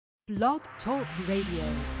Blog Talk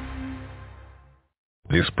Radio.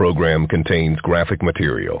 This program contains graphic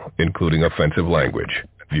material, including offensive language.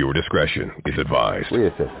 Viewer discretion is advised.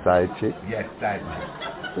 Wait a side chick? Yes, side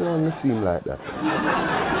chick. You don't seem like that.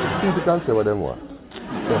 People can say what they want.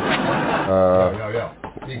 Yo.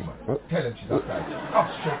 Big man. Tell him she's a side chick. Up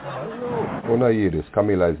straight, man. Oh, no, hear this.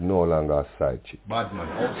 Camila is no longer a side chick. Bad man.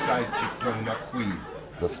 All side chick turning a queen.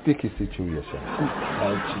 It's a sticky situation.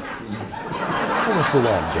 Side chick queen. How much you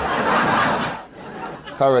want,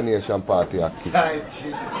 Joe? Coronation party a kid. Side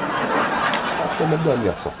chick. That's what I'm done,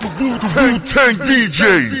 yes, sir. WU-TANG DJ.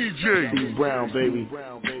 C Brown, baby.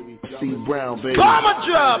 C Brown, baby. Bomber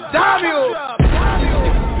drop, damn you.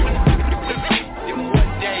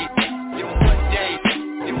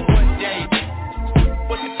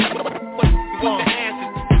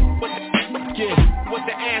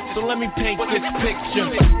 So let me paint this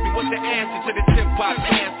picture. What's the answer to the hip-hop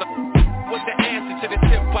cancer? What's the answer to the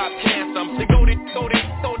hip-hop cancer? They go to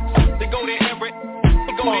Everett.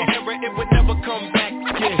 They go to Everett, it would never come back.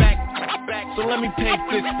 Back. So let me paint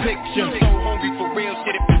this picture. So hungry for real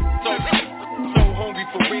shit. So hungry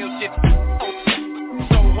for real shit.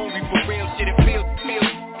 So hungry for real shit. It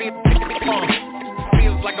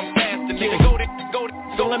feels like I'm fasting. Nigga, go to.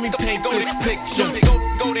 So let me paint this picture.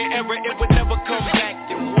 Go to Everett, it would never come back.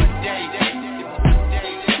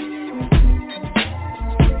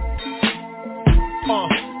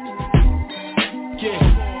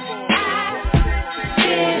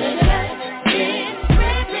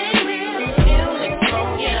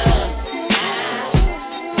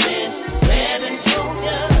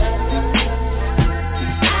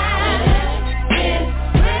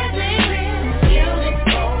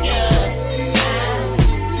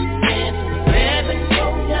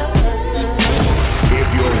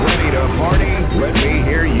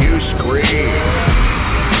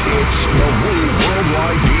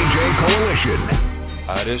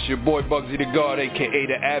 This your boy Bugsy the God, aka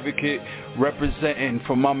the Advocate, representing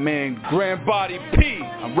for my man Grand Body P.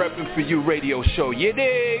 I'm repping for you radio show, you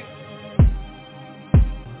dig?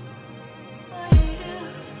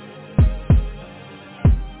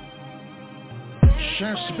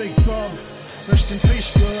 Shouts to Big Bob, rest in peace,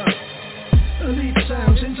 brother. Elite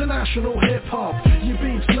sounds, international hip-hop. You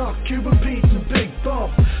beats knock, Cuban Pete and Big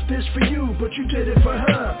Bob. This for you, but you did it for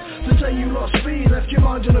her. The day you lost speed, left your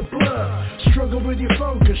mind in a blur. Struggled with your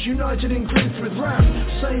focus, united in grief with rap.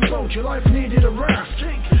 Same boat, your life needed a raft.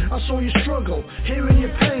 I saw you struggle, hearing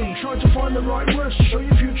your pain. Tried to find the right words to show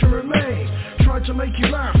your future remains. Tried to make you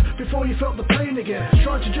laugh before you felt the pain again.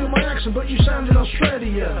 Tried to do my accent, but you sounded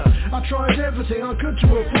Australian. I tried everything I could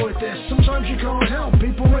to avoid this. Sometimes you can't help,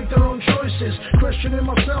 people make their own choices. Questioning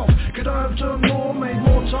myself, could I have done more? Made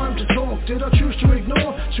more time to talk, did I choose to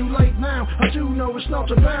ignore? Too late now, I do know it's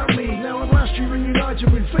not about me. Now at last you're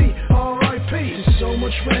reunited with V, R.I.P. This is so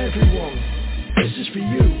much for everyone. This is for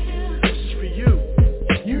you. This is for you.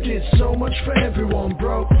 You did so much for everyone,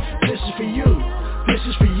 bro. This is for you. This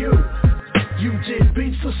is for you. You did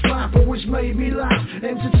beats the slap, always made me laugh.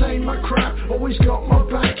 Entertain my crap, always got my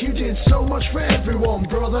back. You did so much for everyone,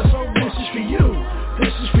 brother. This is for you.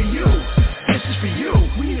 This is for you. This is for you.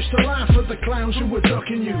 We used to laugh at the clowns who were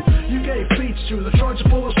ducking you. You gave beats to that tried to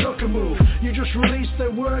pull a sucker move. You just released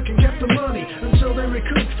their work and kept the money until they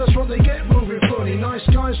recoup. That's what they get, moving funny. Nice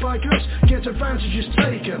guys like us get advantages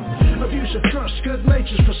taken. Abuse of trust, good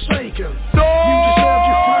nature's forsaken. You deserve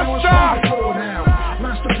your flowers from before now.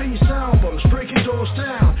 Masterpiece albums, breaking doors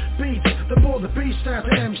down. Beats that brought the beast out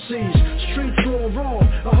to MCs. Street raw,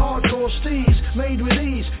 a hardcore steez. Made with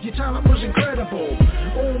ease, your talent was incredible.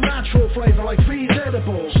 All natural flavour like V's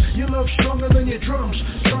edibles. Your love stronger than your drums.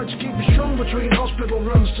 Tried to keep you strong between hospital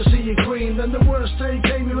runs to see your queen. Then the worst day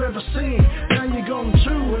came you ever seen. Now you're gone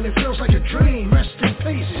too and it feels like a dream. Rest in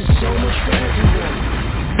peace, it's so much for everyone.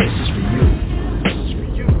 This is for you. This is for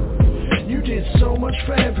you. You did so much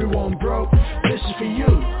for everyone, bro. This is for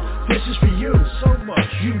you. This is for you, so much.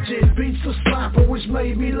 You did beats the slap, always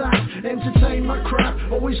made me laugh. Entertain my crap,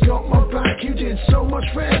 always got my back. You did so much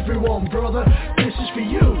for everyone, brother. This is for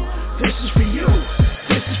you. This is for you.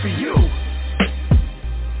 This is for you.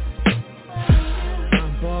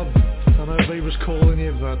 Bob, I know V was calling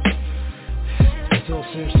you, but it still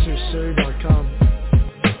seems too soon. I can't.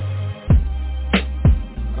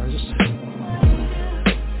 I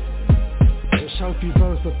just hope you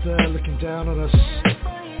both up there looking down on us,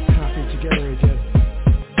 happy together again.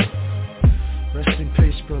 Rest in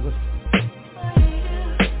peace, brother.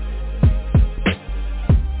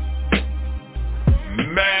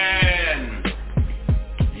 Man,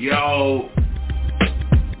 yo,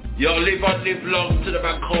 live on, live long to the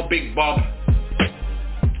man called Big Bob.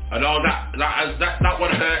 I know that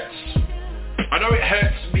one hurts. I know it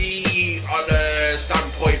hurts me on a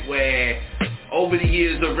standpoint where over the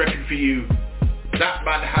years of repping for you, that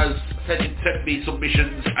man has sent me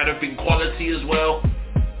submissions and have been quality as well.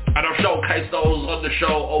 And I've showcased those on the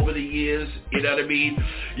show over the years, you know what I mean?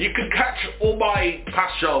 You can catch all my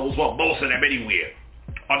past shows, well, most of them anyway,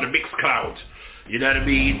 on the Mixcloud, you know what I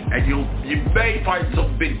mean? And you may find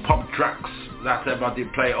some big pop tracks that I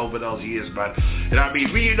did play over those years, man. You know what I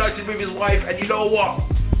mean? Reunited with his wife, and you know what?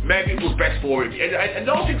 Maybe it was best for him. And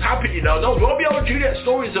those things happen, you know. Those Romeo and Juliet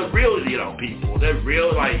stories are real, you know, people. They're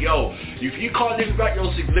real, like, yo, if you can't live without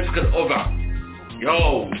your significant other,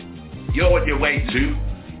 you're on your way too.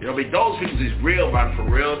 You know what I mean? Those things is real, man, for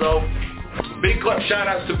real, though. Big shout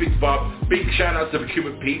outs to Big Bob. Big shout outs to the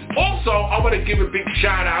Cuban Pete. Also, I want to give a big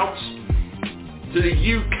shout out to the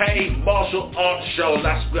UK Martial Arts Show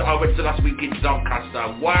I went to last week in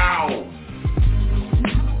Doncaster. Wow.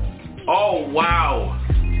 Oh, wow.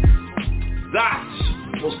 That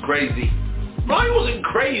was crazy. No, it wasn't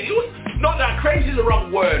crazy. It was not that crazy is the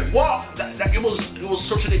wrong word. What? It was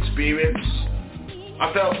such an experience.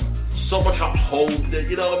 I felt so much at home, that,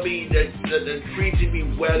 you know what I mean, that treated me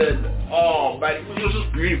well, and oh man, it was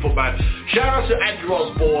just beautiful, man. Shout out to Andrew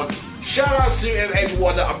Osborne, shout out to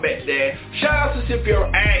everyone that I met there, shout out to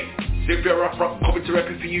Cynthia coming to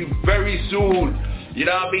repping for you very soon, you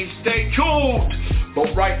know what I mean, stay tuned.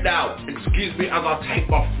 But right now, excuse me as I take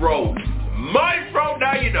my throne. My throne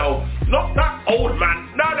now, you know, not that old man,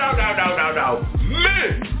 no,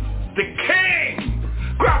 me, the king,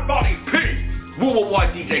 Grandbody P,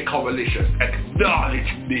 Worldwide DJ Coalition,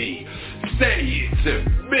 acknowledge me, say it to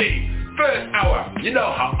me. First hour, you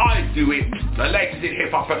know how I do it, the latest in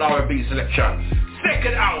hip hop and R&B selection.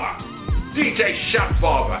 Second hour, DJ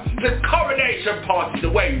SHADFATHER, the Coronation Party, the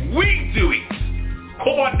way we do it.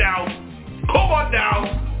 Come on now,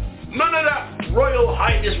 none of that Royal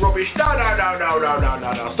Highness rubbish,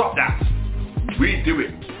 no, stop that. We do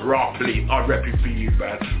it properly on repping for you,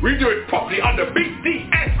 man. We do it properly on the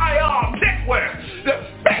BDSIR network, the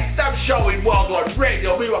best damn show in worldwide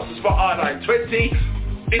radio. We watch this for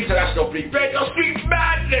R920, International Free Radio, Street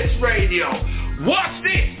Madness Radio. Watch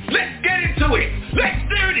this. Let's get into it. Let's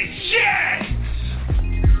do this shit.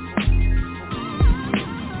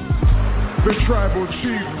 The tribal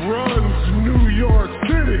chief runs New York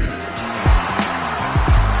City.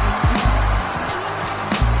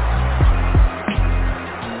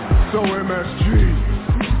 So MSG,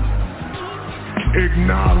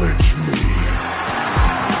 acknowledge me.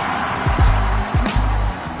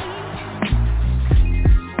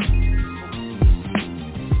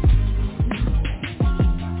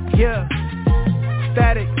 Yeah,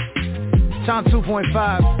 static, Sean 2.5.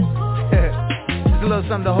 Just a little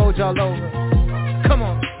something to hold y'all over. Come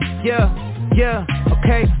on, yeah,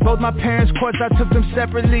 okay. Both my parents' courts, I took them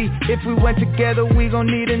separately. If we went together, we gon'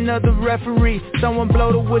 need another referee. Someone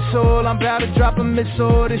blow the whistle, I'm about to drop a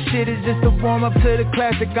missile. This shit is just a warm-up to the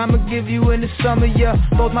classic I'ma give you in the summer, yeah.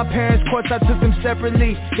 Both my parents' courts, I took them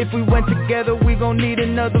separately. If we went together, we gon' need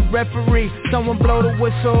another referee. Someone blow the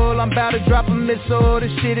whistle, I'm about to drop a missile.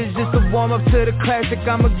 This shit is just a warm-up to the classic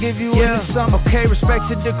I'ma give you in the summer. Okay, respect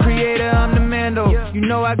to the creator, I'm the man though. You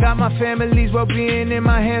know I got my family's well-being in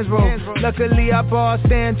my hands, bro. Luckily I ball,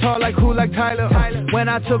 stand tall like who like Tyler. When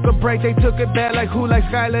I took a break, they took it back like who like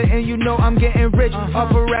Skyler. And you know I'm getting rich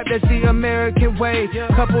off a rap, that's the American way.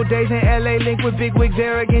 Couple days in LA, linked with big wigs,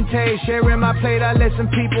 arrogant taste. Sharing my plate, I let some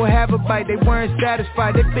people have a bite. They weren't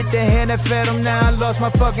satisfied, they bit the hand that fed them. Now I lost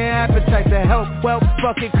my fucking appetite to help. Well,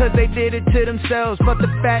 fuck it, cause they did it to themselves. But the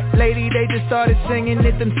fat lady, they just started singing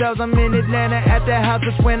it themselves. I'm in Atlanta at that house,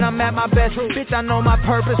 that's when I'm at my best. Bitch, I know my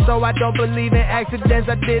purpose, so I don't believe in accidents.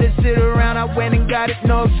 I didn't sit around, I went and got it,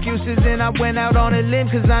 no excuses. And I went out on a limb,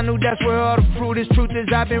 cause I knew that's where all the fruit is. Truth is,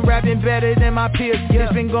 I've been rapping better than my peers.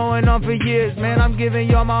 It's been going on for years, man, I'm giving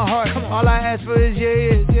y'all my heart. All I ask for is your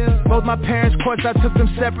ears. Both my parents' courts, I took them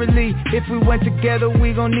separately. If we went together,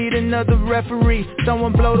 we gon' need another referee.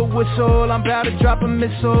 Someone blow the whistle, I'm about to drop a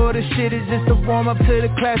missile. This shit is just a warm-up to the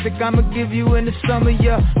classic I'ma give you in the summer,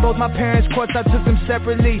 yeah. Both my parents' courts, I took them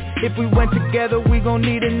separately. If we went together, we gon'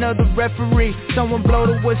 need another referee. Someone blow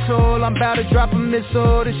the whistle, I'm about to drop a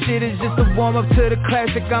missile. This shit is just a warm-up to the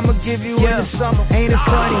classic I'ma give you in the summer. Ain't it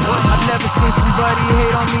funny? I've never seen somebody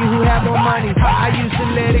hate on me who had more money. I used to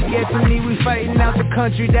let it get to me, we fighting out the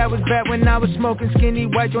country. That was back when I was smoking skinny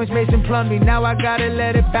white joints, Mason plumb me. Now I gotta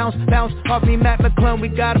let it bounce off me, Matt McClung. We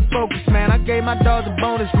gotta focus, man. I gave my dog's a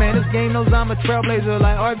bonus, man. This game knows I'm a trailblazer,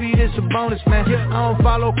 like RB, this a bonus, man. I don't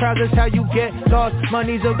follow crowds, that's how you get lost.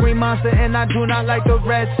 Money's a green monster, and I do not like the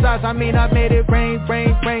Red Sox. I mean, I made it rain.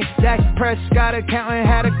 Dak Prescott accountant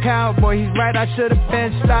had a cowboy. He's right, I should've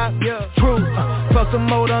been stopped. True, fuck the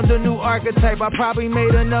mode under new archetype. I probably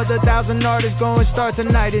made another 1,000 artists go and start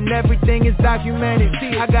tonight, and everything is documented.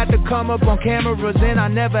 I got to come up on cameras, and I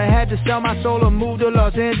never had to sell my soul or move to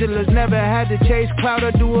Los Angeles. Never had to chase clout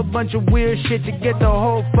or do a bunch of weird shit to get the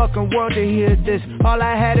whole fucking world to hear this. All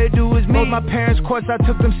I had to do was me. Both my parents' courts, I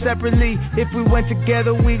took them separately. If we went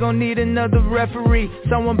together, we gon' need another referee.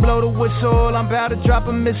 Someone blow the whistle, I'm about to drop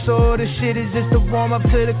a missile. This shit is just a warm up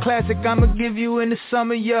to the classic I'ma give you in the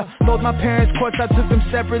summer, yeah. Both my parents' courts, I took them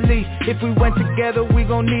separately. If we went together, we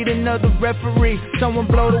gon' need another referee. Someone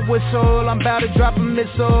blow the whistle, I'm about to drop a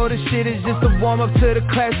missile. This shit is just a warm up to the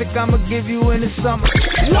classic I'ma give you in the summer.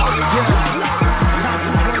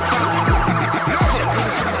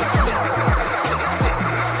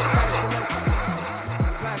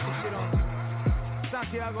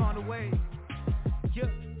 Santiago on the way.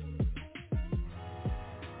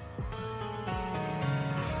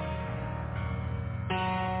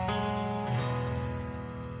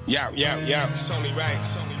 Yo, it's only right.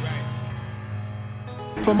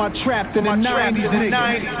 For my trapped in the 90s.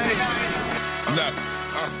 Look,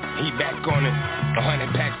 he back on it.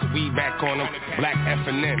 100 packs of weed back on him. Black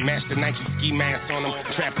F&N, Master Nike ski mask on him.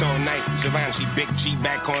 Trapped all night, Givenchy, Big G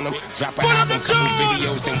back on him. Drop an album, couple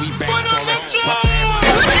videos, then we back on him.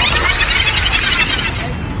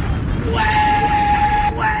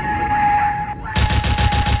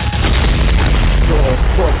 You're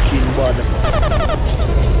fucking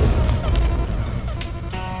motherfucker.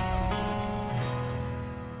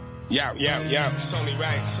 Yo, it's only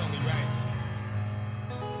right.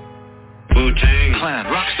 WU-TANG Clan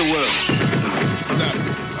rocks the world. Look,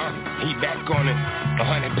 he back on it.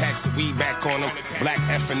 100 packs of weed back on him. Black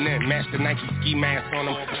F&N, Master Nike ski mask on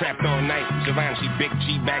him. Trapped all night, Givenchy, Big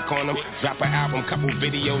G back on him. Drop an album, couple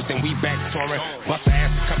videos, then we back touring. Bust her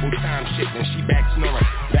ass a couple times, shit, then she back snoring.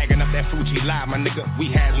 Bagging up that Fuji live, my nigga, we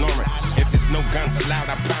had Lauren. If there's no guns allowed,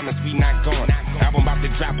 I promise we not going. Album about to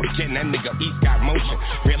drop again, that nigga East got motion.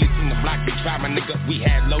 Barely seen the block get dry, my nigga, we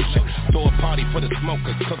had lotion. Throw a party for the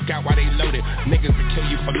smokers, cook out while they loaded. Niggas will kill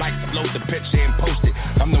you for likes, upload the picture and post it.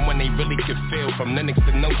 I'm the one they really could feel, from Linux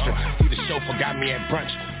to Notion. See the chauffeur got me at brunch,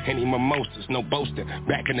 Henny mimosas, no boasting.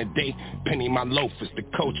 Back in the day, penny my loafers, the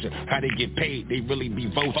culture. How they get paid, they really be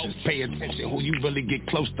vultures. Pay attention, who you really get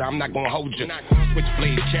close to, I'm not gonna hold you.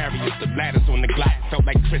 Switchblade chariots, the ladders on the Glock, felt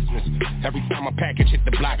like Christmas. Every time a package hit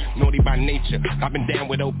the block, naughty by nature. I've been down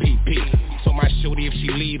with OPP. So my shorty, if she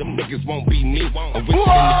lead, them niggas won't be me. A whistle in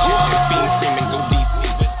the kitchen, fiend screaming, go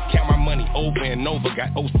DC. Count my money over and over,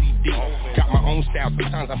 got OCD. Got my own style,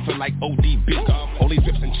 sometimes I feel like ODB. All these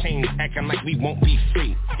whips and chains acting like we won't be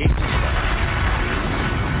free.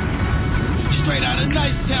 Straight out of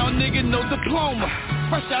Nice Town, nigga, no diploma.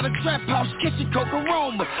 Fresh out of trap house, kitchen coke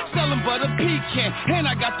aroma. Selling butter pecan, and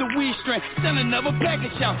I got the weed strand. Send another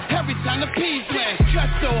package out every time the peas land.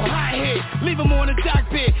 Gusto, hot head, leave him on the dock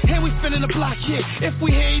bed. And we spinning the block here, if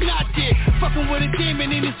we ain't not there. Fucking with a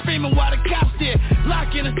demon and he's screaming while the cops there.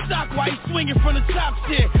 Lock in a stock while he swinging from the top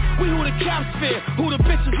stair. We who the cops fear, who the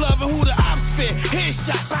bitches love and who the ops fear.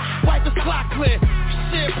 Headshots, wipe the clock clear.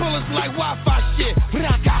 Shit, bullets like Wi-Fi shit. But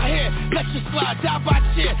I got here, let you slide, die by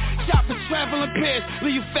chair. Shopping, traveling pairs.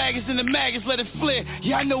 Leave you faggots in the maggots, let it flare.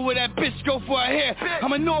 Yeah, I know where that bitch go for her hair.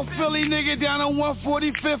 I'm a North Philly nigga down on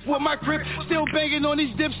 145th with my grip. Still banging on these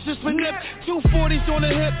dips just for nip. 240s on the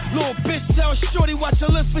hip. Little bitch tell shorty watch her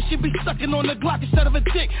lips, but she be sucking on the Glock instead of a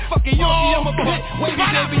dick. Fucking Yorkie, I'm a pit. Wavy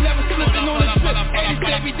baby, never slipping on the trip. 80s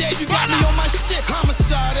every day, you got me on my shit.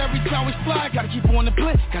 Homicide every time we fly. Gotta keep on the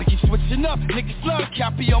blitz, gotta keep switching up. Niggas love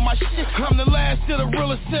copy on my shit. I'm the last of the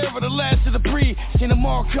realest ever, the last of the breed. Seen them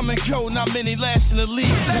all come and go, not many last in the league.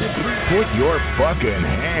 Put your fucking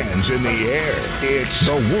hands in the air. It's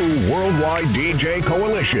the WU Worldwide DJ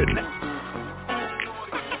Coalition.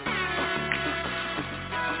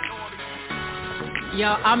 Yo,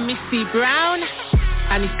 I'm Missy Brown,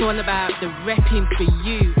 and it's all about the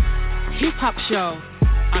RePPiN4U hip-hop show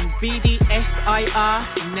on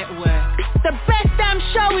BDSIR Network. The best damn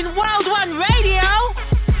show in World One Radio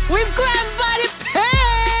with Grandbody P.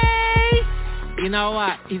 You know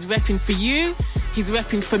what? He's repping for you. He's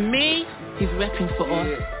repping for me. He's repping for us.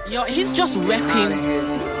 Yo, he's just repping.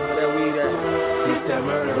 It's that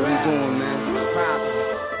murder. What you doing, man?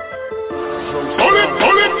 Hold it.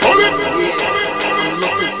 I'm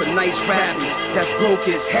looking for nice rappers that's broke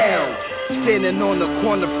as hell. Standing on the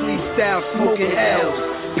corner freestyle, smoking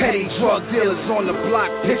L's. Petty drug dealers on the block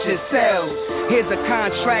pitching sales. Here's a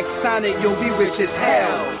contract, sign it, you'll be rich as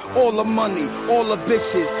hell. All the money, all the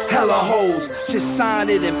bitches, hella hoes. Just sign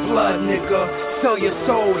it in blood, nigga. Sell your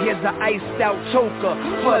soul, here's an iced out choker,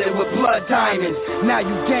 flooded with blood diamonds. Now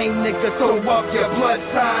you gang nigga, throw up your blood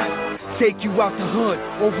sign. Take you out the hood,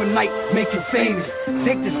 overnight, make you famous.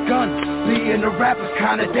 Take this gun, being a rapper's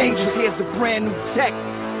kinda dangerous. Here's a brand new tech,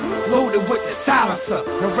 loaded with the silencer.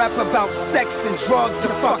 Now rap about sex and drugs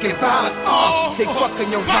and fucking violence. They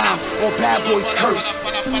fucking your rhymes or bad boys curse.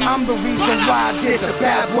 I'm the reason why there's a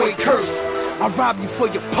bad boy curse. I rob you for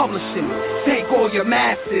your publishing, take all your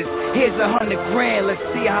masters. Here's $100 grand, let's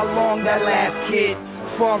see how long that lasts, kid.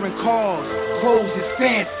 Foreign cars, clothes is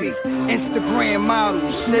fancy. Instagram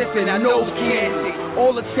models, sniffing, I know candy.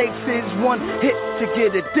 All it takes is one hit to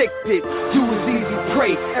get addicted. Do as easy,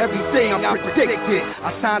 pray, everything I predicted.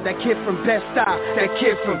 I signed that kid from Best Eye, that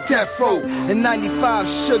kid from Death Row. In 95,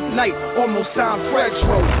 Suge Knight, almost signed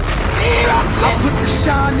Fredro. I put the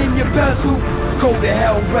shine in your bezel. Go to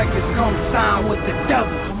hell records, come sign with the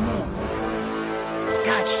devil. Come on,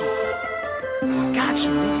 got you.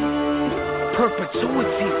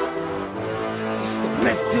 Perpetuity. It's the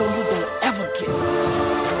best deal you gon' ever get.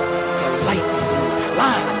 Your life is on the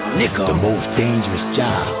line, nigga. The most dangerous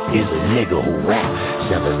job is a nigga who rap.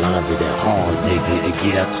 7 lines of that hard nigga to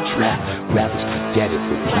get out the trap. Rappers pathetic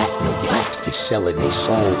with platinum plaques. They selling their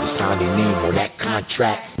soul to sign their name on that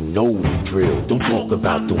contract. You know the drill. Don't talk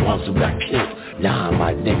about the ones who got killed. Nah,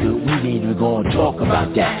 my nigga, we ain't even gonna talk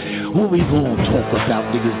about that. Who we gonna talk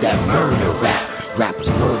about niggas that murder rap? Rappers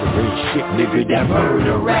murdering shit, nigga, that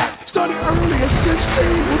murder rap. Started early at 16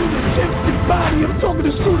 with an attempted body. I'm talking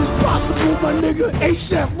as soon as possible, my nigga.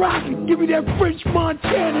 ASAP Rocky, give me that French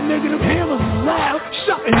Montana, nigga. Them hammers is loud,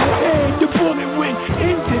 shot in the head. The bullet went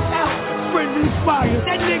in and out, friendly fire.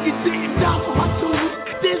 That nigga didn't die for my tools.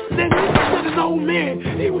 This nigga said his old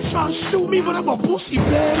man. He was trying to shoot me, but I'm a pussy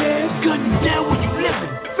badass. Gun you down when you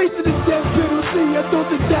living. Facing the death penalty, I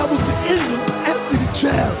thought that was the end of it. After the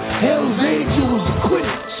trial, Hell's Angel was acquitted.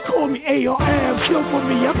 Just call me ARM, kill for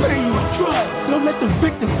me, I pay you a drug. Don't let the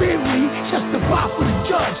victim family justify for the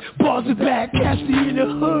judge. Bars are back, Cassidy in the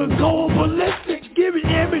hood, going ballistic. Give me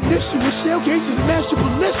ammunition with shell cases, master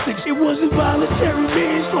ballistics. It wasn't voluntary,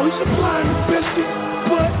 man, so he's supplying the biscuits.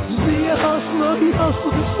 But see a hustler, he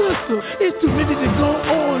hustled the system. It's too many to go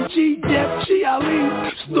on. G-Dep,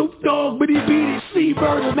 G-Ali, Snoop Dogg, but he beat it.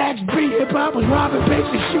 C-Murder, Max B, hip-hop was robbing banks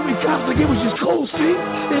and shooting cops like it was just cool, see?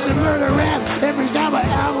 There's a murder rap every time an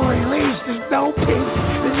album release. There's no peace.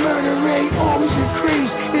 The murder rate always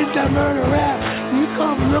increase. It's that murder rap. You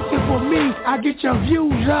come looking for me, I get your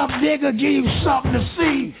views up, nigga, give you something to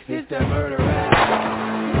see. It's that murder rap.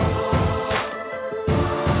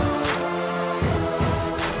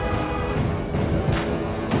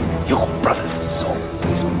 Your brother's soul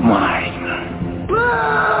is mine.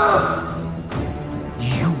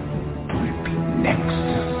 You will be next.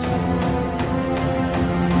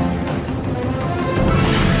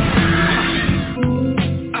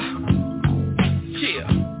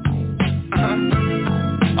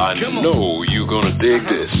 I know you're gonna dig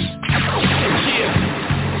this. See,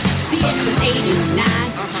 it was 89.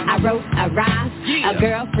 I wrote a rhyme. A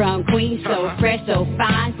girl from Queens, so fresh, so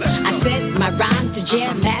fine. I sent my rhyme to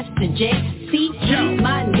Jam Master J. See,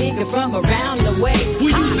 my nigga from around the way.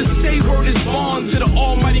 We used to say word is bond to the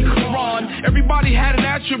almighty Quran. Everybody had an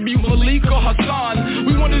attribute, Malik or Hassan.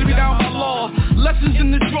 We wanted to be down Allah, lessons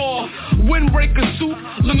in the drawer. Windbreaker suit,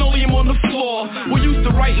 linoleum on the floor. We used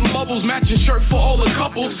to write in bubbles, matching shirt for all the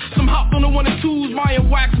couples. Some hopped on the 1 and 2s, buying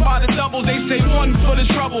wax by the double. They say 1 for the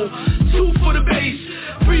trouble, 2 for the bass,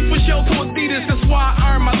 3 for shelter Adidas, that's why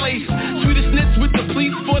I iron my lace. Sweetest knits with the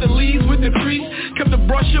pleats, for the leaves with the crease. Kept the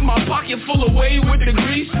brush in my pocket full away with the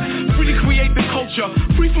grease. Free to create the culture,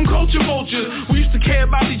 free from culture vultures. We used to care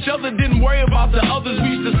about each other, didn't worry about the others.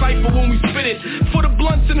 We used to cipher when we spit it, for the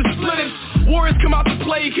blunts and the splitters. Warriors come out to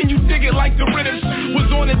play, can you dig it like the Ritters?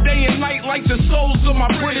 Was on it day and night like the souls of my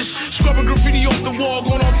British. Scrubbing graffiti off the wall,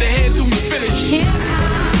 going off the head till we finish. Here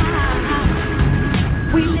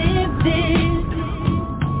we live this.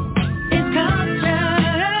 It's culture.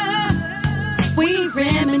 We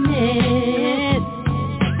reminisce.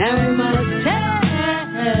 And we must tell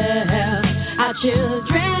our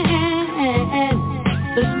children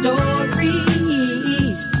the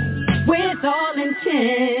stories with all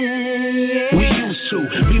intent. We used to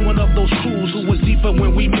be one of those crews who was deeper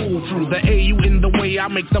when we moved through. The AU in the way, I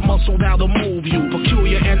make the muscle now to move you.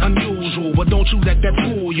 Peculiar and unusual, but don't you let that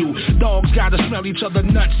fool fool you. Dogs gotta smell each other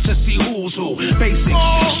nuts to see who's who. Basics,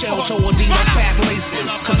 shell toe Adidas, fat laces,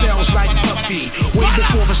 Cadel's like Puffy. Way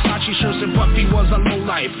before Versace shirts and Puffy was a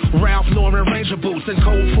lowlife. Ralph Lauren Ranger boots and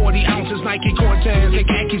cold 40 ounces Nike Cortez and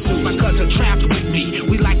khaki suits. My cousin trapped with me.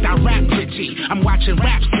 We like that rap gritty. I'm watching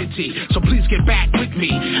Rap City, so please get back with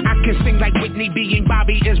me. I can sing like Whitney, being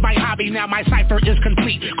Bobby is my hobby. Now my cipher is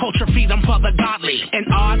complete. Culture freedom for the godly. And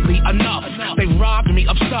oddly enough, they robbed me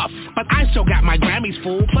of stuff, but I still got my Grammys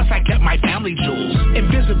full. Plus I kept my family jewels.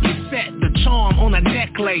 Invisibly set the charm on a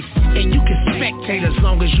necklace, and you can spectate as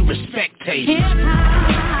long as you respect taste.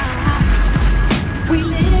 We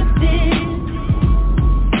live this.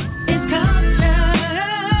 It's culture.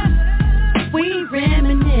 We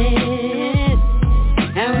reminisce,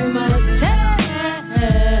 and we must tell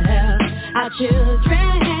our children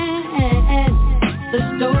the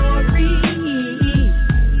story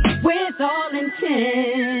with all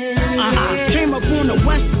intent. Came up on the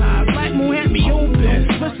west side, Black Moon had me open.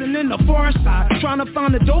 Listening to Far Side, trying to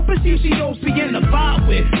find the dopest Ethiopian to vibe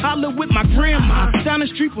with. I live with my grandma, down the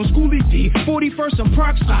street from Schoolie D, 41st and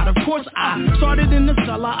Parkside. Of course I started in the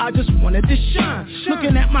cellar, I just wanted to shine.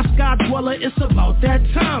 Looking at my sky dweller, it's about that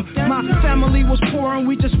time. My family was poor and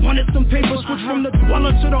we just wanted some paper. Switch from the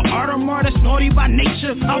dweller to the Audemars, that's naughty by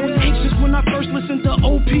nature. I was anxious when I first listened to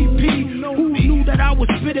OPP. Who knew that I would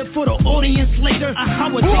spit it for the audience later? I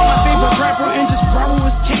would take my favorite rapper and just borrow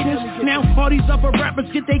his cadence. Now all these other rappers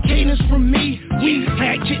get their cadence from me. We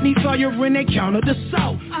had kidney failure and they counted us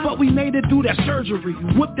out, but we made it through that surgery.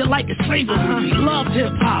 Whipped it like a slavery. We loved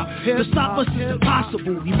hip-hop. To stop us is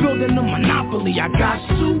impossible. We building a monopoly. I got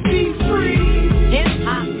to be free.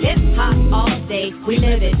 Hip-hop all day. We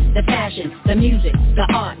live it. The fashion, the music, the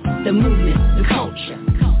art, the movement, the culture.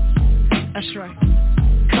 That's right.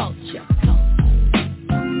 Culture.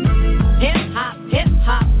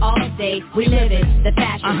 Hip-hop all day. We live it. The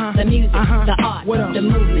fashion, the music, the art, the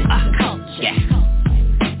movement, the culture.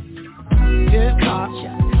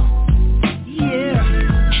 Culture.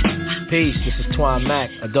 Yeah. Peace, this is Twan Mack,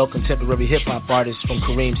 adult contemporary hip-hop artist from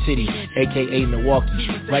Kareem City, a.k.a. Milwaukee.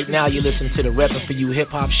 Right now you're listening to the RePPiN4U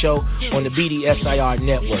hip-hop show on the BDSIR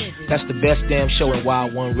network. That's the best damn show in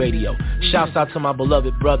Wild One Radio. Shouts out to my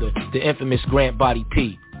beloved brother, the infamous Grant Body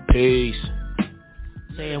P. Peace.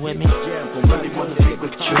 Say it with me. You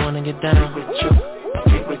wanna get down?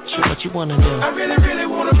 What you wanna do? I really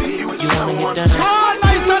wanna be with you. You wanna get down?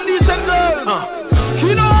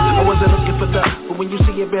 You know, I wasn't looking for that, but when you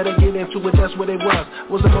see it, better get into it. That's what it was.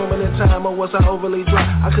 Was a moment in time, or was I overly dry?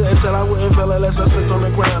 I couldn't tell. I wouldn't feel unless I slipped on the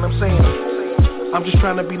ground. I'm saying, I'm just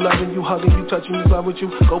trying to be loving you, hugging you, touching you, love with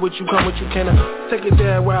you, go with you, come with you. Can I take it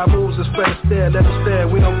there where our moves is spread, stare, let us stare.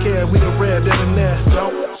 We don't care, we the rare, there and there.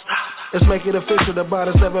 Don't stop. Let's make it official, the bar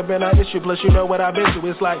has never been our issue. Plus you know what I've been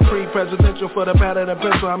through. It's like pre-presidential for the pattern and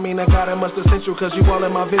pencil. I mean I got it most essential, cause you all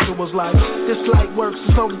in my visuals. Like, this light works,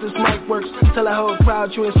 as long as this mic works. Tell the whole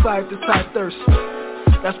crowd you inspired this type thirst.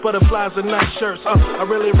 That's butterflies and nice shirts. I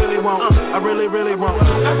really want, I really want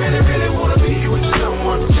to be with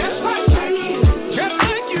someone just like you, just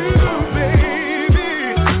like you, baby.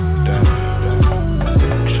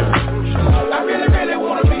 I really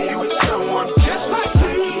want to be with someone just like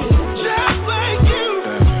you.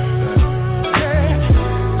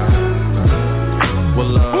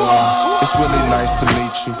 It's really nice to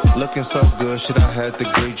meet you. Looking so good, shit, I had to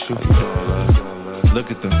greet you. Look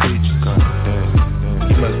at them features.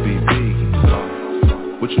 You must be vegan.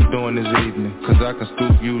 What you doing this evening? Cause I can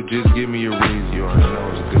scoop you, just give me a reason. You already know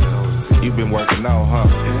it's good. You been working out, huh?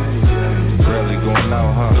 Rarely going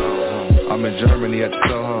out, huh? I'm in Germany at the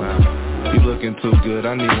Soho. You looking too good,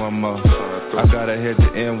 I need one more. I gotta head to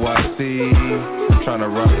NYC. Tryna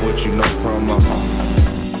rock what you know promo.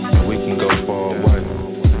 And we can go far away.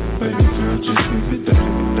 Baby girl, just leave it that.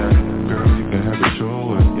 Girl, you can have it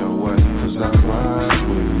your way, cause I ride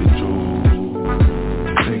with you.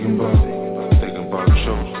 Thinking about the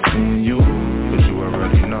show, me and you, but you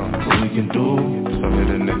already know what we can do. So hit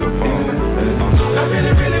a nigga phone. I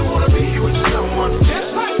really wanna be with someone just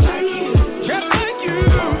like you, just like you,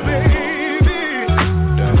 baby.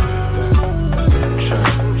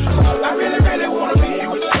 I really wanna be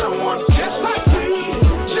with someone just like you,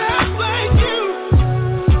 just like you.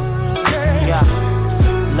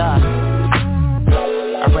 Love.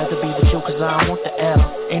 I'd rather be with you cause I don't want the L.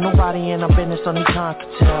 Ain't nobody in our business, only time can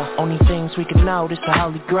tell. Only things we can know, this the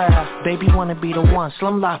holy grail. Baby wanna be the one,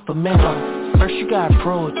 slum life for middle. First you gotta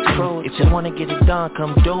prove it to me. If you wanna get it done,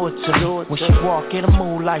 come do it to me. When she walk, it'll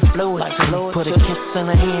move like fluid to me. Put a kiss in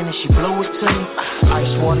her hand and she blew it to me.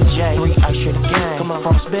 Ice water J, 3 ice shit again. Come on,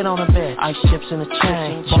 frost bit on the bed, ice chips in the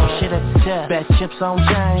chain. Ball shit at the tip, bet chips on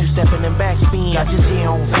James. You stepping in back spin, I just hear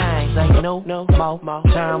on bangs. Ain't no more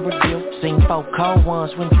time review. Seen 4 cold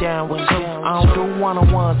ones, went down with 2. I don't do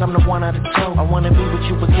one-on-ones, I'm the one out of 2. I wanna be with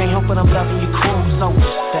you, but can't help it, I'm loving you cool. So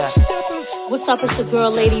step. What's up, it's the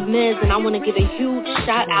girl Lady Miz, and I want to give a huge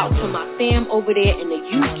shout out to my fam over there in the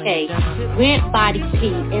UK, Grant Body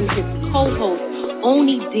P and his co-host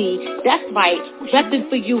Oni D. That's right, repping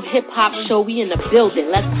for you hip hop show. We in the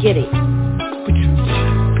building. Let's get it.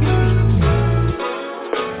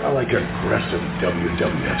 I like aggressive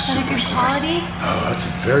WWF. Is that a good quality? Oh, that's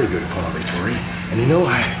a very good quality, Tori. And you know,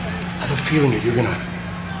 I have a feeling that you're gonna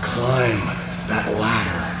climb that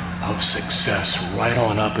ladder of success right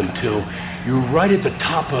on up until you're right at the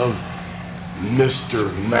top of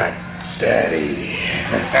Mr. Mac Daddy.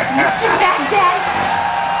 Mr. Mac Daddy?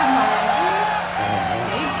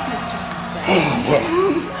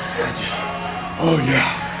 Oh, yeah.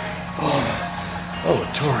 Oh,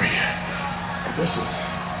 Tori. This is...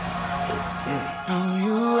 No,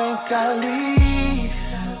 you ain't gotta leave.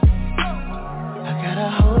 I got a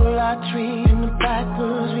whole lot of trees in the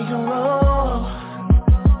backwoods we can roll.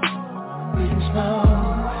 We can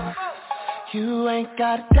smoke. You ain't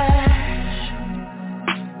gotta dash.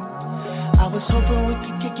 I was hoping we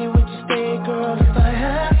could kick it with you, stay, girl, if I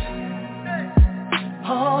had.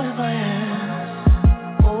 Oh, if I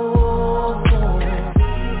had. Oh,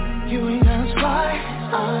 you ain't gonna try.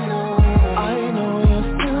 I know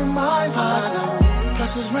you're feeling my vibe.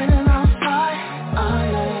 Plus it's raining outside.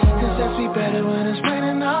 Cause that's be better when it's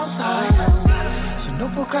raining outside. So no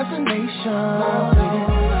procrastination.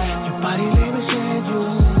 Your body labor said you.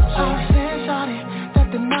 I'm saying, shawty,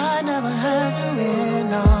 that the night never has to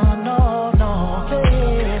end. No.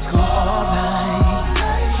 Let's go all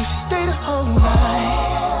night. You stay the whole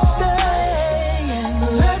night. Stay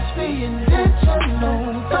and let's be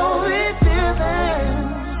intentional. Don't be different.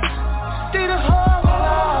 Stay the whole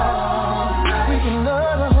night. We can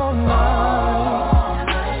love the whole night.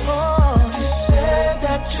 Oh, you said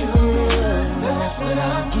that you would. That's what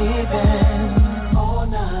I'm giving. All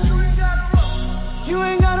night. You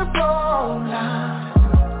ain't gotta roll now.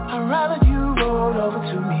 I'd rather you roll over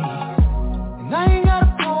to me. And I ain't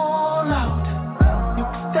gotta pull out. You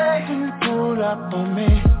can stay when you pull up on me.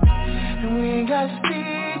 And we ain't gotta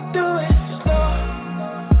speed through it slow.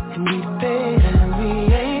 And we fade and we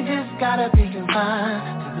ain't just gotta be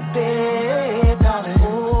confined to the bed, darling.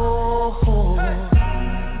 Oh,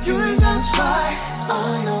 you ain't gonna try. I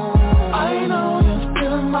know you're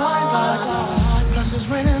feeling my vibe. Plus it's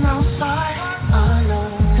raining outside. I know,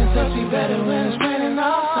 cause that'll be better when it's raining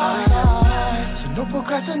outside. So no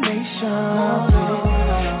procrastination.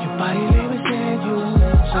 Your body labor said you.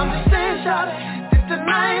 I'm just saying, shawty, if the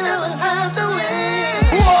night never has to end.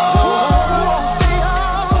 Stay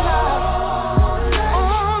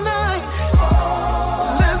all night.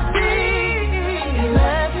 Let's be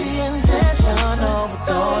intentional with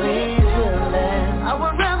all these feelings. I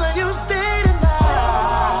would rather you stay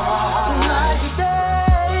tonight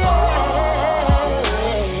today.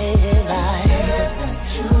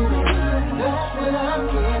 That's what I'm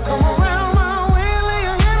getting. Come around my way, lay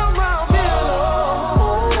your head on my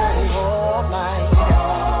pillow. All night.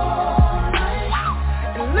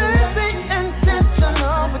 And let's be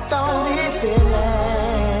intentional with all these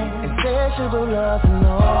feelings. Insatiable love and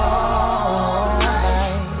all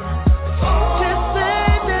night. Just say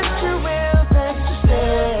that you will, that you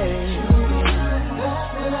stay. That's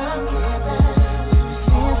what I'm giving.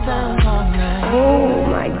 Seeing sounds all night. Oh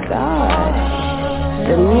my God,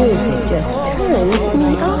 the music just turns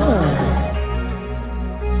me on.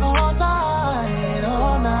 All night,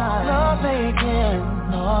 love making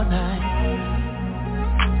all night.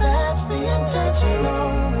 Let's be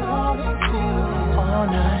intentional with all these feelings. All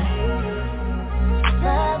night.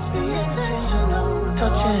 Let's be intentional,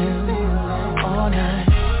 touching all night.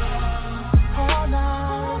 All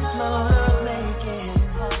night, love making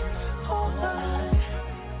all night.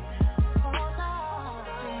 All night,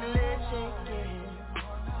 feel it shaking.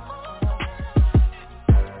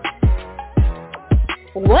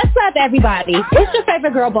 What's up, everybody? It's your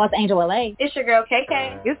favorite girl boss, Angel LA. It's your girl,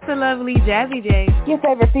 KK. It's the lovely Jazzy J. Your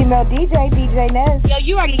favorite female DJ, DJ Ness. Yo,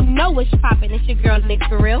 you already know what's poppin'. It's your girl, Nick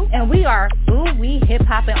For Real. And we are Ooh Wee Hip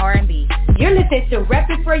Hop and R&B. You're listening to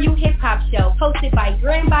reppin4U Hip Hop Show, hosted by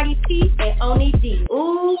Grand Body P and Oni D.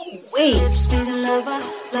 Ooh wee.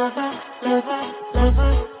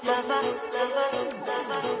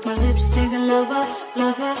 My lips take a The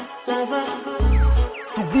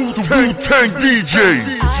WU-TANG DJ.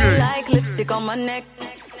 I like lipstick on my neck.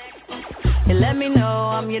 You let me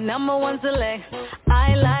know I'm your number one select.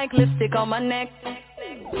 I like lipstick on my neck.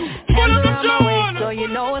 Hands around my waist so you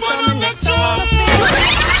know what's on the next. I wanna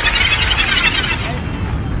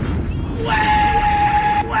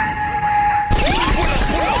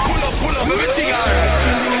Pull up, everything alright.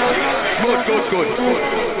 Good.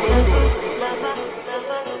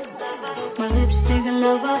 My lipstick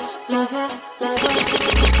lover. I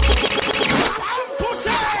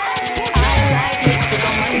like lipstick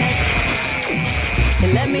on my neck. You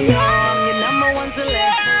let me know I'm your number one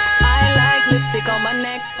select. I like lipstick on my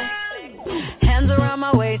neck. Hands around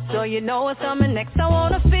my waist so you know what's coming next. I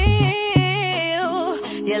wanna feel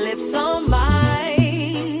your lips on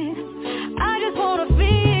mine. I just wanna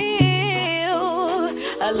feel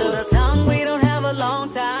a little tongue. We don't have a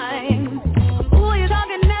long time. Ooh, you're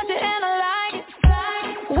talking nasty and I like it.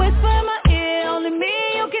 Whisper in my ear, only me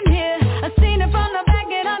you can hear. I've seen it from the back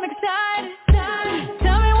and I'm excited.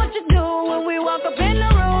 Tell me what you do when we walk up in the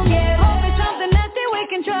room. Yeah, hope it's something nasty, we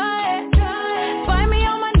can try it. Find me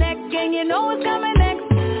on my neck and you know what's coming next.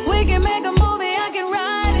 We can make a movie, I can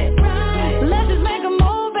write it. Let's just make a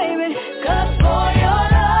move, baby. 'Cause for your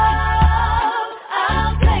love,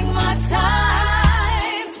 I'll take my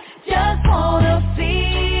time. Just wanna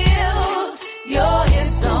feel your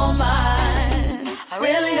hips on mine. I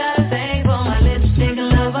really got a thing for my lipstick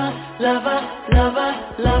lover.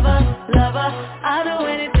 I'll do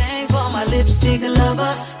anything for my lipstick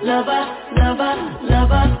lover.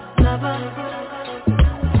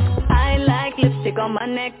 I like lipstick on my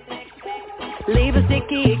neck. Leave a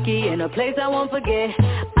sticky icky in a place I won't forget.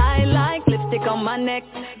 I like lipstick on my neck.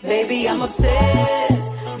 Baby, I'm obsessed.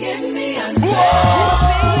 Give me a feel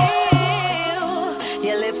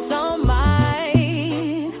your lips on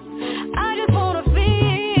mine. I just wanna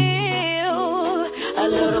feel a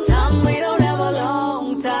little time. We don't have a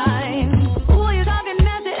long time. Ooh, you're talking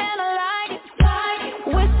nasty and I like it.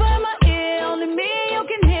 Whisper in my ear, only me you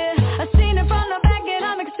can hear. I've seen it from the back and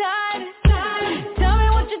I'm excited. Tell me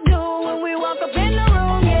what you do when we walk up in the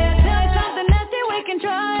room. Yeah, tell me something nasty, we can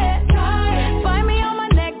try it. Find me on my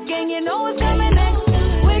neck and you know what's coming next.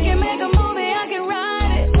 We can make a movie, I can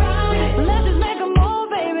write it. Let's just make a move,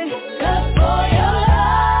 baby. 'Cause for your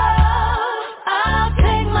love, I'll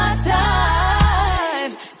take my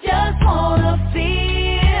time. Just wanna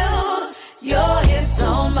feel your hips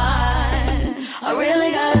on mine. I really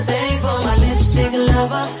got a thing for my lipstick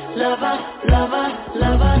lover.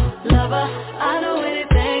 I do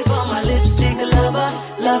anything for my lipstick lover.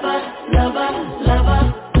 I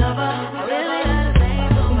really got a thing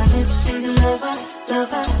for my lipstick lover.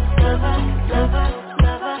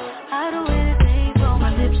 I do anything for my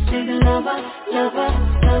lipstick lover.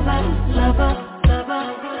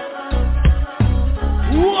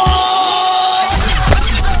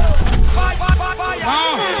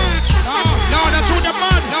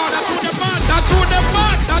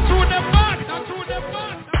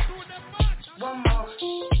 One more,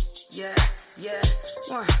 yeah,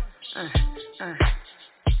 one,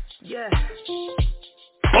 yeah.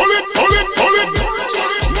 Hold it.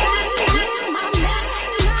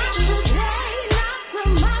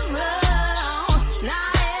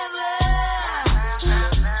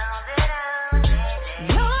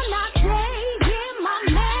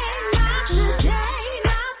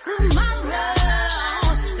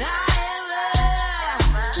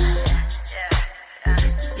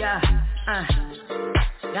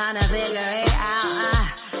 Gonna figure it out.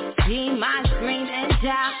 She might scream and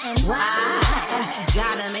shout and why.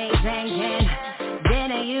 Gotta make thinking.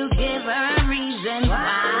 Didn't you give her a reason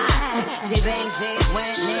why? She thinks she's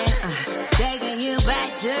winning, taking you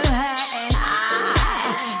back to her, and I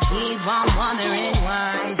keep on wondering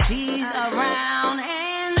why she's around,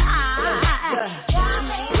 and I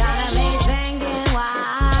gotta be thinking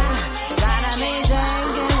why. Gotta be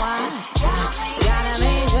thinking why. Gotta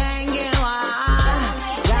be thinking why.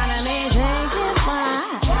 Gotta be thinking why.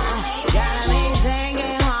 Gotta be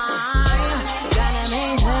thinking why. Gotta be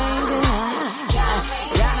thinking why.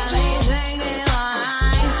 Gotta be thinking why.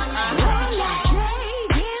 You're not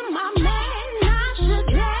taking my man, not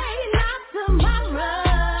today, not tomorrow,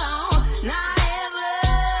 not ever.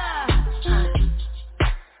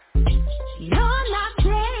 You're not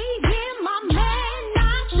taking my man,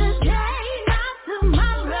 not today, not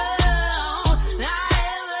tomorrow, not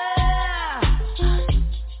ever.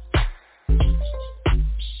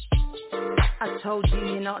 I told you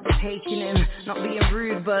you're not taking him, not being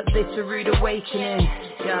rude, but this a rude awakening.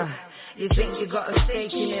 Yeah, You think you got a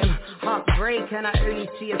stake in him? Heartbreak and I only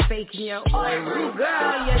see a fake in your eye. Ooh,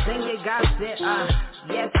 girl, you think you got it?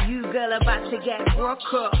 Yes, you girl about to get broke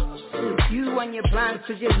up. You and your plans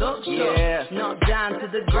cause you look up. Not down to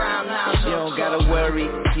the ground now. You don't gotta worry,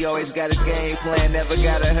 you always got a game plan, never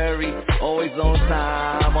gotta hurry. Always on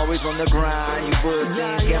time, always on the grind. You would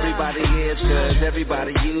think everybody is cause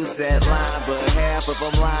everybody use that line. But half of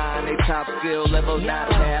them lying, they top skill level,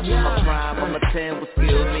 not half of a prime. I'm a 10 with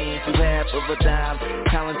skill means you half of a dime.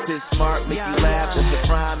 Talented, smart, make you laugh, that's the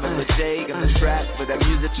prime. And the J and the trap, but that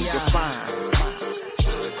music you can find.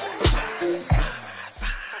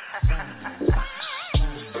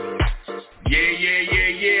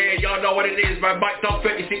 Yeah, y'all know what it is, man.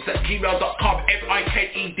 MikeDog36@gmail.com,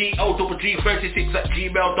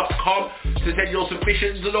 MikeDog36@gmail.com to send your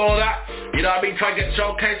submissions and all that. You know what I mean? Try and get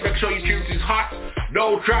showcase, make sure your tunes is hot.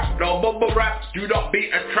 No trap, no mumble rap, do not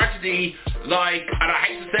be a tragedy. Like, and I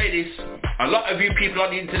hate to say this, a lot of you people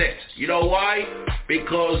on the internet, you know why?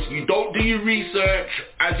 Because you don't do your research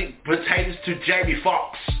as it pertains to Jamie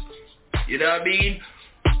Foxx. You know what I mean?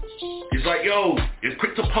 It's like, yo, you're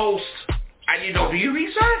quick to post and you don't do your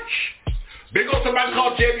research. Big up to a man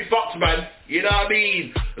called Jamie Foxx, man. You know what I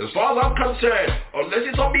mean? As far as I'm concerned, unless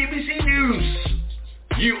it's on BBC News,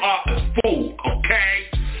 you are a fool, okay?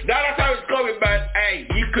 Now that's how it's going, man. Hey,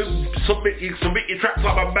 you can submit your tracks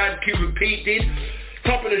like my man Cuban Pete did.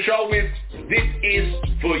 Top of the show with This Is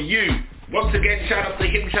For You. Once again, shout out to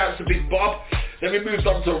him, shout out to Big Bob. Then we moved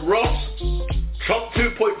on to Russ. Top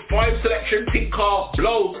 2.5 selection, Pink Car,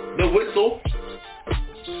 Blow the Whistle.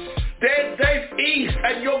 Then Dave East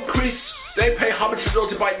and Young Chris, they pay homage to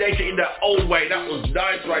Naughty by Nature in their own way. That was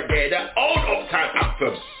nice right there. That old Uptown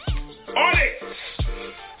anthem. ONYX,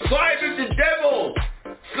 Simon the Devil,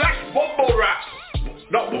 / Bumble Rap.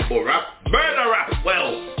 Not Bumble Rap, Murder Rap.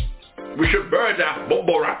 Well, we should murder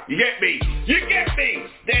Bumble Rap. You get me? You get me?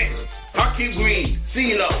 Then HAKIM Green,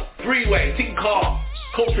 CEE-LO, Freeway, Car,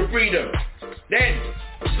 Culture Freedom. Then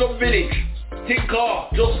Slum Village, Car,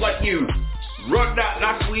 Just Like You. Run that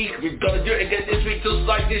last week, we've got to do it again this week, just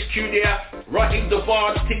like this tune here. RAHEEM,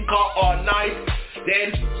 DEVAUGHN, Car are nice.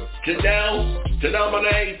 Then Janelle,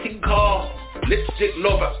 MONAE, Car, Lipstick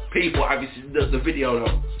Lover. People, have you seen the video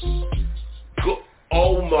though?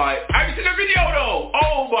 Oh my, have you seen the video though?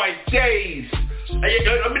 Oh my days. I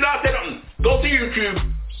mean, I said nothing. Go to YouTube,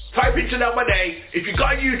 type in Janelle MONAE. If you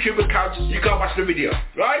got a YouTube account, you can watch the video,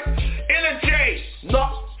 right? Illa J,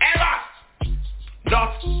 not ever.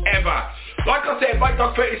 Like I said,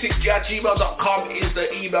 MikeDog36@gmail.com is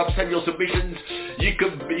the email to send your submissions. You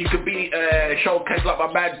could be showcased like my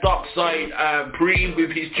man DARKSIDE, PREME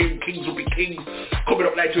with his tune Kings Will Be Kings coming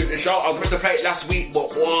up later in the show. I was meant to play it last week,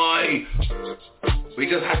 but why? We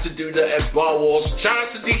just had to do the Bar Wars. Shout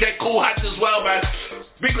out to DJ Cool Hats as well, man.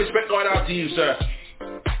 Big respect going out to you, sir.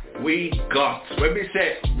 We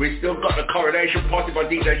still got the Coronation party by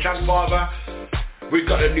DJ SHADFATHER. We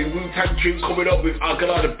got a new WU-TANG tune coming up with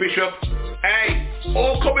AGALLAH the Bishop. Hey,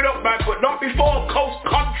 all coming up, man, but not before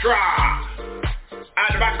CONTRA.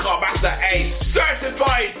 And the man called MASTA, a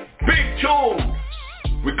certified big tune.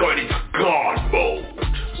 We're going into God mode.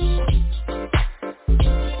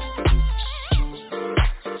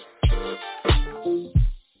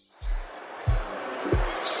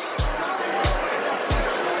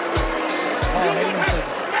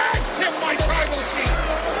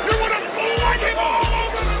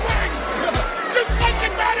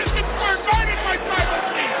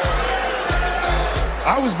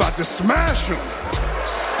 I was about to smash him.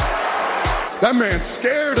 That man's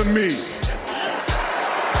scared of me.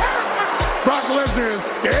 Brock Lesnar is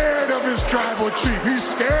scared of his tribal chief. He's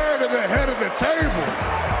scared of the head of the table.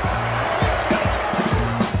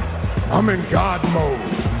 I'm in God mode.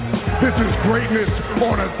 This is greatness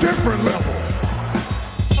on a different level.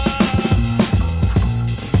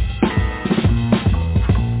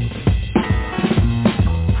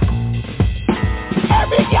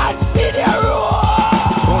 Every God see the room.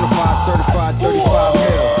 Certified 35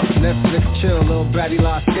 mil. Netflix chill, little baddie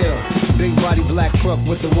lie still. Big body black truck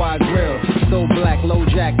with the wide grill. So black, low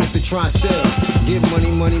jack, it's the Tron still. Get money,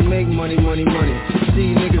 make money.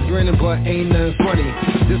 See niggas grinning but ain't nothing funny.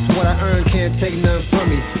 This is what I earn, can't take nothing from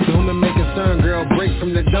me. To whom it may concern, girl, break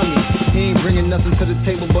from the dummy. He ain't bringing nothing to the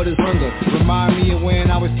table but his hunger. Remind me of when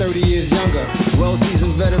I was 30 years younger.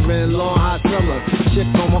 Well-seasoned veteran, long hot summer. Chick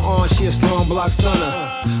on my arm, she a strong block stunner.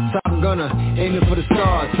 Top gunner, aiming for the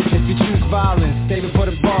stars. If you choose violence, save it for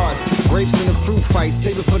the bars. Grapes in a fruit fight,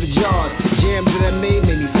 save it for the jars. Jams that I made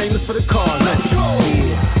me famous for the cars. Let's go!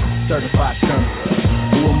 Yeah, certified stunner.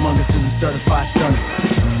 Who among us is a certified stunner?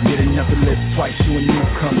 Get enough of lips twice, you a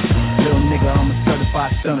newcomer. Little nigga, I'm a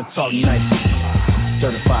certified stunner, talk nice.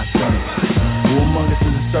 Certified stunner. Who among us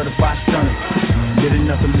is a certified stunner? Did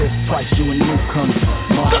enough to live twice, you a newcomer.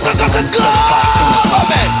 Motherfucker, I'm a certified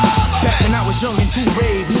stunner. Back when I was young and too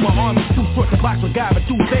brave, knew my arm was too short to box with guy, but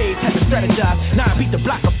too vague. Had to strategize, now I beat the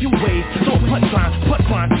block a few ways. So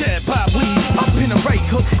punchline, jab, pop, weed. Up in the right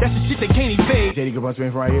hook, that's the shit they can't evade. JD can punch me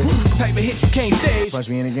in from right here. Type of hit you can't stage. Punch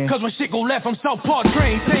me in again. Cause when shit go left, I'm Southpaw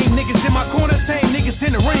train. Same niggas in my corner, same niggas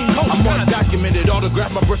in the ring. I'm on documented,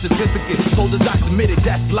 autograph my birth certificate. Hold the documented,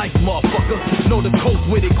 that's life, motherfucker. Know the coast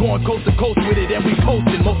with it, going coast to coast with it, and we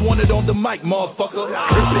posting. Most wanted on the mic, motherfucker.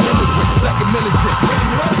 It's the immigrant, black and militant.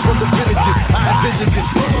 From the villages, I envision this.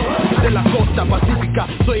 De la costa pacífica,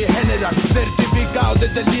 soy el general certificado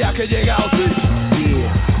desde el día que he llegado.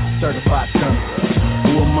 Yeah, certified stunner.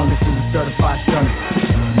 Who among us is a certified stunner?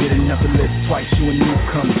 Did enough to live twice, you a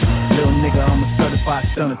newcomer. Little nigga, I'm a certified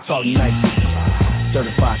stunner, talk nice.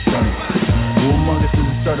 Certified stunner. Who among us is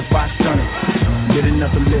a certified stunner? Did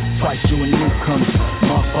enough to live twice, you a newcomer.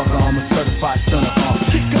 Motherfucker, I'm a certified stunner.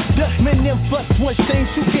 Kick up dust, men them bust one same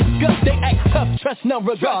shoe get gut. They act tough, trust none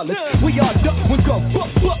regardless. We are duck, we go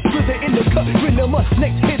buck, further in the cup. When the must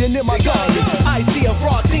snakes hidden in my garden. I see a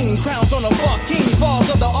fraud team, crowns on a bar king. Falls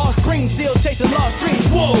of the offspring, still chasing lost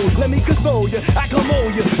dreams. Whoa, let me console ya, I come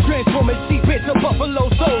on ya. Transform a sheep into buffalo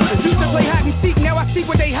soldiers. Used to play hide and seek, now I see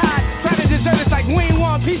where they hide. Try to desert us like we ain't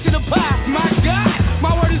want a piece of the pie. My God,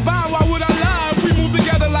 my word is bond, why would I lie? We move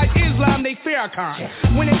together like Islam, they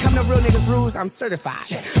Farrakhan. When it come to real niggas rules, I'm certified.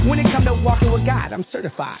 When it come to walking with God, I'm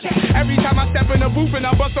certified. Every time I step in the booth and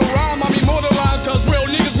I bust a rhyme, I'm immortalized, cause real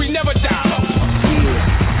niggas, we never die.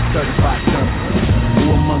 Yeah, certified stunner.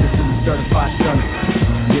 Who among us is a certified stunner?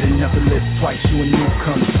 Did enough to live twice, you a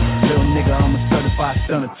newcomer. Little nigga, I'm a certified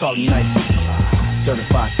stunner, talk nice.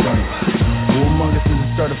 Certified stunner. Who among us is a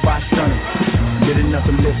certified stunner? Did enough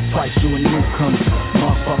to live twice, you a newcomer.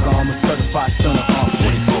 Motherfucker, I'm a certified stunner.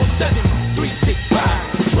 24/7, 365.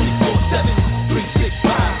 24/7,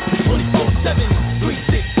 365. 24/7,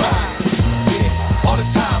 365. Yeah, all the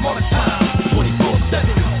time, all the time.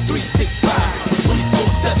 24/7, 365.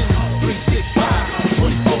 24/7, 365.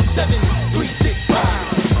 24/7, 365.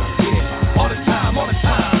 Yeah, all the time, all the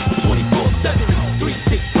time. 24/7,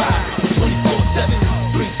 365. 24/7,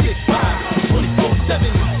 365.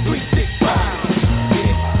 24/7, 365.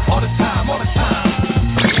 Yeah, all the time, all the time.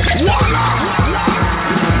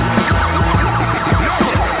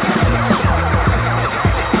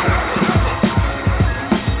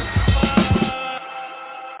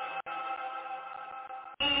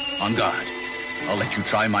 On guard. I'll let you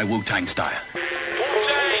try my Wu-Tang style.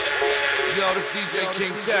 Yo, this DJ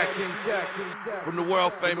King Jack from the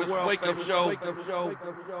world famous Wake Up Show.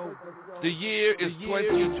 The year is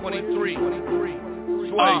 2023.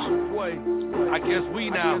 Sway, I guess we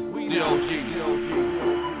now the OG.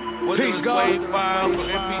 Whether it's wave files or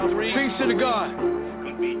MP3, peace to the God.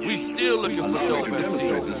 We still looking for dope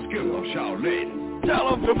MCs.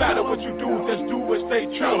 Tell them, no matter what you do, just do and stay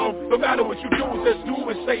true. No matter what you do, just do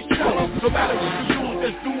and stay true. No matter what you do,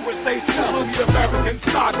 just do and stay true. The American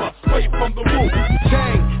Saga, straight from the roof.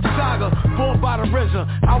 Tang, Saga, born by the RZA.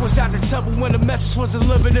 I was at the temple when the message was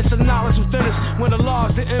delivered. It's a knowledge within us. When the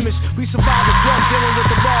law is the image, we survive the drug dealing with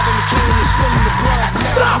the rob and the killing and spilling the blood.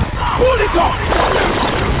 Stop! Hooligan!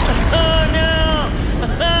 Oh no!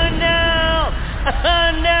 Oh no! Oh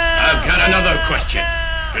no! I've got another question.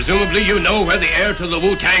 Presumably you know where the heir to the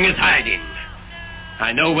Wu-Tang is hiding.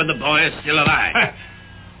 I know where the boy is still alive.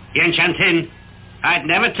 Yen Shantin, I'd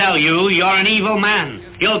never tell you you're an evil man.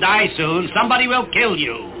 You'll die soon. Somebody will kill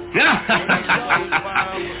you.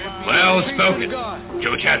 Well spoken,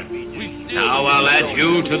 Joe-chan. Now I'll add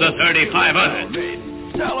you to the 35 others.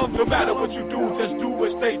 Tell them, no matter what you do, just do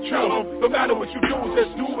and stay true. No matter what you do,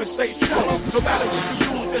 just do and stay true. No matter what you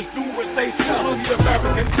do, just do and stay true. The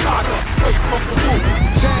American Saga, straight from the roof.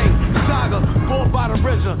 Tang, Saga, born by the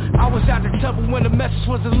RZA. I was at the temple when the message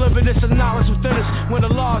was delivered. It's a knowledge within us. When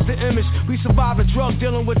the law is the image, we survive the drug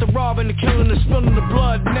dealing with the robbing, the killing, the spilling the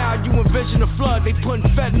blood. Now you envision the flood. They putting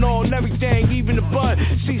fentanyl on everything, even the bud.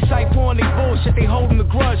 See Cypher on they bullshit, they holding the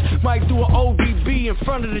grudge. Might do an ODB in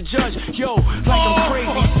front of the judge. Yo, like I'm crazy.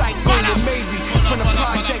 Psycho and maybe from the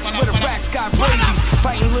projects where the racks got crazy.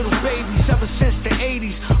 Fighting little babies ever since the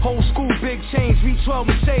 80s. Whole school, big chains, V12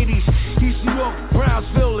 Mercedes. East New York,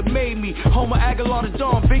 Brownsville, it made me. Home of AGALLAH, the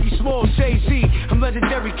Dawn, Biggie Small, Jay-Z. I'm I'm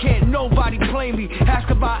legendary, can't nobody play me. Ask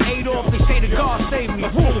about Adolf, they say the God saved me.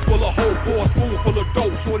 A room full of whole boys, room full of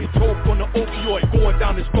dope. Shorty choked on the opioid, going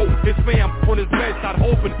down his throat. His fam on his bedside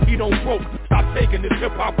hoping he don't broke. Stop taking this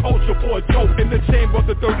hip-hop culture for a joke. In the chamber of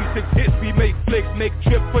the 36 hits, we make flicks, make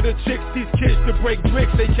trips for the chicks. These kids to break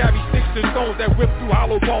bricks, they carry sticks and stones that rip through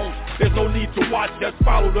hollow bones. There's no need to watch, just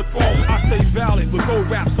follow the throne. I stay valid with old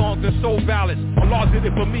rap songs and soul ballads. Allah did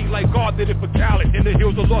it for me like God did it for Khaled. In the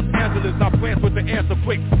hills of Los Angeles, I prance with the answer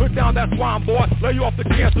quick. Put down that swine boy, lay you off the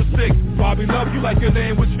cancer stick. Bobby love you like your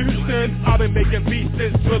name was Houston. I've been making beats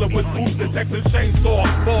since drilling with boots and Texas chainsaw.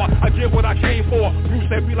 Boy, I get what I came for. Bruce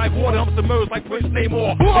said we like water, I'm submerged like Prince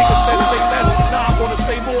Namor. Niggas said say less, now I'm gonna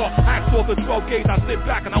say more. Ask for the 12 gauge, I sit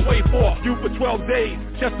back and I wait for you for 12 days.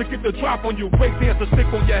 Just to get the drop on you. Break dance to stick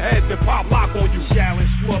on your head, then pop lock on you. Challenge,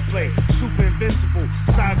 foreplay, super invincible.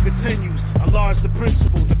 Saga continues, Allah is the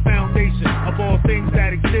principle, the foundation of all things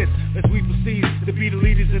that exist. As we proceed to be the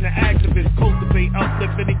leaders and the activists, cultivate,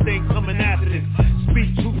 uplift anything coming after this.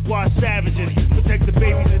 Speak truth to our savages, protect the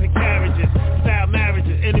babies in the carriages. Style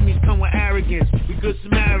marriages, enemies come with arrogance. We good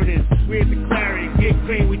Samaritans, we're the clarion. Get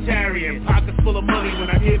green, we tarrying. Pockets full of money when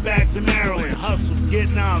I get back to Maryland. Hustle, get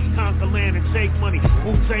knobs, conquer land and take money.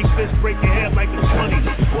 Wu-Tang fist, break your head like a 20.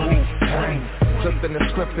 Flipping and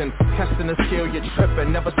scripting, testing the skill, you're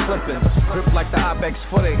tripping, never slipping. Grip like the Ibex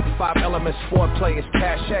footing, 5 elements, foreplay is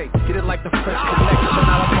cachet. Get it like the French connection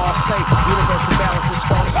out of Marseille. Universal balance is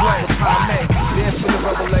strong play, Prime. Dance with the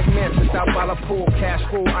rubber leg man, sits out by the pool. Cash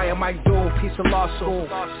fool, I am my duel, piece of law school.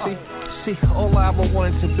 See, all I ever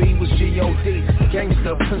wanted to be was G.O.D.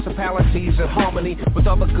 Gangster, principalities in harmony with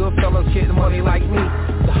other good fellas getting money like me.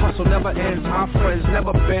 The hustle never ends, my friends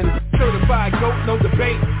never been certified GOAT, no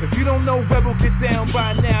debate. If you don't know Rebel, get down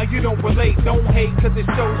by now, you don't relate. Don't hate, cause it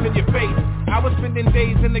shows in your face. I was spending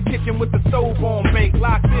days in the kitchen with the stove on bake.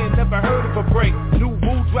 Locked in, never heard of a break. New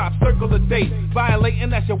Woo drop, circle the date. Violating,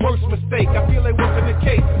 that's your worst mistake. I feel they working the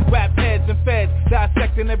case. Rap heads and feds,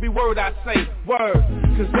 dissecting every word I say. Word,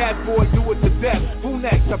 cause that boy do it to death. Who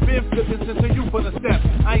next? I've been flipping since a youth on the step.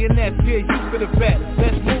 INS, yeah, you for the vet.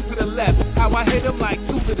 Let's move to the left. How I hit him like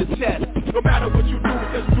 2 to the chest. No matter what you do,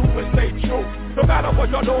 just do and stay true. No matter what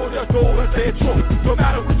you know, just do and stay true. No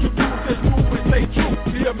matter what you do, just do and stay true.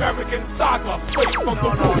 The American saga, straight from the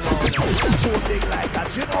root. Two things like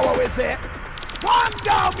that, you know what we say? One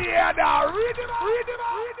down here now, read it out, read it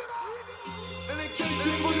out, read it out.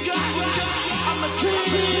 I'm a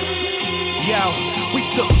king. Yo, we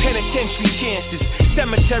took penitentiary chances,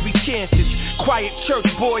 cemetery chances. Quiet church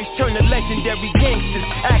boys turn to legendary gangsters.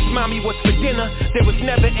 Asked mommy what's for dinner, there was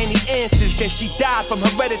never any answers. Then she died from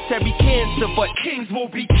hereditary cancer, but kings will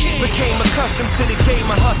be kings. Became accustomed to the game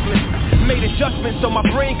of hustling. Made adjustments so my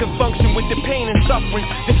brain could function with the pain and suffering.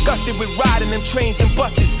 Disgusted with riding them trains and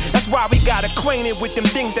buses. That's why we got acquainted with them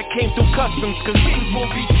things that came through customs. Cause kings will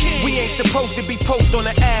be kings. We ain't supposed to be posted on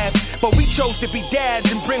the ass, but we chose to be dads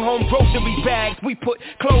and bring home grocery bags. We put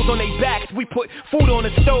clothes on their backs, we put food on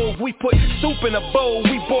the stove, we put soup in a bowl,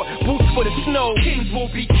 we bought boots for the snow. Kings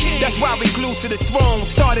will be kings. That's why we glued to the throne.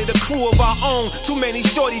 Started a crew of our own. Too many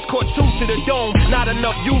shorties caught truth to the dome. Not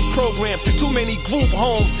enough youth programs, too many group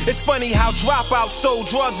homes. It's funny how dropouts sold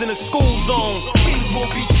drugs in the school zone. Kings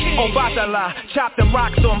will be kings. On Batala, chopped them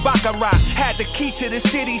rocks on Baccarat. Had the key to the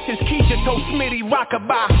city since Keisha told Smitty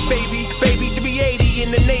rockabye. Baby 380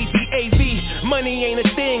 in the Navy, AV. Money ain't a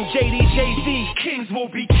thing, JD, Jay-Z. Kings will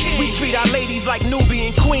be kings. We treat our ladies like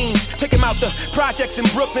Nubian queens. Take them out the projects in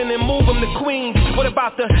Brooklyn and move them to Queens. What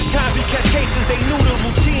about the times we catch cases, they knew the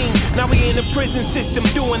routine. Now we in the prison system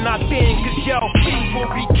doing our thing. Cause yo, kings will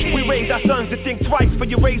be kings. We raise our sons to think twice. For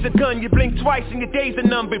you raise a gun, you blink twice and your days are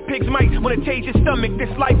numbered. Pigs might wanna tase your stomach. This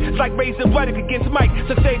life is like raising Ruddock against Mike.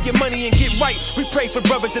 So save your money and get right. We pray for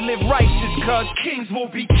brothers to live righteous. Cause kings will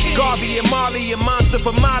be kings. Garvey and Marley, a monster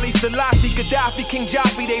for Mali, Selassie, Gaddafi, King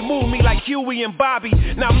Joffrey. They move me like Huey and Bobby.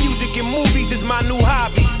 Now music and movies is my new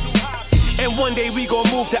hobby. And one day we gon'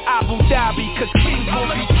 move to Abu Dhabi. Cause kings will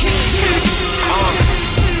be kings.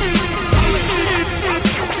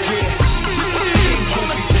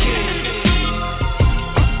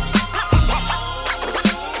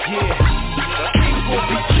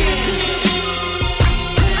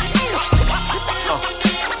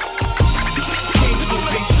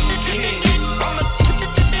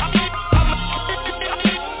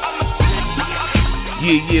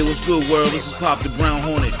 Yeah, what's good, world? This is Pop the Brown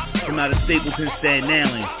Hornet from out of Stapleton, Staten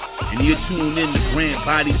Island, and you're tuned in to Grant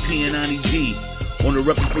Body P and Ani G on the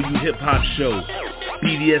RePPiN4U Hip Hop Show,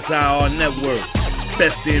 BDSIR Network,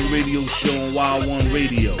 best damn radio show on Wild One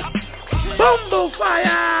Radio. Bumble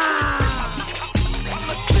Fire!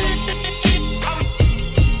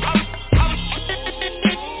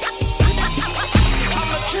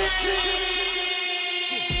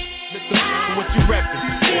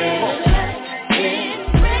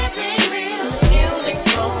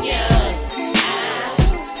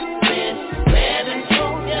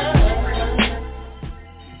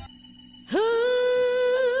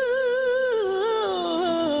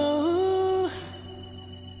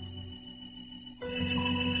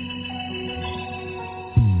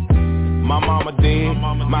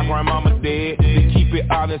 grandmama dead. To keep it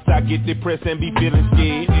honest, I get depressed and be feeling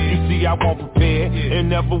scared. You see, I won't prepare and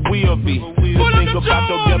never will be. To think about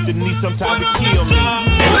your death and need some time to kill me.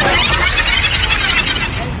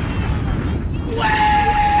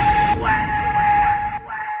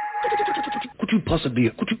 Could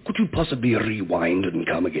you possibly rewind and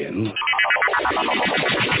come again?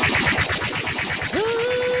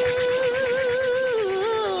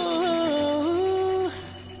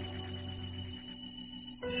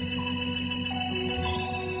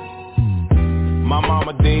 My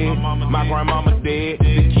mama dead, my grandmama dead.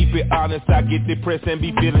 To keep it honest, I get depressed and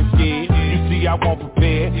be feeling scared. You see, I won't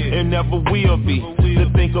prepare and never will be.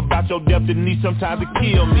 To think about your death and need some time to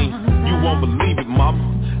kill me. You won't believe it,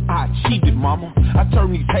 mama. I achieved it, mama. I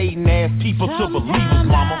turned these hating ass people to believers,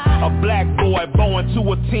 mama. A black boy born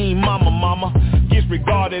to a teen, mama. Gets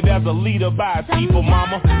regarded as a leader by his people,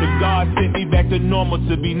 mama. The God sent me back to normal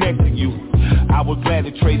to be next to you. I was glad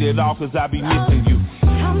to trade it off cause I be missing you.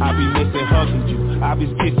 I be missing hugging you, I be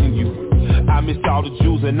kissing you. I miss all the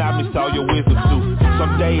Jews and I miss all your wisdom too.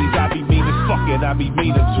 Some days I be mean as fuck and I be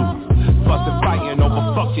meaner too. Fussing, fighting over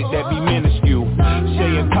fuck shit that be minuscule.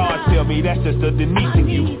 Shay and Todd tell me that's just a Denise in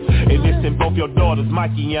you. And it's in both your daughters,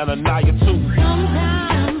 Mikey and Anaya too.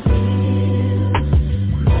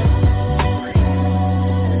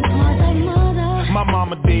 My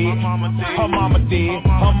mama dead, her mama dead.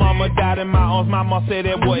 Her mama died in my arms, my mama said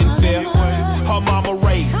that wasn't fair. Her mama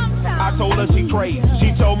raised, I told her she crazy.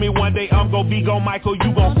 She told me one day I'm gon' be gone, Michael,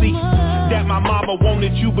 you gon' see that my mama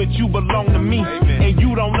wanted you, but you belong to me. And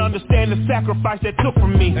you don't understand the sacrifice that took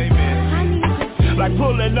from me. Like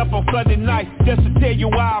pulling up on Sunday night, just to tell you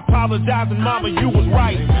why I apologize, and mama, you was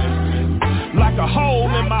right. Like a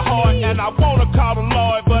hole in my heart, and I wanna call the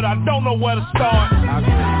Lord, but I don't know where to start.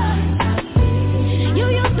 You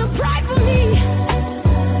used to cry for me.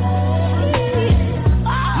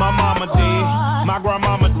 My mama did, my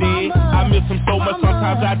grandmama did. I miss them so much,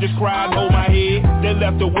 sometimes I just cry and hold my head. They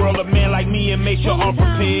left the world a man like me and make sure I'm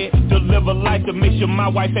prepared to live a life to make sure my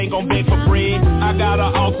wife ain't gon' beg for bread. I got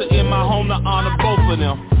an altar in my home to honor both of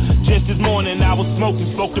them. Just this morning I was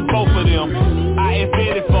smoking, spoke to both of them. I asked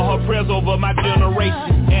Betty for her prayers over my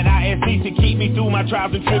generation, and I asked these to keep me through my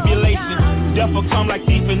trials and tribulations. Death will come like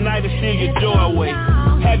thief in night and steal your joy away.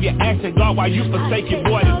 Have you asking God why you forsake your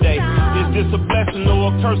boy today? Is this a blessing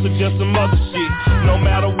or a curse or just some other shit? No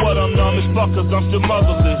matter what, I'm numb as fuck cause I'm still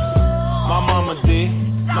motherless. My mama did,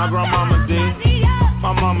 my grandmama did.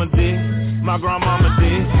 My mama did, my grandmama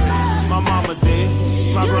did. My mama did,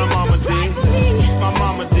 my grandmama did. My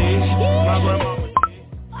mama did, my grandmama did.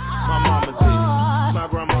 My mama did, my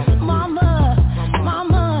grandmama did. Mama.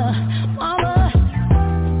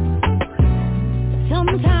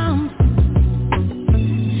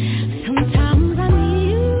 Sometimes I need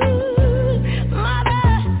you, mother.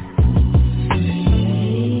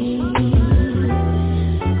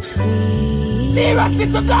 Seriously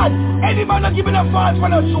to God, any man not giving a fast for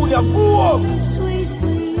no junior, boom.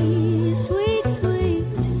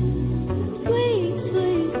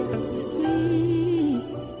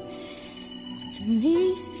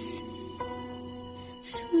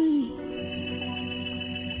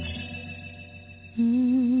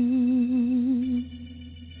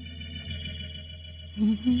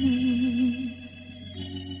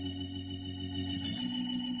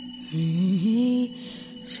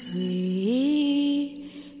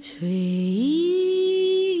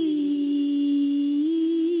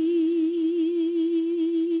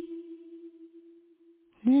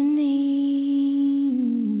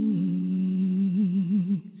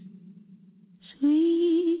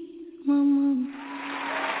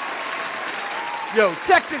 Yo,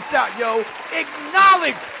 check this out, yo.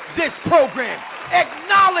 Acknowledge this program.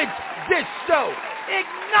 Acknowledge this show.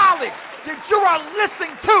 Acknowledge that you are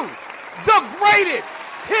listening to the greatest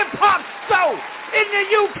hip-hop show in the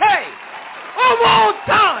UK of all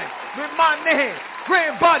time with my man,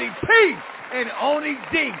 Grand Body P and Oni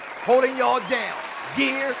D holding y'all down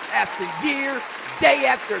year after year, day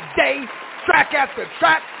after day, track after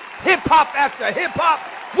track, hip-hop after hip-hop,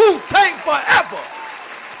 Wu-Tang forever.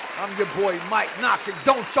 I'm your boy Mike Knox, and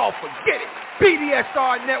don't y'all forget it.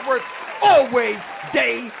 BDSIR Network, always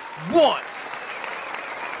day one.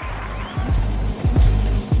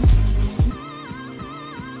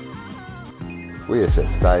 Wait a sec,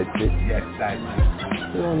 side chick? Yes, side chick.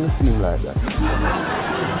 They don't seem like that.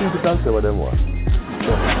 People can say what they want.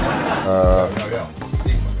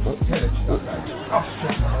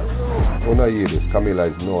 Oh no, you this. Camila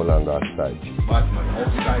is no longer a side chick. Batman,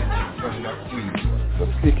 outside chick, running a queen. The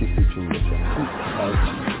sticky situation.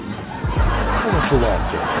 How much you want,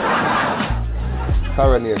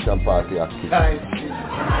 Coronation party activity.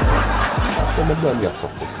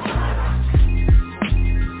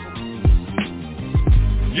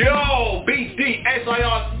 Yo,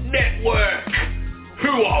 BDSIR Network.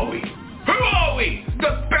 Who are we? Who are we?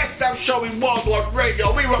 The best damn show in worldwide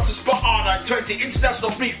radio. We rock the spot on 20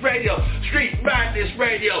 International Beat Radio, Street Madness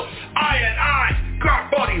Radio. I, Crack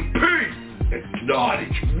Body P.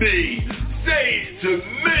 Acknowledge me. Say it to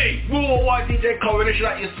me. Worldwide DJ Coronation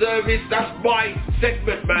at your service. That's my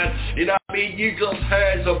segment, man. You know what I mean? You just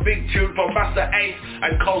heard some big tune from MASTA 8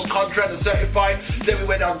 and CONTRA, the Certified. Then we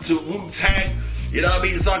went on to WU-TANG. You know what I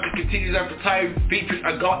mean? Saga continues every time, featuring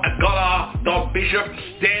AGALLAH, Don Bishop.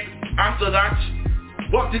 Then, after that,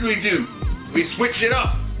 what did we do? We switched it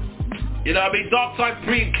up. You know what I mean? DARKSIDE,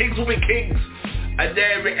 PREME, Kings will be Kings. And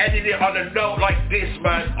then we ended it on a note like this,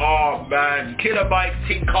 man. Oh, man. Killer Mike,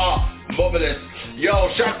 Tinker, Motherless. Yo,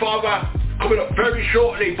 SHADFATHER coming up very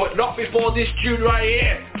shortly, but not before this tune right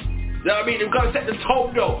here. You know what I mean? We're going to set the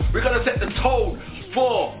tone, though. We're going to set the tone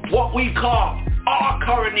for what we call our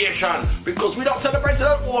coronation, because we don't celebrate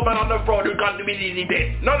that woman on the throne who got the mini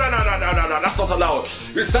bit. No, that's not allowed.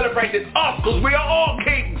 We celebrate us because we are all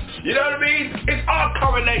kings. You know what I mean? It's our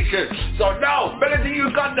coronation. So now, Melody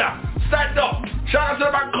Uganda, stand up. Shout out to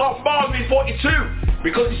the man called BDSIR,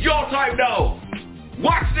 because it's your time now.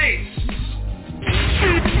 Watch this.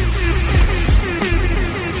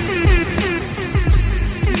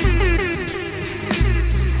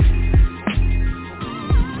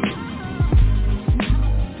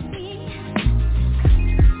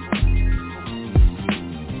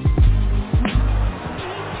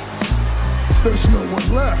 There's no one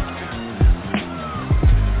left.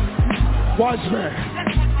 Wise man,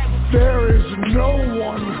 there is no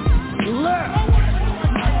one left.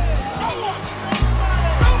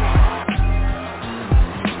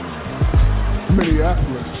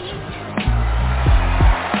 Minneapolis.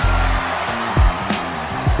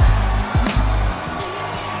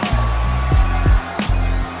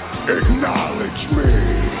 Acknowledge me.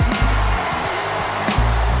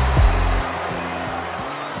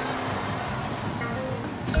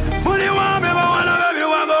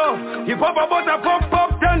 You pop a butter,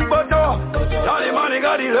 pop, 10 butter. All the money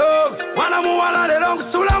got the love. Wanna move on the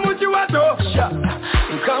long, sula muchiwato.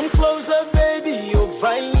 Come closer, baby, you're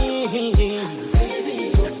fine.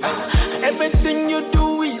 Everything you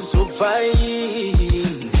do is so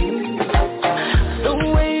fine. The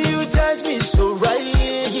way you touch me so right.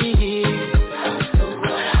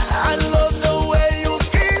 I love the way you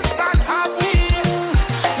kiss that happy.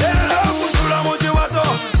 Let love sula muchiwato.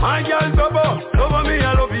 My girl, Tobo, over me, I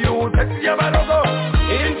love you.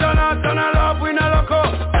 International love, we no loco.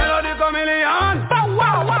 Melody chameleon.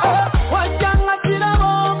 Wajanga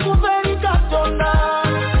tirabo kuveri katonda.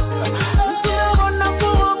 Tirabo na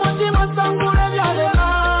kuwa mutima sangule vyalema.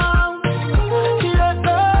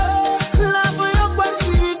 Kirete, labu yokwa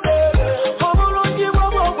sivite. Obulungi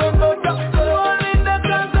bobo bwendoja. Uwalinde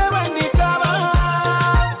kanse wendikaba.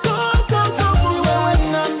 Niwewe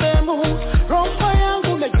nambemu, roho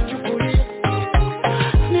yangu mechuchukuli.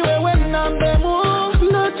 Niwewe nambemu.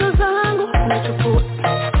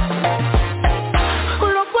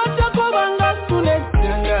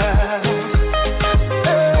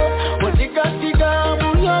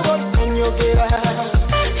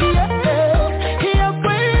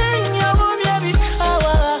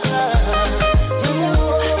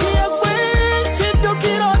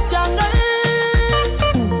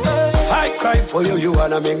 For you, you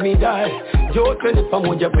wanna make me die. Yote ni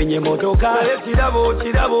pamoja kwenye motoka. Chidabo,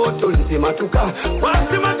 tulisi matuka.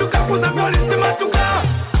 Wasi matuka, kuzambio lisi matuka.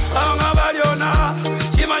 Anga baliona,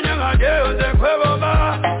 chimanyanga jeuze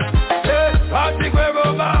kweboba. Pati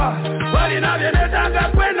kweboba. Walina vienetanga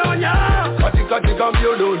kwenonya. Katika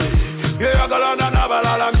mbyononi. Yeyagalana na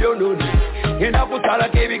balala mbyononi. Enda kutala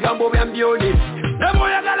kebigambo bya mbyoni. Nemo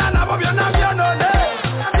yagalana bo byona mbyononi.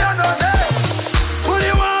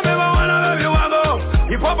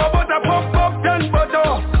 Pop, 10 butter.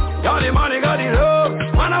 All the money got the love.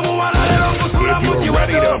 Wanna move on a little. If you're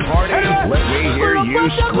ready to party, let me hear you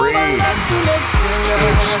scream. It's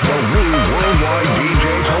the Worldwide DJ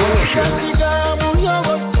Coalition.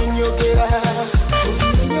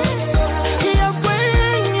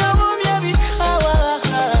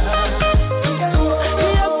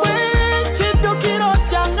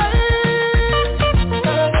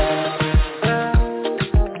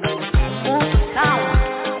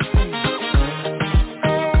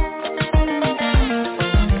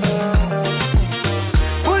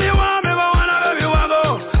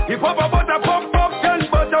 Pop, 10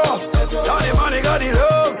 butter. All the money got the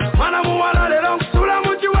love. Wanna move on a little.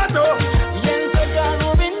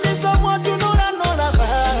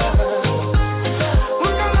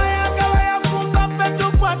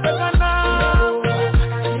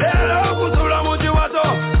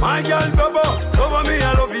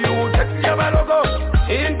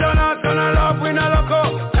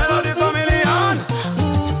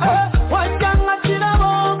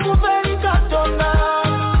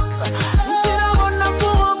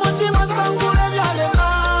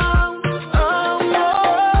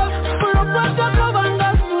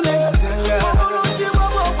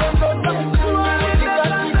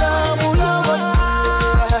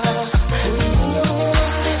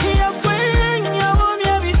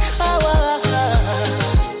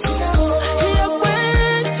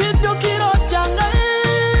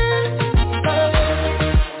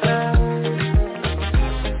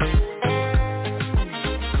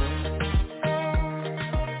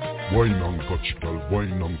 Wine and Kotch, girl,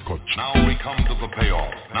 wine and Kotch. Now we come to the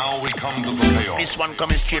payoff. This one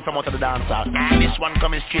coming straight from out of the dancer. This one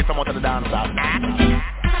coming straight from out of the dancer.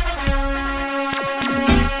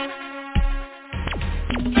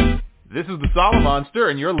 This is the Solid Monster,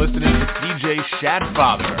 and you're listening to DJ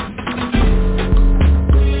SHADFATHER.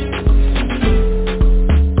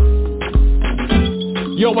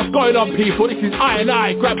 Yo, what's going on, people? This is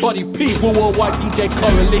I, Grab Body People Worldwide DJ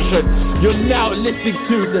Coronation. You're now listening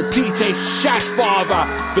to the DJ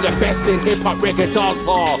SHADFATHER for the best in hip-hop, reggae,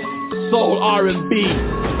 dancehall, soul, R&B.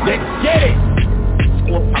 Let's get it!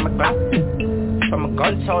 Scope from a clap, from a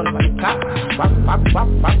gun sound from a clap. Wap, wap, wap,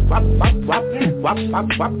 wap, wap, wap, wap, wap, wap,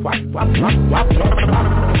 wap, wap, wap, wap, wap.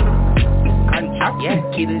 Contract, yeah,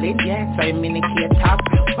 kill it, yeah, 5 minutes here, top.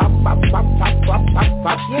 Wap, wap, wap, wap, wap, wap,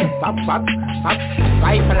 wap, yeah, wap, wap, wap.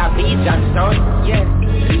 Rifle a beat and sound, yeah.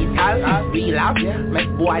 Lethal, real out, yeah.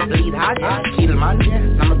 Make boys bleed hard, yeah. Kill man,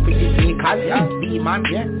 yeah. I'm a pretty sneakers, yeah. D-man,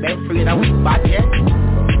 yeah. Them afraid of with bad, yeah.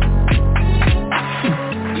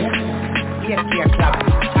 Yeah, clap,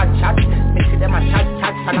 chat, make sure them a chat,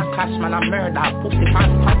 and a clash, man, a murder, pussy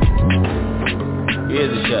pants, pat.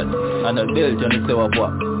 Here's the shot, and a belt, you know, say what?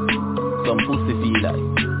 Some pussy feel like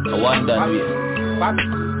a one done way.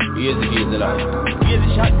 Here's the line. Here's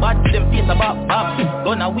the shot, bad to them face a bop.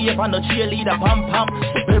 Gonna wave on the cheerleader, pam.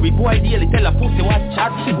 Very boy daily tell a pussy what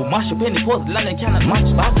chat. Who mash up any puzzle and they cannot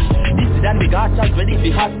match back. This is than the got chat ready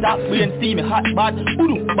for hot stop. We ain't see me hot bad.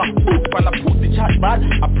 Boom, back, boom, from the pussy chat bad.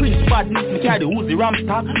 A prince bad, need me carry the Uzi ram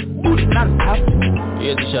stock. Boom, non-stop.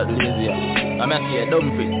 Here's the shot, lazy. I'm at here,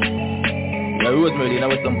 dumb fit. Yeah, Rosemary,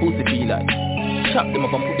 now with some pussy feel like. Chop them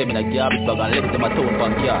up and put them in a garbage bag and let them a town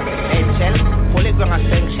from yard. Eggshell, polygon and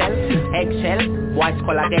stem shell. Eggshell, boys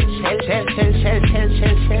call a dead shell. Shell.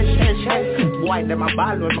 Boy, them a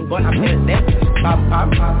ball when I'm gonna build them.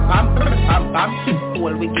 Pam.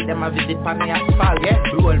 Roll, we give them a visit on the asphalt,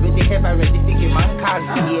 yeah. Roll with the heavy ready to give man call.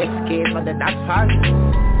 CSK, not the that fall.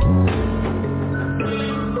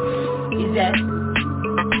 Is that?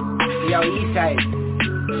 Yo, east side.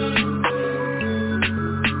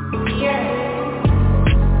 Yeah.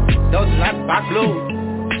 Those not back low.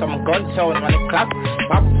 Some gun sound when it clap.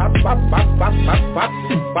 Pop.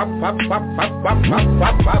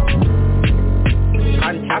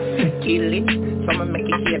 Contact, kill it. Someone make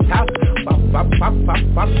it here tap. Pop.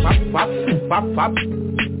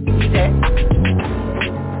 Yeah.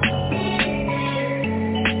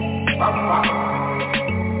 Pop.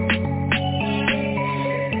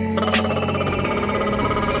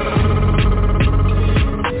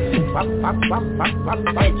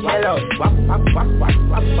 Hello.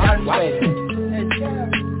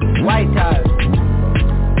 White house.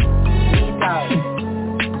 Lethal.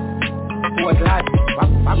 Boat lad.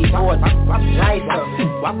 Boat. Light up.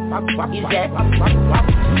 Is that?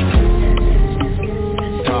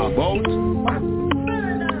 Top boat.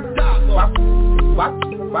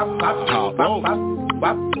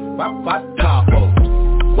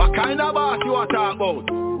 What kind of boss you are talking about?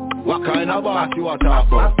 What kind of boss you are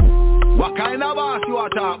talking about? What kind of boss you are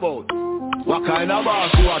talking about? What kind of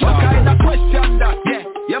boss you are talking about? What kind of question that? Yeah,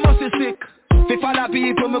 you must be sick. If other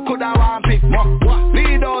people me coulda want pick.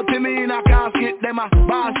 Lead out to me in a casket. Them a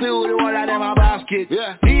boss you, the one of them a basket.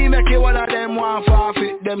 Yeah. He make it one of them want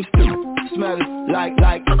forfeit. Them still smell like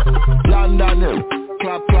London.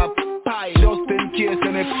 Clap, pie, just in case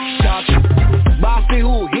any start. Bossy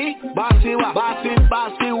who, he? Bossy what?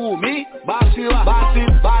 Bossy who, me? Bossy what?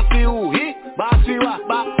 Bossy who, he? Bossy what?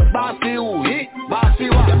 Bossy who, he? Bossy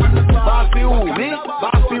what? Bossy who, me?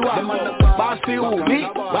 Bossy what? Bossy who, me?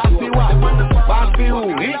 Bossy what? Bossy who,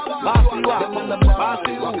 he? Bossy what?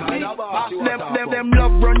 Bossy who, me? Them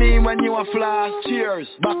love running when you a flash. Cheers.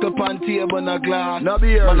 Back up on table and a glass. No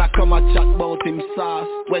beer. Man I come and chat about him sauce.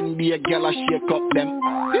 When be a girl I shake up them.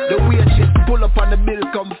 The way she pull up on the bill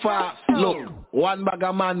come fast. Look. One bag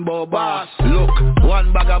of man boss. Look,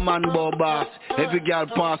 one bag of man boss. Every girl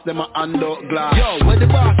pass them a hand out glass. Yo, where the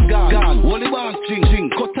boss gone? What the boss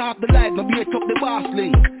drink? Cut off the light, no beat up the boss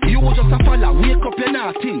link. You just a fella, wake up your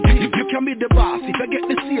nothing. You can be the boss if you get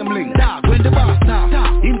the same link. Dog, when the boss talk,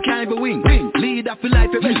 him can't be wing. Lead up your life,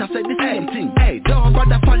 you better say the same thing. Hey, don't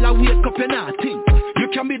bother fella, wake up your nothing. You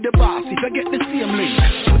can be the boss if you get the same link.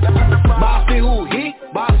 Bossy who, he?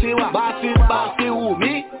 Bossy what? Bossy who,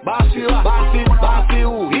 me? Bossy what? Bossy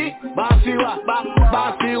who, he? Bossy what?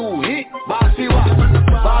 Bossy who, he? Bossy what?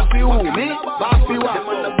 Bossy who, me? Bossy what?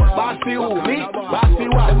 Bossy who, me? Bossy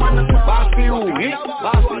what? Bossy who, he?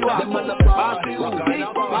 Bossy what? Bossy who, me?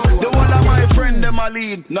 The one of my friend, them a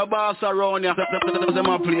lead, no boss around ya. Them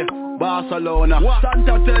a play Barcelona.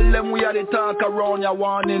 Santa tell them we are the talk around ya.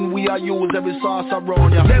 Warning, we are use every sauce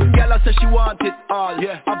around ya. Them gala say she want it all.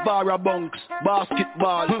 A bar of bunks,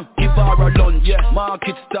 basketball. Give her a lunch,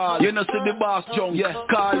 market stall. You know see the boss junk,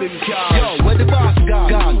 call him car. Yo, where the boss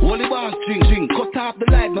gone? Hold the boss drink. Cut off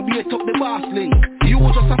the light, no beat up the boss link. You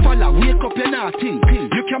just a fella, wake up your nothing.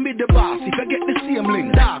 You can be the boss if you get the same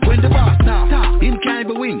link. Dog, when the boss talk, him can't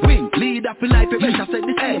be wing. Lead up in life, you better say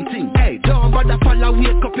the same thing. Hey, don't bother fella,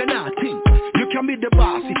 wake up your nothing. You can be the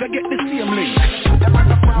boss if you get the same link.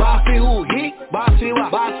 Bossy who he? Bossy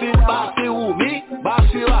what? Bossy who me?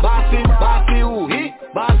 Bossy what? Bossy who he?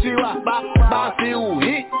 Bossy what? Bossy who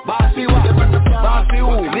he? Bossy what? Bossy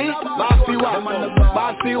who me? Bossy what?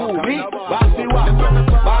 Bossy who me? Bossy what?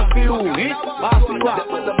 Bossy who he? Bossy what?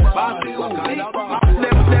 Bossy who me?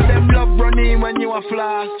 Them love running when you a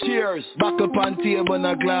flash. Cheers. Back up on table and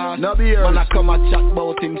a glass. No beers. Man I come and chat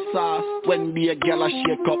about him sauce. When be a gal a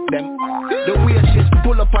shake up them. The way she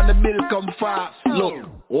pull up on the bill come fast. Look,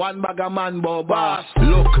 one bag of man bow boss.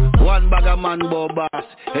 Look, one bag of man bow boss.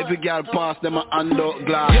 Every girl pass them a hand out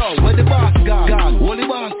glass. Yo, where the boss gone? Hold the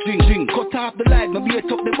boss drink. Cut off the light, no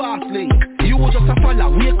beat up the boss link. You just a fella,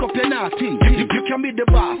 wake up your nothing. You can be the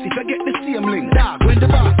boss if you get the same link. Dog, when the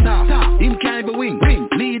boss talk, him can't be wing.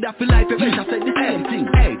 Lead up in life, you better say the same thing.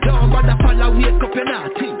 Hey, don't bother fella, wake up your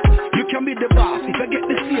nothing. You can be the boss if you get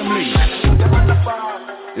the same link.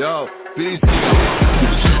 Yo, peace.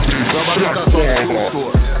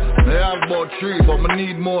 They have about 3, but me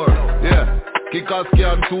need more. Yeah, kickers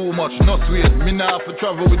can too much, no sweet. Me nah have to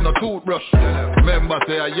travel with no toothbrush. Remember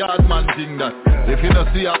say a yard man thing that. If you don't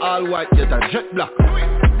see a all white, get a jet black.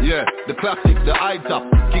 Yeah, the classic, the high top.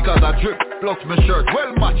 Kickers a drip, plus my shirt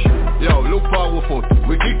well match. Yo, look powerful,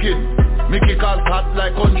 we kicking. Me kickers hot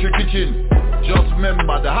like country kitchen. Just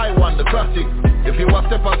remember the high one, the classic. If you want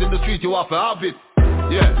steppers in the street, you have to have it.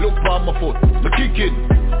 Yeah, look for my foot, the kicking.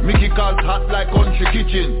 Mickey calls hot like country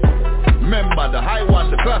kitchen. Remember the high one,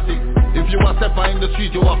 the classic. If you are stepper in the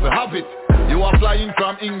street, you have to have it. You are flying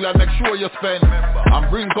from England, make sure you spend. And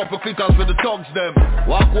bring couple kickers for the thugs them.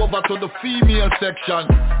 Walk over to the female section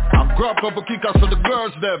and grab couple kickers for the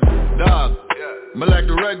girls them. Dog, me like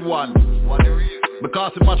the red one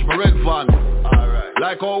because it match my red van.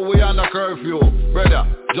 Like how we on a curfew. Brother,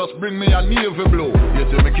 just bring me a navy blue. You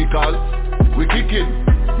see me kickers? We kicking.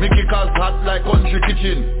 Me kickers hot like country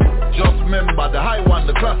kitchen. Just remember the high one,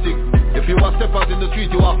 the classic. If you are steppers in the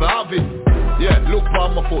street, you have to have it. Yeah, look for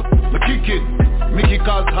my foot, the kicking. Me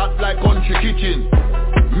kickers hot like country kitchen.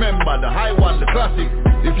 Remember the high one, the classic.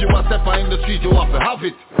 If you are stepper in the street, you have to have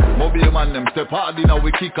it. Mobile man them step hard in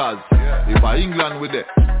with kickers. If I England with the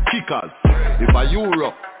kickers. If I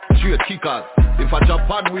Europe, straight kickers. If I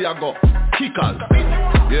Japan, we are go kickers.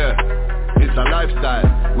 Yeah, it's a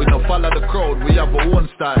lifestyle. We don't follow the crowd, we have our own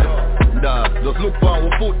style. Just look for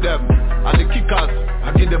our foot them. And the kickers,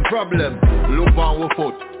 I give them problem. Look for our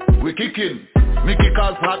foot, we kicking. Me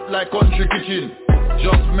kickers hot like country kitchen.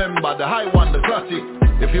 Just remember the high one, the classic.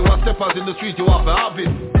 If you want steppers in the street, you have to have it.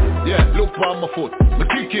 Yeah, look for my foot, the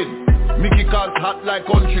kicking. Me kickers hot like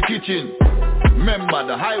country kitchen. Remember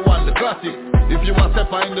the high one, the classic. If you want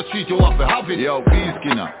stepper in the street, you have to have it. Yo, peace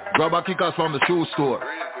Skinner, grab a kickers from the shoe store.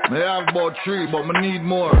 Me have about 3, but me need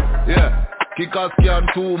more. Yeah, kickers can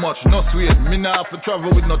too much, no sweet. Me nah have to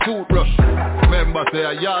travel with no toothbrush. Remember say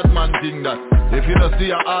a yard man thing that. If you don't see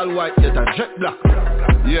a all white, get a jet black.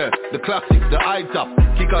 Yeah, the classic, the high top.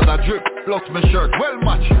 Kickers a drip, plus my shirt well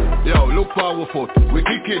match. Yo, look for our foot, we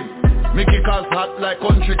kicking. Me kickers hot like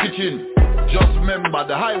country kitchen. Just remember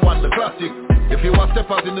the high one, the classic. If you want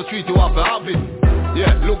steppers in the street, you have to have it.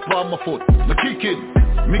 Yeah, look for my foot, the kicking.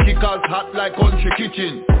 Me kickers hot like country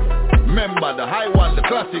kitchen. Remember the high one, the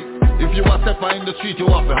classic. If you want stepper in the street, you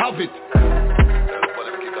have to have it.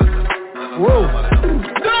 Whoa.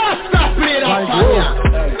 Don't stop playing that fire.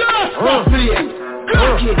 Don't stop playing.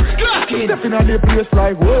 Clock it. Definitely a place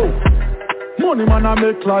like whoa. Money man I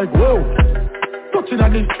make like whoa. Touching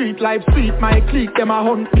on the street like sweet. My clique them a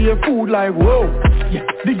hunt for food like whoa. Yeah.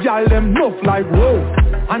 The gal them nuff like whoa.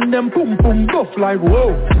 And them pum pum buff like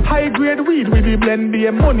whoa. High grade weed with the blend.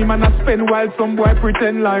 The money man I spend while some boy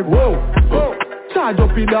pretend like whoa. Whoa. Charge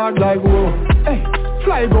up the dog like whoa. Hey.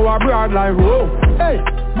 Fly go abroad like whoa. Hey.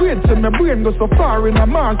 Brain send my brain go so far in a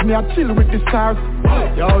Mars. Me I chill with the stars.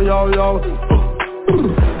 Yo yo yo.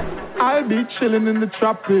 I'll be chilling in the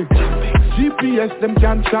traffic. GPS them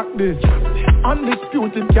can't track this.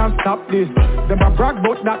 Undisputed can't stop this. Them a brag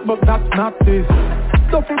about that but that's not this.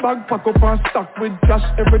 Duffel bag pack up and stock with cash.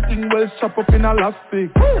 Everything well chop up in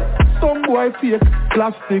elastic. Some boy fake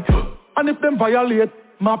plastic. And if them violate,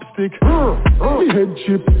 map stick. Me head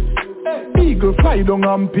chip. Eagle fly down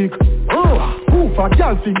and pick. Who for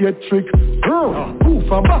gal to get trick? Who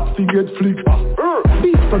for box to get flick?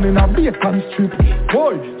 Beast on in a bacon strip.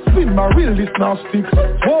 Boy, spin my reel this now stick.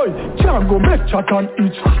 Boy, can't go make chat on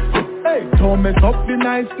each. Hey, don't mess up the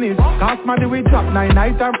niceness. Cast my we drop 9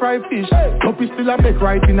 night and fry fish. Puppy still a make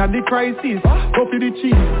right in a the crisis. Puppy the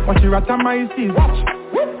cheese, watch your rat and mices.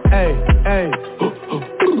 Hey, hey.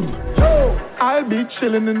 I'll be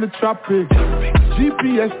chillin' in the tropics.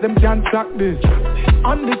 GPS, them can't track this.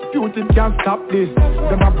 Undisputed, can't stop this.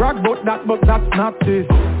 Them a brag about that, but that's not this.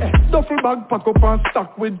 Duffel bag pack up and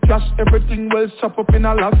stock with cash. Everything well chop up in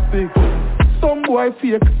elastic. Some boy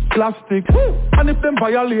fake plastic. And if them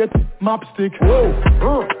violate, map stick.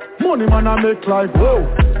 Whoa. Money man I make like whoa.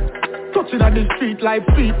 Touching on the street like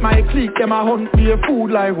feet. My clique, them a hunt me a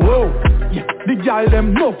food like whoa. Yeah, the gal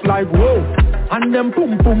them nuff like whoa. And them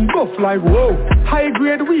pum pum buff like whoa. High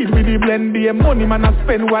grade weed with the blend. The money man I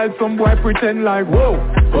spend while some boy pretend like whoa.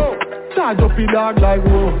 Charge up the dog like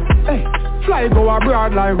whoa. Hey, fly go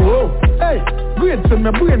abroad like whoa. Hey, great till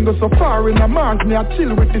my brain go so far in the Mars. Me I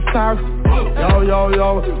chill with the stars.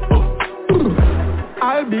 Yo.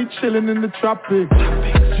 I'll be chillin' in the tropics.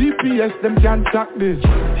 GPS them can't track this.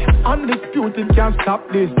 Undisputed can't stop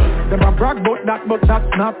this. Them a brag about that, but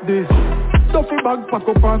that's not this. Duffel bag pack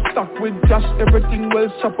up and stock with cash. Everything well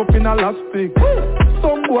chop up in elastic.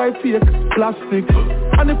 Some boy fake plastic.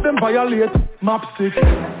 And if them violate, map sick.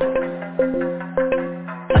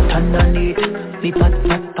 Underneath, me pat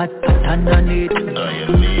underneath.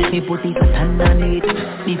 Me pussy fat underneath.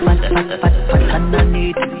 Me fat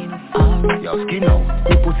underneath. Your skin out.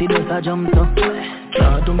 Me pussy does a jump so.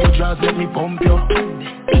 Try to me just let me pump you.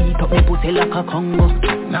 Beat up me pussy like a Congo.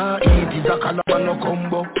 Nah, it is a Calabar no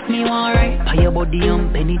combo. Me alright, tie your body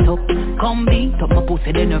and pen it up. Come beat up my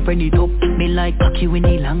pussy then you friend it up. Me like cocky when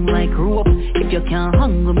it long like rope. If you can't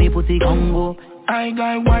hang me pussy Congo. I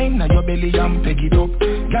got wine now your belly and peg it up.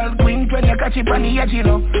 Girl queen when you catch it on the edge, you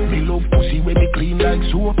know. Me love pussy when me clean like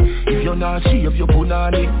soap. If you're not see if you put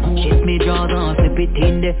on it go. Kiss me jaws and slip it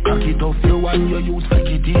in there. Cock it off you and you use flick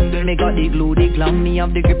it in there. Me got the glue, the glam, me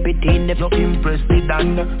have the grip it in there. You impress me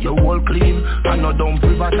Dan, you all clean and no dumb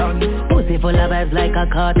privaton. Pussy full of vibes like a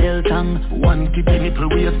cartel song. One kitty nipple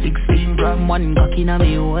weigh 16 gram. One cock in a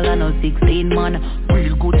me hole and no 16 man.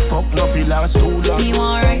 Real good fuck, no be last too long. Me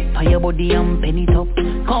alright, tie your body and pen it up.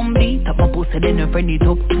 Come beat up my pussy then you friend it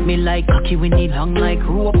up. Me like cocky when it long like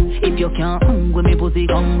rope. If you can't hang with me pussy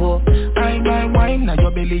Congo. I got wine now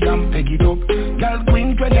your belly and peg it up. Girl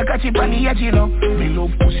queen when you catch it on the edge, you know. Me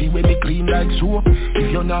love pussy when me clean like soap.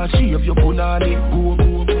 If you're not see if you put on it go.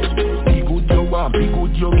 Be good you want, be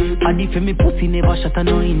good you get. And if me pussy never shut a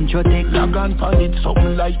no intro take. Log on for it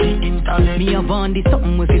something like the internet. Me have on this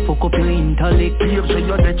something with it fuck up your intellect. Babe say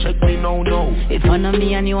you dey check me now. If one of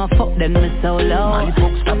me and you a fuck then me so loud. My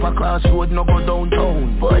fuck stop across road no go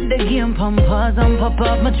downtown. Put the game from pause and pop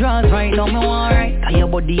up my drawers right now me alright. Tie your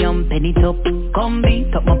body and pen it up. Come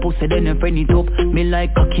beat up my pussy then you friend it up. Me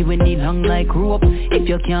like cocky when it long like rope. If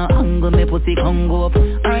you can't angle me pussy Congo up.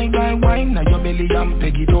 I got wine now your belly and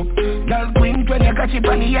peg it up. Girl queen when you catch it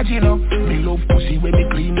on the edge, you know. Me love pussy when me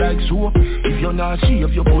clean like soap. If you're not see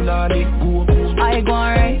if you pull on it go. I go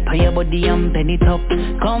alright, tie your body and pen it up.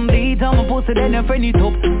 Come beat up my pussy then you friend it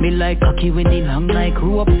up. Me like cocky when it long like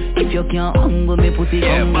rope. If you can't angle me pussy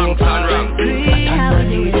Congo up. Me fat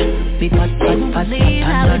underneath.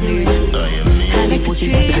 Me pussy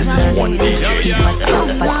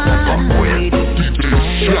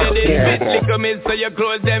Lick them in so your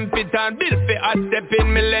clothes them fit on. Bill for a step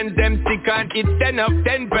in me lens them stick on. It's 10 of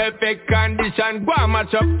 10 perfect condition. Go and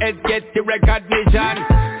match up head get the recognition.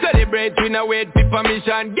 Celebrate we no wait for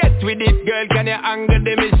permission. Get with it girl can you angle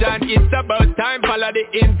the mission. It's about time follow the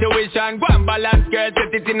intuition. Go and balance girl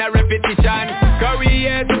set it in a repetition.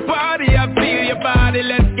 Korea to party I feel your body.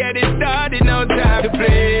 Let's get it started no time to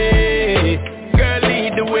play. Girl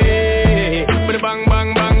lead the way. But bang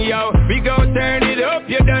bang bang yo. We gon' turn it up.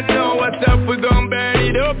 You don't know what's up. We gon' burn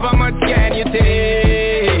it up. How much can you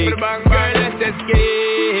take? But bang bang let's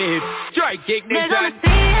escape. Try kick this. They're gonna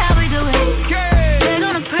see how we do it. Okay. They're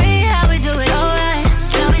gonna pray how we do it. Alright.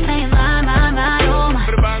 Shall we say my oh my?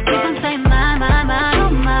 We gon' say my oh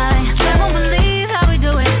my. They won't believe how we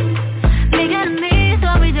do it. Big enemies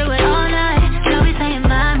while we do it all night. Shall we say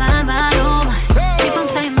my oh my? We gon'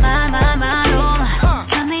 say my oh my.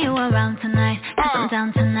 Tell me you around tonight. Cause I'm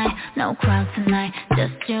down tonight. No crowd tonight.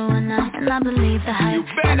 Just you and I believe the hype.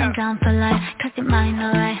 And I'm down for life. Cause you're mine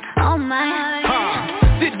alright. Oh my.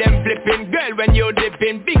 See them flipping, girl girl when you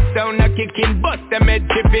dipping. Big sound a kicking, bust them head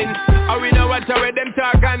tripping. And we know what where them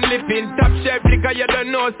talk and lipping. Top chef liquor you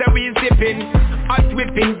don't know so we sipping. Hot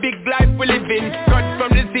whipping, big life we living. Cut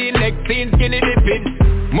from the scene, next scene skinny dipping.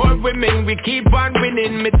 More women, we keep on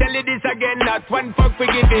winning. Me tell you this again, not one fuck we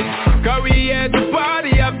giving. Cause we here to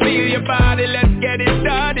party, I feel your body. Let's get it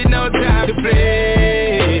started, no time to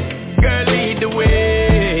play. Girl, lead the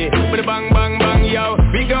way. With a bang, bang, bang, yo.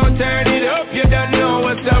 We gon' turn it up, you don't know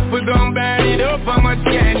what's up. We gon' burn it up, how much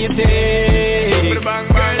can you take? With a bang,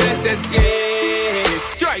 bang, let's escape.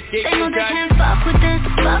 Strike it, they know they can't fuck with this,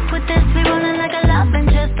 fuck with this. We rollin' like a love and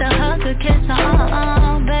just a hug, a kiss,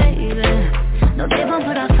 baby. No, they won't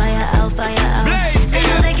put our fire out, fire out. They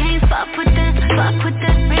know they can't fuck with this, fuck with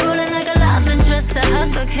this. We rollin' like a love and just a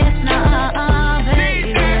hug, a kiss,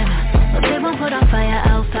 baby. No, they won't put our fire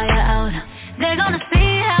out, fire out. They're gonna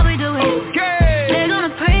see how we do it. They're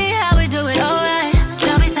gonna pray how we do it, alright.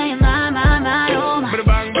 Shall we say my, oh my. Keep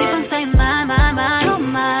on saying my, oh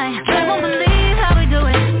my. They won't believe how we do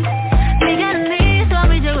it. Big enemies when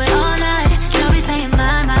we do it all night. Shall we say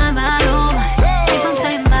my, oh my. Keep on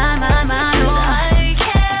saying my, oh my. I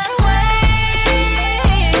can't wait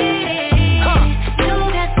to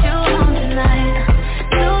get you home tonight.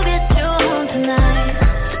 To get you home tonight.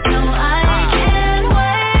 No, I can't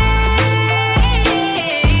wait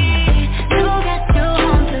to get you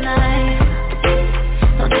home tonight.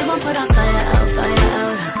 No, they won't put our fire out, fire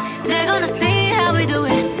out. They're gonna see how we do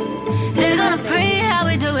it. They're gonna pray how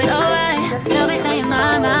we do it, alright. They'll be saying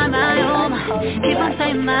my, oh my. Keep on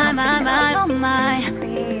saying my, oh my.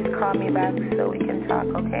 Please call me back so we can talk,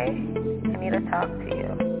 okay? I need to talk to you.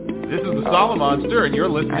 This is the Solomonster, and you're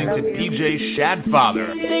listening to DJ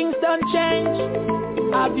Shadfather. Things don't change.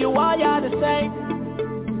 Have you all, you're the same.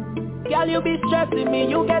 Girl, you be stressing me.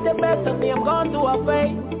 You get the best of me. I'm going through a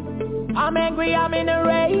phase. I'm angry, I'm in a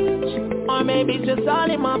rage. Or maybe it's just all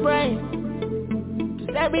in my brain.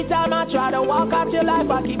 Cause every time I try to walk out your life,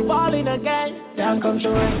 I keep falling again. Down comes the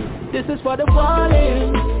rain. This is for the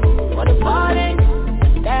falling. For the falling.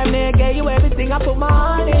 Damn, they gave you everything. I put my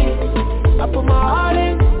heart in. I put my heart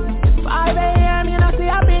in. 5 a.m. you know see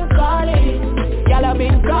I've been calling. Y'all have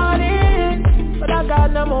been calling. But I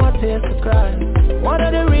got no more tears to cry. One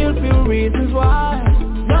of the real few reasons why.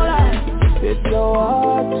 No lie. It's so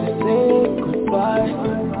hard to say goodbye.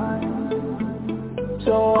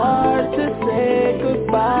 So hard to say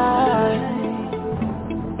goodbye.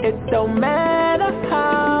 It don't matter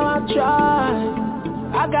how I try.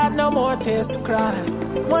 I got no more tears to cry.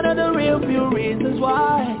 One of the real few reasons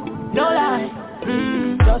why. No lie.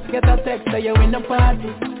 Just get a text say you in the party.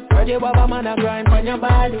 Heard you have a man a grind on your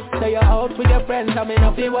body. Say you're out with your friends, I mean,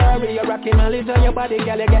 nothing worry. You're rocking my lips on your body,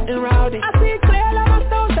 girl, you're getting rowdy. I see clear like my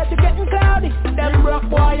stone, that you're getting cloudy. Them broke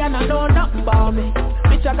boy and I know nothing about me.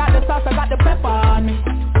 Bitch, I got the sauce, I got the pepper on me.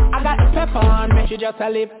 I got the pepper on me. She just a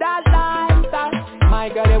live that lifestyle. My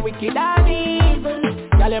girl, you're wicked and evil.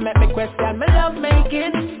 Girl, you make me question my love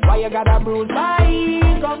making. Why you got a bruise my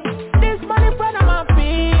ego? This money friend of my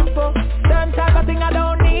people. Certain type of thing I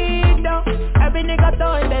don't need though. Every nigga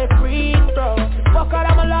throwing their free throw. Fuck out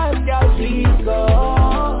of my life, girl, please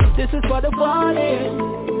go. This is for the falling.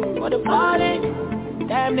 For the falling.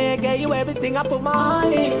 Damn, they gave you everything. I put my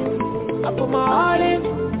heart in. I put my heart in.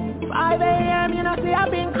 5 a.m. you know see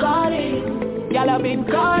I've been calling. Y'all have been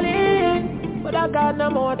calling. But I got no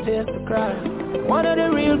more tears to cry. One of the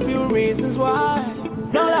real few reasons why.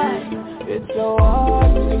 No lie. It's so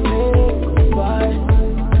hard to say goodbye.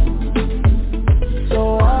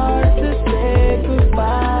 So hard to say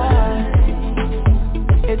goodbye.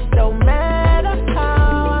 It don't matter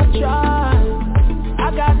how I try. I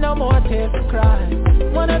got no more tears to cry.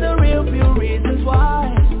 One of the real few reasons why.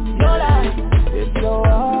 No lie. It's so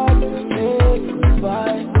hard to say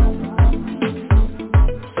goodbye.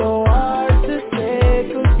 So hard to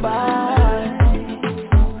say goodbye.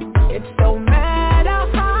 It don't matter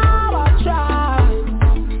how I try.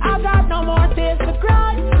 I got no more tears to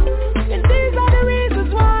cry. And these are the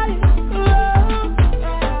reasons why.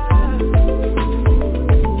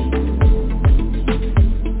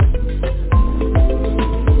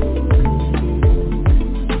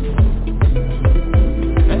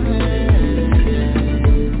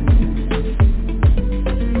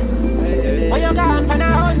 When you gone for a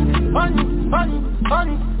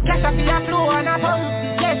hunt, cash up in your flow and a hunt.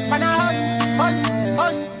 Yes, for a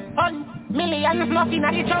hunt, millions muffin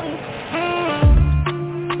at the trunk.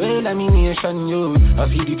 Well, lamination, yo. I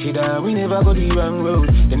feed the kid and we never go the wrong road.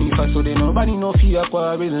 Then if I saw the nobody no fear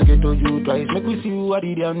quarrel, get to you twice, make we see you at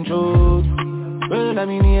the damn shows. Well,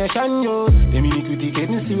 lamination, yo. Let me make you ticket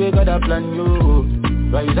and see we got a plan, yo.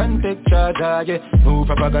 Rise and take charge, yeah. No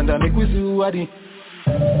propaganda make we see what it.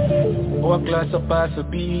 Our class up as a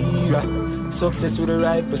beer. Success with the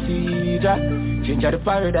right procedure. Change the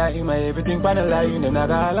paradigm, everything pan the line. And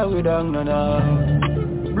AGALLAH we down, no.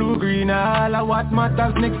 Blue, green, all of what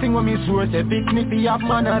matters. Next thing when me source, a dignity of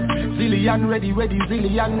manners. Zillion ready,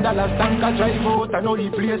 zillion dollars. Tanker drive out and all the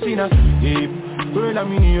place in a world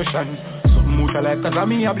domination. Something more like cause of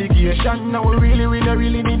me obligation. Now we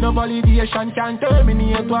really need no validation. Can't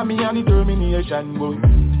terminate what me and determination.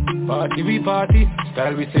 Party we party,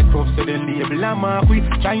 style we set up so the label and mark we.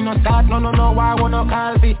 China start, no, why wanna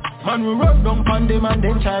call me? Man we rub down on them and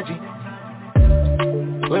then charge it.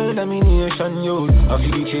 World domination, yo. I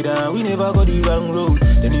feel each other, we never go the wrong road.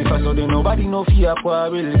 Then if I saw them, nobody no fear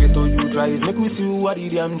quarrel. Get to you tries, make me see what the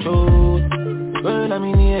damn chose. World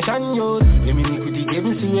domination, yo. Let me iniquity, give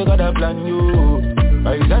me see we got a plan, yo.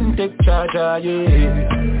 Rise and take charge, yeah.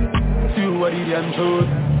 See what the damn chose.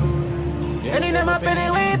 Any them a penny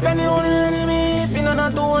weight, penny only enemy, if you not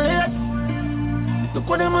too late. Look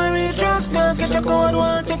what them a reach, just now, get your code,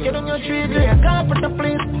 one, take it on your tree, lay a car for the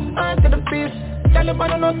police, on to the peace.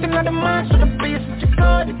 Taliban and nothing like the march to the peace. You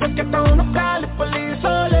call it, take it down, no call the police,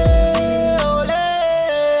 ole, ole.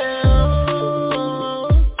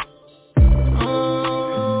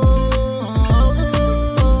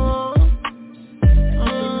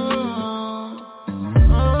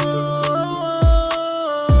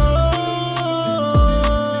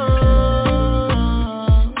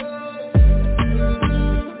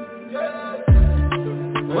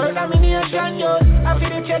 I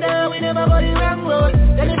feel each other, we never go the wrong road.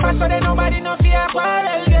 Then if I saw that nobody no fear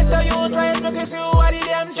quarrel. Get to you, try and make you see what it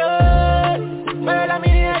damn should. Well, I'm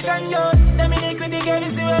in the action, yo. Them iniquity girl,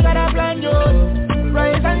 you see we got a plan, yo.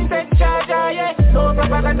 Rise and take charge, yeah. No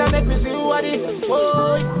propaganda, make me see what it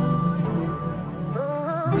would.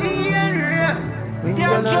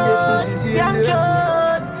 Damn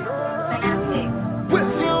should. We'll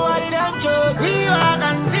see what it damn should. We are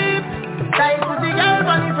and deep. Like pussy girl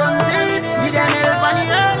bunny from deep. We JANELLE bunny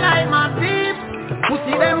girl like my deep.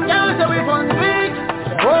 Pussy them girls so we fun big.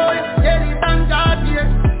 Oh, Jelly and God here.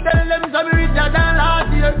 Tell them so we richer than last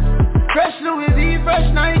year. Fresh Louis V, fresh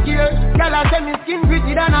Nike here. Girl I tell me skin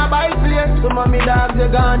pretty than a bike player. Some of me dogs they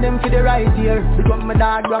gone them for the right here. Because my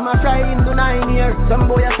dog grandma fry into 9 years. Some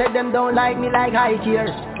boy I said them don't like me like high here.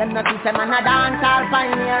 Them not say man a Dancehall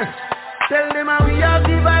pioneer. Tell them how we have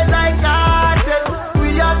the vibe like cartel.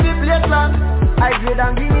 We have the place lock. I grade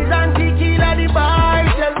and guineas and tequila the bar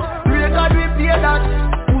shell. Record we play that.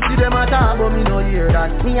 Pussy them a talk but me no hear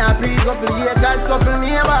that. Me a free couple years girls couple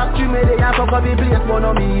me a back. She made a fuck up the place but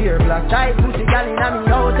no me hear black. Tight pussy gal inna me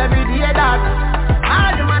house every day that.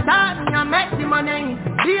 All them a talk me a make the money.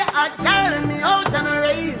 They a girl in me house and a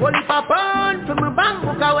raise. Only for pound from my bank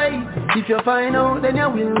book away. If you find out then you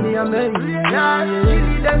will be amazed. Yeah,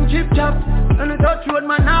 see them chip chop. And the touch road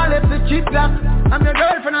man all left the chip lock. I'm your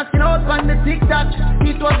girlfriend asking out on the TikTok.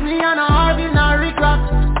 It was me and a Harvey and a Rick Rock.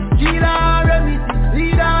 Gila, Remedy,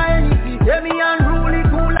 leader, anything. Yeah, me unruly,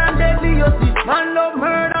 cool and deadly, you see. Man love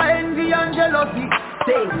murder, envy and jealousy.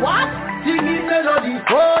 Say what? Singing melody.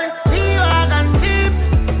 Boy, see you and deep.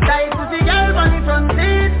 Like pussy girl bunny from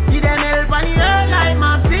seat. See them help on the air like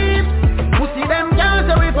my teeth. Pussy them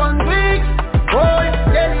girls so we fun quick. Boy,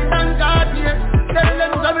 Jelly and God here. Tell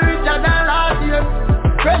them so we richer than last year.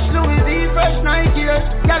 Fresh Louis V, fresh Nike here.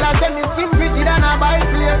 Y'all a tell me skin pretty than a bike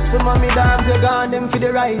player. Some of me dogs they gone them for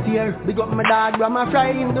the right here. Big up my dog grandma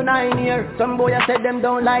fry him to 9 years. Some boy I said them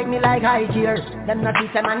don't like me like high here. Them not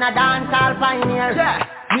say man a Dancehall pioneer. Yeah.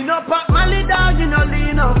 Me no pop Mali dog, you no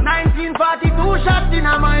lean up. 1942 shots in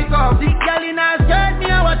a my cup. Sick girl in a skirt, me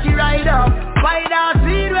a watch she ride up. Fight out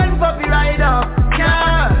speed when puppy ride up.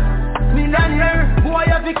 Yeah. Millionaire, boy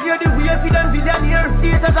I be clear the way for them billionaire.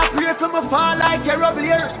 Haters a pray for me fall like Kirabo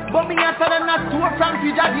here. But me answer them not store from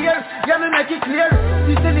Brigadier. Yeah me make it clear.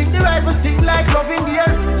 Sister link the rifle sing like love in the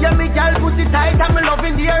air. Yeah me gal pussy tight and me love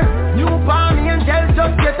in the air. New palm angel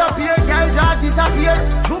just get up here. Gal just disappear.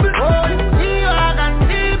 Boy, see you and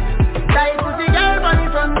deep. Like pussy girl bunny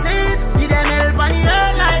from seat. See them help on the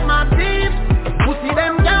air like my teeth. Pussy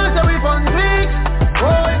them girls so we fun big.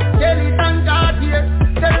 Boy, Jelly and God here.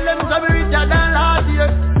 Tell them so we richer than last year.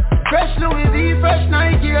 Fresh Louis V, fresh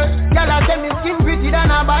Nike here. Y'all a tell me skin pretty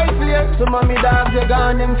than a bike player. Some of me dogs they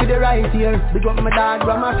gone them for the right here. Big up my dog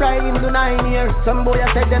grandma fry him to 9 years. Some boy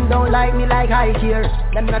I said them don't like me like high here.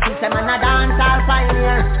 Them not say man a Dancehall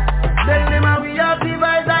pioneer. Tell them how we have the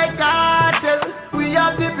vibes like cartel. We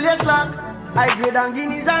have the place lock. I grade and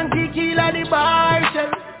guineas and tequila the bar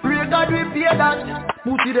shell. Pray God we pay that.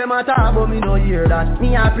 Booty them a talk but me no hear that.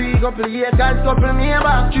 Me a pre-couple years, couple me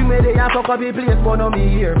back. You made it a fuck up the place but no me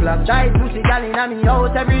hear black. Try pussy gal inna me house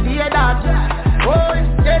every day that. Oh,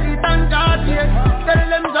 tell it and chat here. Tell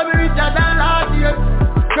them to be richer than last year.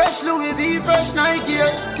 Fresh Louis V, fresh Nike here.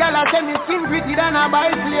 Gal a tell me skin pretty than a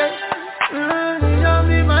biplane. You have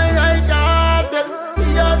me my right heart.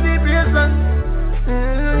 You have me patient.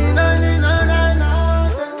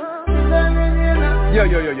 Yo,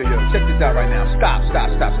 check this out right now. Stop.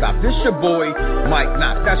 This your boy, Mike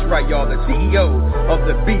Knox. That's right, y'all, the CEO of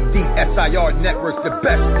the BDSIR network, the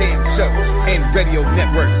best damn show and radio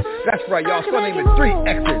network. That's right, y'all. So name it 3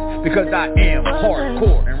 X's because I am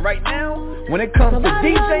hardcore. And right now, when it comes to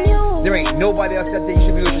DJing, there ain't nobody else that they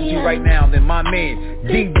should be listening to right now than my man,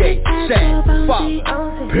 DJ SHADFATHER.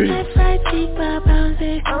 Peace.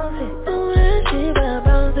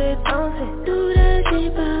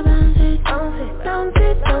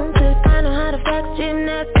 I know how to flex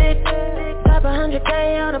gymnastics. Drop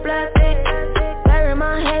 100K on a plastic. Bury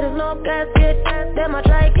my head is no gasket. Then I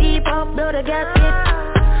try keep up, build a gasket.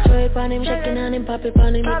 Straight on him, shaking on him, pop it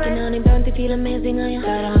on him, looking on him, bounty feel amazing on you.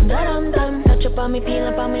 Da-dum. Touch up on me, peel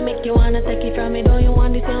up on me, make you wanna take it from me. Don't you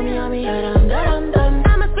want to tell me on me? Da-dum.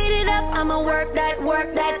 I'ma speed it up, I'ma work that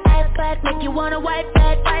ass fat, make you wanna wipe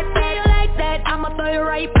that. You like that? I'ma throw you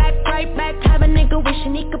right back. Have a nigga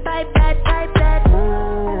wishing he could pipe that.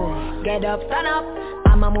 Ooh, get up, stand up.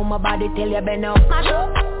 I'ma move my body till you bend up. Mash up.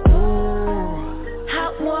 Ooh,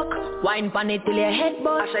 hot walk, wine pon it till your head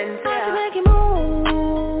bust. I make you move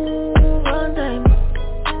one time.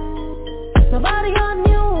 My body on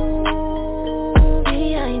you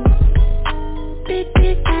behind. Big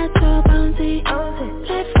ass so bouncy.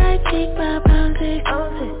 Left right cheek by bouncy.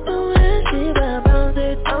 Do that shit by bouncy.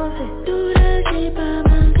 Do that shit by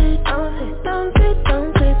bouncy.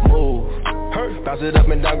 Move. Bounce it up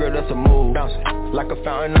and down, girl, that's a move. Bounce it. Like a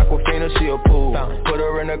fountain, Aquafina, she a pool. Put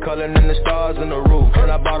her in the color and the stars in the roof.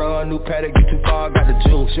 And I bought her a new paddock, get too far, got the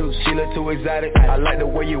juice. She look too exotic. I like the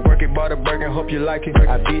way you work it, bought a burger, hope you like it.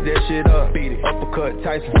 I beat that shit up, beat it. Uppercut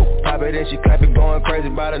Tyson. Pop it in, she clap it, going crazy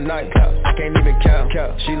by the night. I can't even count.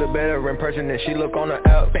 She look better in person than she look on the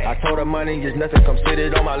app. I told her money is nothing, come sit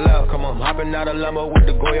it on my lap. Come on, hopping out of Lambo with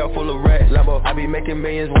the Goya full of rats. Lambo, I be making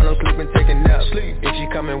millions when I'm sleeping, taking naps. If she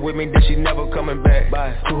coming with me, then she never coming back.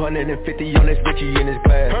 Bye. 250 on this bitchy in this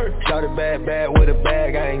glass. Shot it bad with a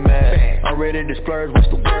bag, I ain't mad. I'm ready to splurge, what's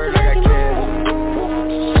the word, I got cash.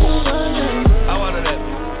 I wanted that.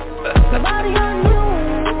 Somebody on you.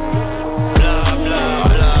 Blah, blah,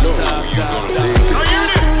 blah, blah, blah.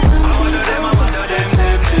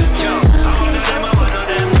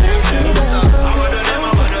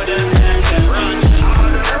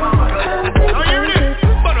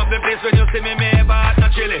 When you see me, but not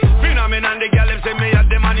chilly. Phenomenon and the gal them say me have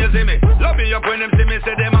them and you see me. Love me up when them see me,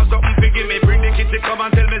 say them have something to give me. Bring the kitty, come and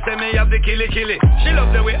tell me, say me have the killy. She love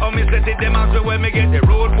the way how me set it, them ask me where me get the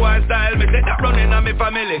road boy style. Me say that running on me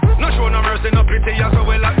family. No show no mercy, no pretty, yeah, so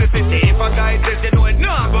we like the city. If a guy says you know it,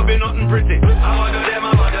 nah, go be nothing pretty. I want to them,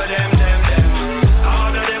 I want to them. I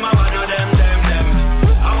want to them, I want to them.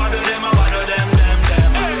 I want to them, I want to them.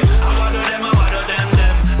 I want to them, I want to them.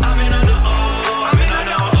 I'm in on the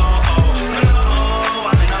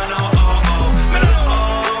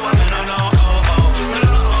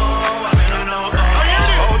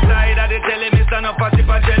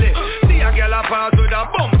pass with a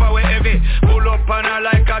bumper with heavy. Pull up on her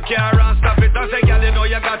like a car and stop it. I say, girl, you know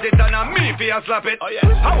you got it and I'm me for you slap it.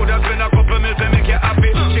 I would have spent a couple mils to make you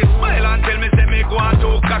happy. She smile and tell me, say me go on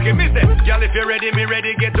too cocky. Me say, girl, if you ready, me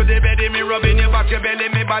ready. Get to the bed, me rubbing your back, your belly,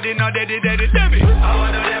 me body not dead. I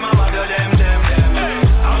want to them, I want to them.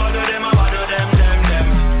 I want to them, I want to them.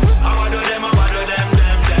 I want to them, I want to them.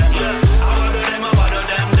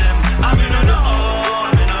 I'm in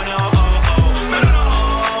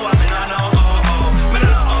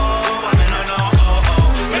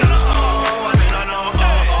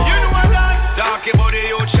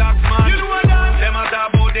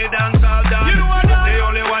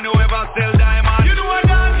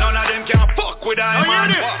on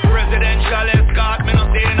the presidential escort, me not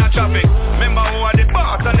stay in a traffic. Remember who are the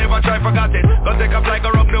boss, I never try forgot it. Don't take a flight, go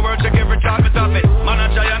rock the world, check every chart, me top it. Man a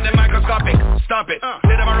giant, they microscopic, stop it.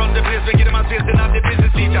 Say them around the place, we give them a taste, they not the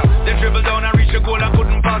business teacher. They dribble down and reach the goal and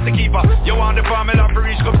couldn't pass the keeper. You want the formula for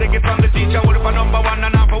reach, come take it from the teacher. What if a number one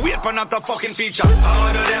and half a wait for not a fucking feature? I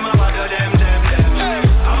want to them, I want to them.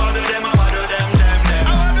 I want to them, I want to them.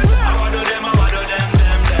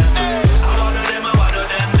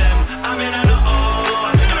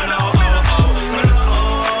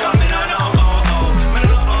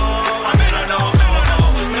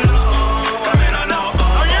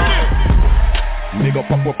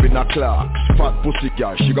 Clarks. Fat pussy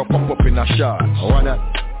girl, she got pop up in a shot. Why not?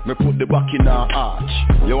 Me put the back in her arch.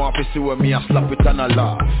 You want to see where me a slap it and a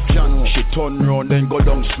laugh. She turn round then go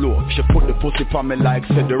down slow. She put the pussy for me like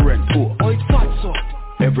said the rent poor. Oh, it's fat so.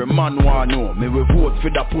 Every man wanna know, me we vote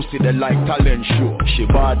for the pussy they like talent show. She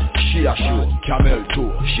bad, she a show, camel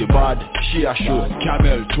too. She bad, she a show,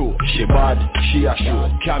 camel too. She bad, she a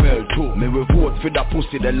show, camel too. Me we vote for the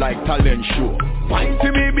pussy they like talent show. Wine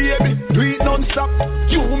for me baby, do it non-stop.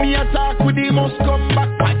 You me attack with the must come back.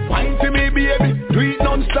 Wine for me baby, do it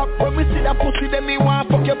non-stop. When we see the pussy then me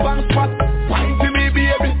want fuck your pants spot. Wine for me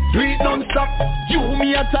baby, do it non-stop. You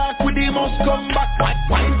me attack with the must come back.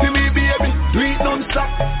 Wine for me baby, do it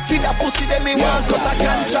non-stop. See that pussy them me want cause I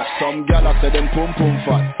can't shot. Some gyal say them pum pum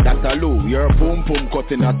fat. That a low, your pum pum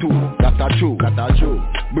cut in a two. That a true, that a true.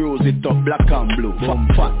 Bruise it up black and blue.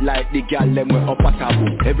 From fat like the gyal them we up a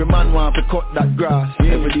taboo. Every man want to cut that grass.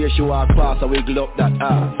 Every day she walk past I wiggle up that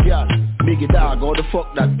ass. Gyal, biggie dog, how the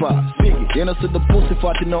fuck that pass? Biggie, you know see the pussy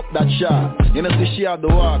fatting up that shot. You know see she have the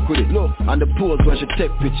walk with it. Look, and the pose when she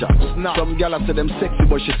take picture. Snap. Some gyal say them sexy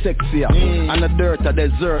but she sexier. And the dirt a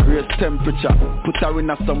desert raise temperature. Put her in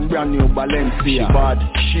a some brand new Balenciaga. She bad,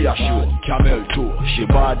 she a show, camel too. She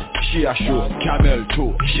bad, she a show, camel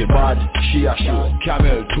too. She bad, she a show,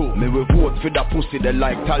 camel too. Me we vote for the pussy they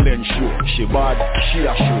like talent show. She bad, she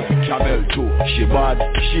a show, camel too. She bad,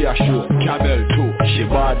 she a show, camel too. She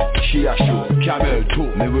bad, she a show, camel too.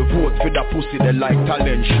 Me we vote for the pussy they like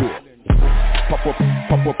talent show.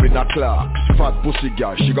 Pop up in a Clarks. Fat pussy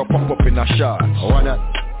girl, she got pop up in a shot. Why not?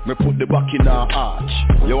 Me put the back in her arch.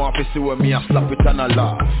 You want to see where me a slap it and a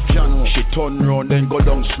laugh. She turn round then go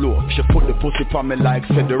down slow. She put the pussy for me like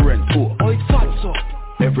said the rent poor. Oh, it's fat so.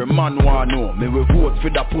 Every man wanna know, me we vote for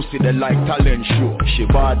the pussy they like talent show. She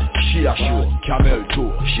bad, she a show, camel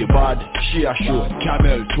too. She bad, she a show,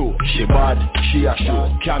 camel too. She bad, she a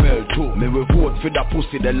show, camel too. Me we vote for the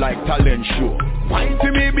pussy they like talent show. Wine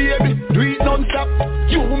for me baby, do it non-stop.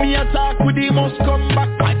 You me attack with the must come back.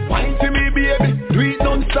 Wine for me baby, do it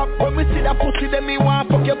non-stop. When we see the pussy then me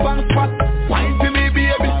want fuck your pants spot. Wine for me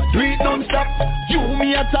baby, do it non-stop. You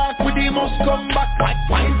me attack with the must come back.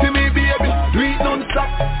 Wine for me baby, do it non-stop.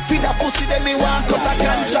 See that pussy then me want cause I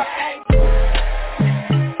can't shot.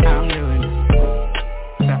 I'm doing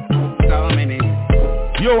so many.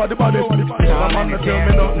 Yo, what the body? So many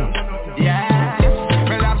things. Yeah,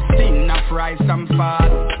 well I've seen enough rise and fall.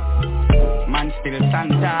 Man still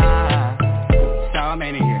Santa. So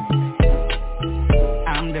many here.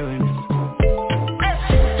 I'm doing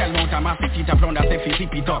my feet up round as if he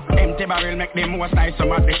zip it up. Empty barrel make them most nice, so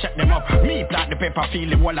much they shut them up. Me plant the pepper, feel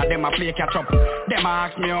the whole of them a play catch up. Them a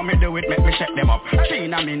ask me how me do it, make me shut them up. 3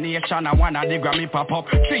 nomination and 1 of the Grammy pop up.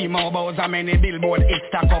 3 more bows and many billboard it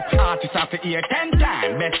stack up. Artists have to hear 10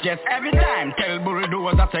 times, best guess every time. Tell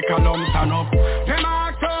bulldozer take a lump stand up. Them a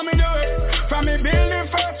ask how me do it. From me building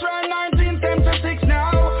first round 1976 now.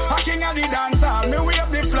 A king of the dancehall, me wave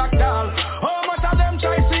the flag doll. How much of them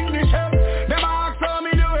try sing the shell? Them a ask how me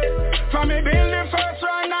do it. From me build the first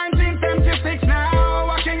round 1976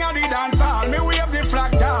 now. Walking on the dancehall, me wave the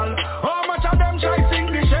flag doll. How much of them try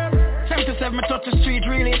sing the shit? 77 me touch the street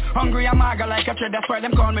really. Hungry and maga like a trade, that's why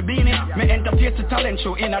them call me Beanie. Me entertain the talent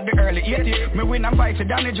show in at the early 80s. Me win and fight for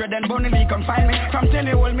Danny Dread and Bunny Lee come find me. From 10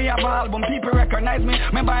 years old me have an album, people recognize me.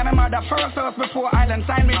 Me buy my mother first house before Island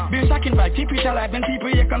sign me. Be stacking by keep it alive and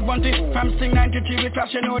people here can want it. From Sting 93 with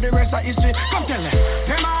Clash, you know the rest of history. Come tell them,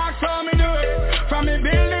 them ask how me do it. From me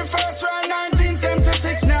building first round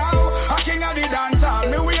 1976 now. A king of the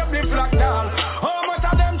dancehall, me wave the flag doll. How much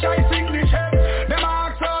of them try sing the shit? Them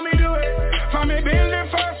ask how me do it. From me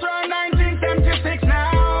building first round 1976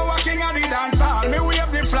 now. A king of the dancehall, me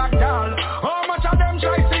wave the flag doll. How much of them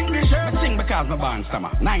try sing the shit? Me sing because my band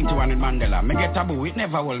stammer. 91 in Mandela, me get taboo, it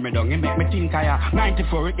never hold me down. It make me think higher.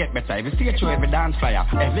 94 it get better. Every stage show, every dance flyer.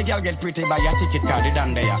 Every girl get pretty by your ticket card, it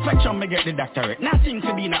done there. Flexion me get the doctorate. Nothing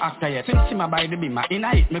to be no actor yet. Since see my by the beamer, in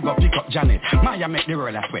a hit me go pick up Janet. Maya make the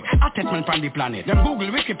world a sweat. Attachment from the planet. Them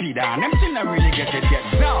Google Wikipedia and them still not really get it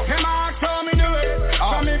yet. Now, them ask how me do it.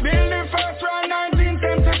 From me build the first round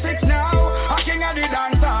 1976 now. A king of the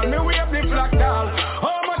dancehall, me wave the flag doll.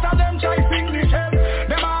 How much of them try sing the shit?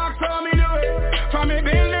 Them ask how me do it. From me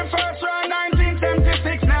build the first round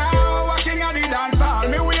 1976 now. A king of the dancehall,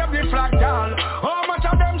 me wave the flag doll. How much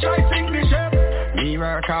of them try sing the shit? Me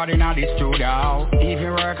work hard in the studio.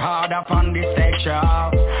 Even work hard up on the stage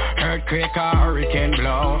show. Earthquake or hurricane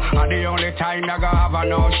blow. Are the only time I go have a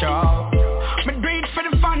no show. Me do it for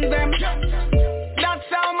the fans them. That's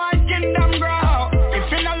how my kingdom grow.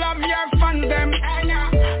 If you don't love your fans them,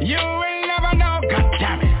 you will never know. God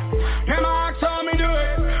damn it. Them ask how me do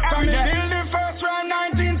it. From the build the first round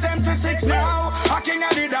 1976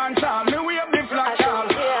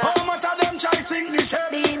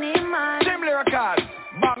 work hard,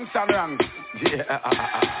 bangs and ranks. Yeah.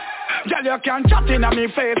 Girl, you can chat in on me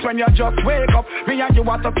face when you just wake up. Me and you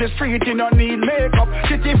walk up the street, you don't need makeup.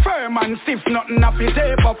 City firm and stiff, nothing off your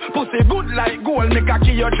tape up. Pussy good like gold, make a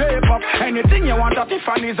key your drape up. Anything you want at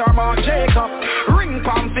Tiffany's or Marc Jacob. Ring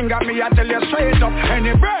palm finger, me I tell you straight up.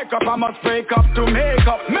 Any break up, I must break up to make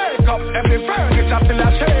up. Make up, every furniture till I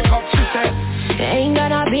shake up. She said, there ain't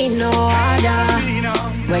gonna be no other.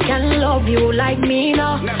 We can love you like me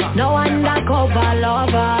now. No undercover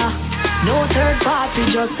lover. No third party,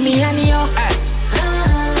 just me and you.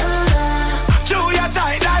 Chew your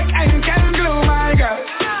tight like Henkel glue, my girl.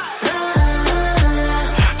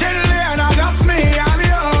 Till the end, just me and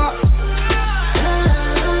you.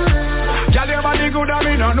 Girl, your body good and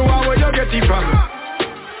me no know where you get it from.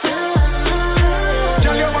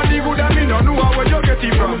 Girl, your body good and me no know where you get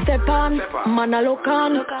it from. Step on, man I look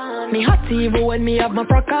on. Me hot even when me have my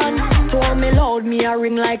frock on. So me loud, me a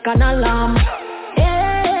ring like an alarm.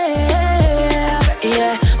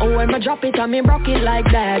 Yeah, oh when me drop it and me broke it like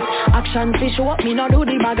that. Action fish show up, me no do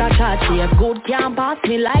the bag of chat. Yeah, good can't pass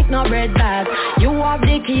me like no bread bag. You have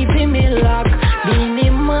the key to me lock.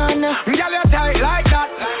 Beanie man. Girl, you tight like that.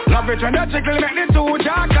 Love it when you tickle, make the two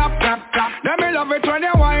jaw clap, clap, clap. Then me love it when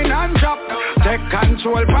you whine and drop. Take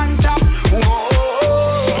control, pan top.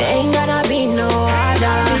 Ain't gonna be no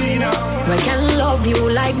other. We can love you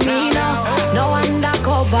like me now. No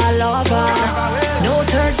undercover lover. No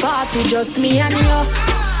third party, just me and you.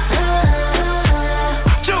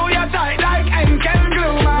 Chew your tight like Henkel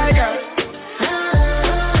glue, my girl.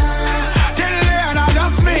 Till the end,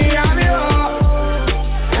 just me and you.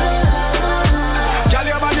 Girl,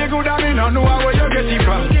 your body good and me no know where you get it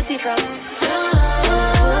from.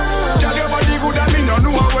 Girl, your body good and me no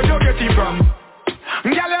know where you get it from.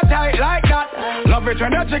 Girl, you tight like that. Love it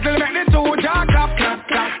when you tickle, make the two jaw clap, clap,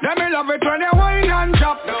 clap. Then me love it when you whine and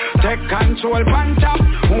chop. Take control, pan top.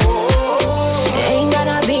 Ain't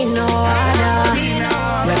gonna be no other.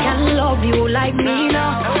 We can love you like me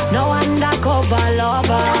now. No undercover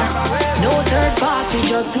lover. No third party,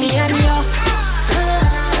 just me and you.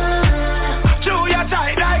 Chew your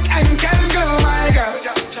tight like Henkel glue, my girl.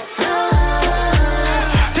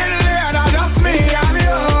 Till the end, just me and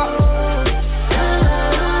you.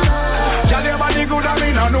 Girl, your body good and me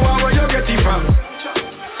no know where you get it from.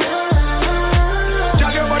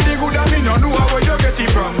 Girl, your body good and me no know where you get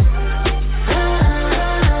it from.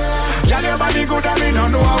 Girl, your body good and me no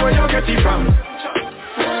know where you get it from.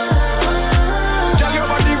 Girl, your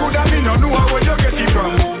body good and me no know where you get it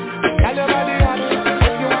from. Girl, your body hot,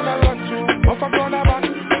 if you wanna run through, off a corner back,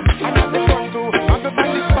 and at the front too, and the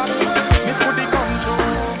back is back. Miss Woody come through,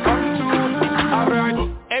 alright.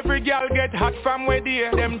 Every girl get hot from where they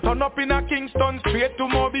are. Them turn up in a Kingston straight to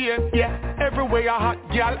Mobile. Yeah, everywhere a hot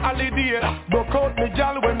girl holiday. Broke out me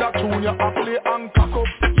girl when that tune you a play and cock up.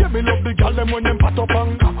 Yeah, me love the girl them when them pat up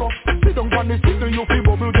and cock up. Sit down on the seat you feel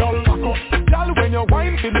bubble girl cock up. Girl when you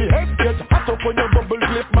whine till the head get hot up when you bubble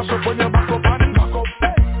flip mash up when you back up and cock up.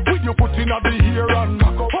 Hey, when you put in a the ear and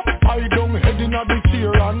cock up. I down head in a the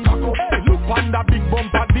chair and cock up. Hey, look on that big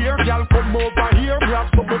bumper there, girl come over here, grab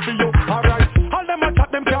something for you. Alright, all them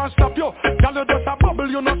attack them can't stop you. Girl you just a bubble,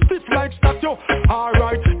 you not stiff like statue.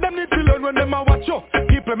 Alright, them need to learn when them a watch you.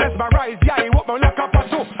 People mesmerize, yeah, you walk me like a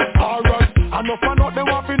pato. Alright, enough and out them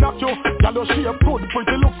want to knock you. Girl you shape good,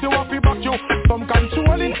 pretty looks you want to back you. Some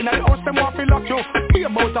controlling in the house them want to lock you. Be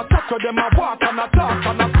about attack you, them a walk and a talk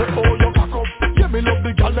and a say oh you cock up. Yeah, me love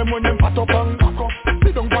the girl them when them pat up and cock up.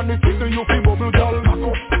 Sit down on the seat you feel bubble girl cock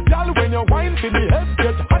up. Girl when you whine till the head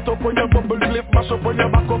get hot up when you bubble flip mash up when you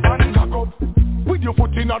back up and cock up. With your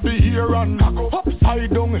foot in the ear and cock up.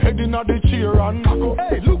 Upside down head in the chair and cock up.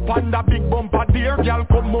 Hey, look on that big bumper there, girl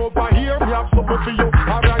come over here, me have something for you.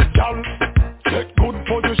 Alright, girl, take good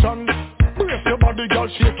position. Brace your body, girl,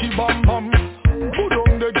 shaky bam bam. Put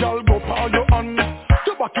on the girl, go for your hand.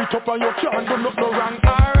 You back it up and you can't do no wrong.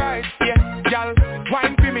 Alright, yeah, girl,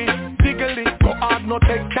 wine for me, tickle it. Go hard, no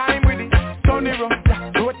take time with it. Turn it rough,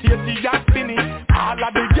 rotate the and spin it. All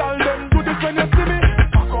of the girl them do this when you see me.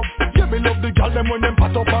 Cock up, yeah, me love the girl them when them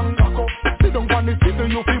pat up and cock up. Sit down on the seat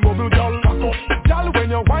you feel bubble girl cock up. Girl when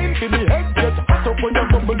you wine for me head get hot up when you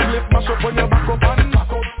bubble flip mash up when you back up and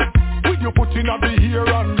cock up. With your foot in the ear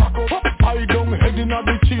and cock up. Upside down head in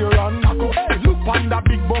the chair and cock up. Hey, look on that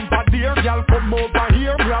big bumper there, girl come over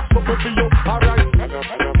here, me have something for you. Alright,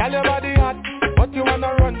 tell your body hot, what you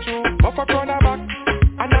wanna run through? Off a corner back,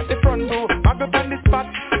 and at the front too. Map up on the spot,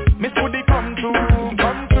 Miss Woody come through.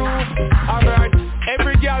 Alright,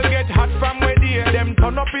 every girl get hot from where they are. Them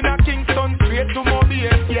turn up in a Kingston straight to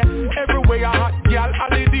Mobile. Yeah, everywhere a hot girl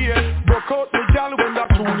holiday. Broke out the girl when that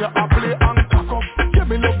tune you a play and cock up. Yeah,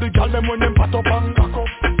 me love the girl them when them pat up and cock up.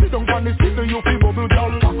 Sit down on the seat, you feel bubble,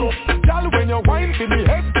 girl, cock up. Girl, when you wine, see me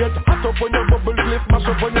head get hot up. When you bubble flip, mash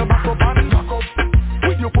up when you back up and cock up.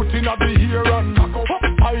 With you put in at the ear and cock up.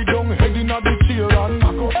 I don't head in at the chair and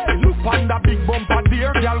cock up. Hey, look on that big bumper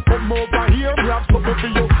there, girl, come over here. We have something for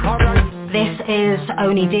you, alright. This is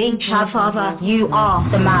Only D, Shadfather. You are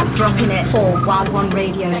the man dropping it for Wild One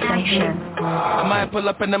radio station. I might pull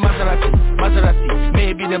up in the Maserati,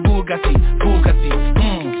 maybe the Bugatti, Ducati.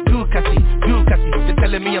 They're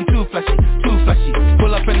telling me I'm too flashy.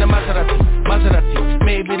 Pull up in the Maserati,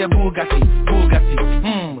 maybe the Bugatti, Ducati.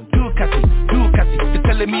 They're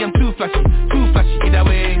telling me I'm too flashy. Either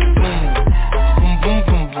way, boom, boom,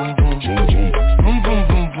 boom, boom, boom, boom, boom, boom,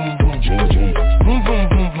 boom, boom, boom, boom,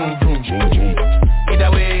 boom, boom, boom, boom. Either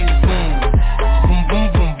way, boom, boom,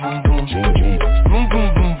 boom, boom, boom, boom,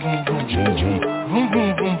 boom, boom,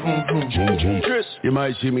 boom, boom, boom. You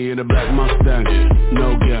might see me in a black Mustang,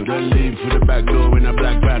 no gang. Then leave for the back door in a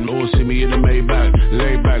black van. Or see me in a Maybach,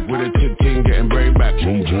 lay back with a tip king getting braid back.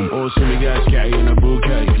 Or see me gas catty in a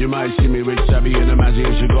bouquet. You might see me with Sabby in a Mazzy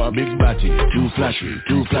and she got a big batty. Too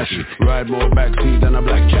flashy. Ride more backseat than a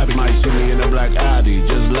black cabby. Might see me in a black Audi,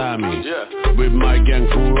 just lie me. With my gang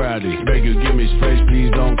full rowdy. Beg you give me space,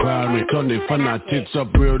 please don't crowd me. Turn the fun our tits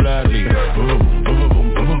up real loudly. Boom, boom,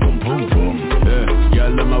 boom, boom, boom, boom, boom.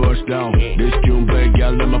 Y'all let my rush down. This tune play,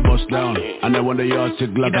 y'all let my bust down. And I want the yard to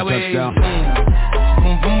like a touchdown.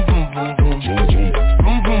 Boom, boom, boom, boom, boom, boom,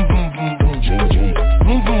 boom, boom, boom,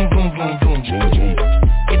 boom, boom, boom, boom, boom, boom.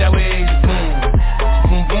 Either way, boom,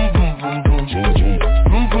 boom, boom, boom, boom, boom,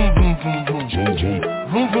 boom, boom, boom, boom, boom.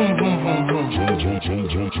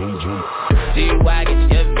 G-Wagon,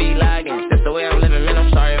 just be lagging. That's the way I'm living, man, I'm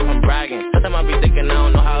sorry if I'm bragging. Sometimes I be thinking I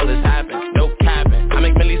don't know how this happened. No capping, I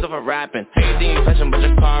make millions off of rapping. Hey, you think you fashion, but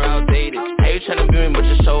your car outdated. Hey, you tryna be me, but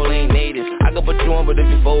your soul ain't native. I can put you on, but if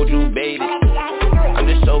you fold, you baited. I'm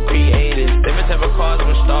just so creative. Different type of cars, I'm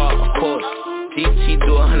a star, of course. DT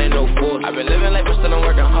do 100, no force. I've been living life, but still I'm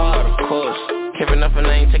working hard, of course. Keeping up and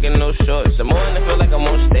I ain't taking no shorts. The morning I feel like I'm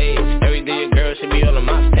on stage. Every day your girl should be all on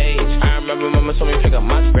my page. I remember mama told me pick up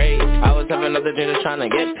my grade. I was having other dreams trying to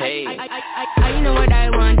get paid. I know what I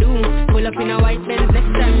want to do. Pull up in a white Benz, next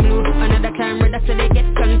time blue. Another time red, so they get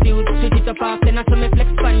confused. Switch it up often, I saw me flex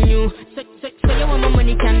on you. So you want my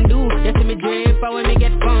money can do. You see me drip, or when me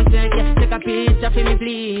get fountain. Yes, take a picture for me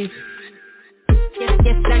please.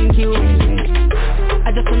 Yes, thank you.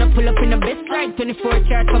 I just wanna pull up in the best ride. 24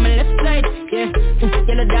 chart for my left side. Yeah,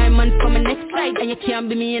 yellow diamonds for my next side. And you can't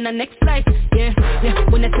be me in the next flight. Yeah.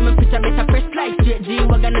 When I see my picture, better press like straight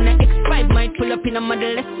G-Wagon and the X5. Might pull up in a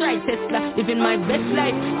Motherless ride. Tesla, living my best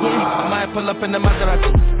life. Yeah. I might pull up in the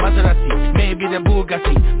Maserati. Maybe the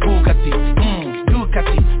Bugatti. Ducati.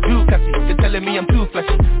 They're telling me I'm too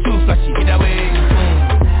flashy. Either way,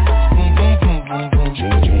 boom, boom, boom, boom, boom,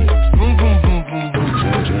 boom, boom, boom, boom, boom.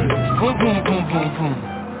 Boom, boom, boom, boom, boom.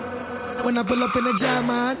 When I pull up in the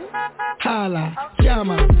German, holla,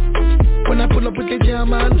 German. When I pull up with the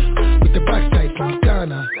German, with the backside from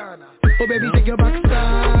Ghana. Oh baby, take your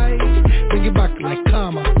backside, bring it back like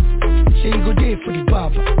karma. Say you go there for the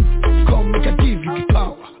barber. Come make I give you the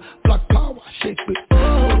power, black power, shake it. Oh,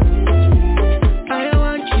 I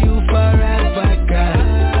want you forever, girl.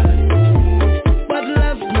 But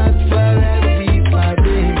love's not for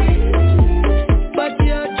everybody. But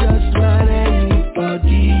you're just not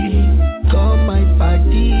anybody. Come my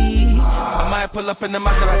party. I might pull up in the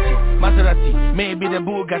Maserati. Maybe the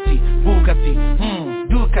Bugatti. Ducati.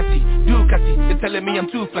 They're telling me I'm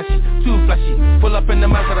too flashy. Pull up in the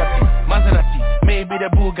Maserati. Maybe the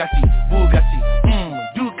Bugatti. Ducati.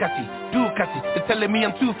 They're telling me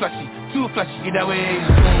I'm too flashy. Either way,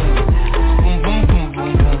 boom, boom, boom,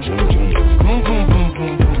 boom, boom, boom, boom, boom, boom, boom,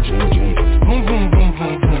 boom, boom,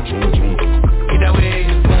 boom, boom. Either way,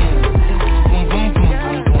 boom, boom, boom, boom,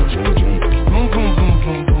 boom, boom,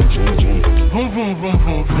 boom, boom, boom,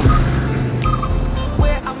 boom, boom.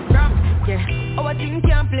 Where I'm from, yeah, our team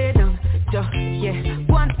can't play down. Yeah,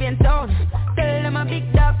 one pen down. Tell them a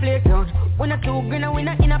big dog playground. When I two green and we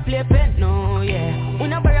not in a play pen, no, yeah. We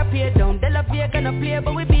not bury a play down. Tell a play gonna play,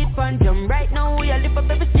 but we beat fan jump. Right now we a lift up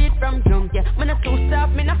every street from drunk, yeah. Me not too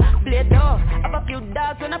soft, me not play dog. Have a few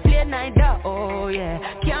dogs when I play night dog, oh yeah.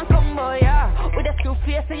 Can't come boy, yeah. With a screw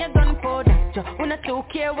face and your gun for that. When I too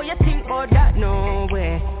care what you think about that, no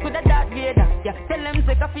way. With a dark Vader, yeah. Tell them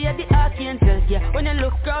take a fear the archangel, yeah. When you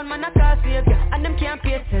look around, man I can't save ya. And them can't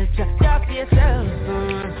pay attention, talk to yourself,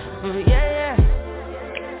 yeah.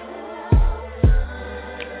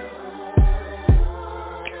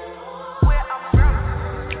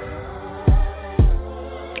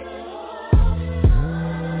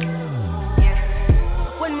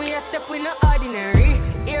 When we a step, we not ordinary.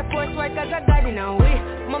 Air Force white cause I got in a way.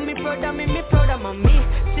 Mommy proud of me proud of mommy.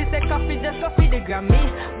 She said coffee just go feed the Grammy.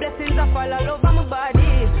 Blessings I fall all over my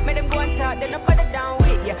body. Make them go and talk, then I put it down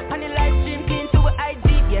with ya. On the live stream, clean to a IG.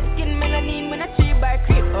 Yeah, skin melanin when I tree by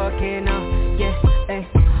creep. Okay now, yeah, eh.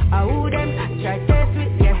 I who them try test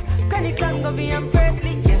with, yeah. Chronic song go be and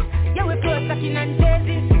Presley, yeah. Yeah, we close stacking and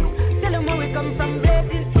daisies. Tell them where we come from,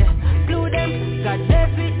 blazing, yeah. Glue them, God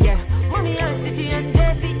bless it, yeah. Money and city and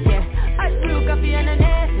Jesse, yeah. Hot brew coffee and a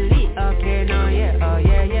Nestle. Okay now, yeah, oh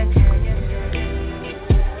yeah, yeah.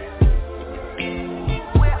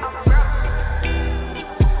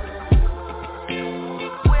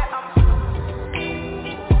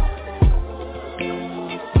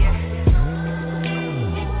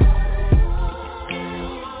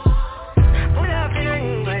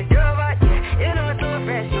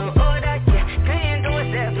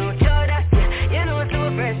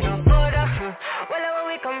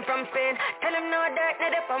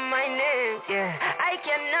 Yeah, I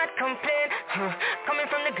cannot complain, coming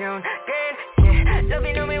from the ground, then, yeah,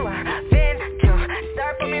 loving on me, what, pain,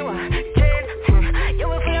 start for me, what, chain, you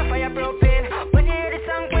will feel a fire propane, when you hear the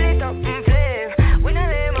song, pull it up, flame, we not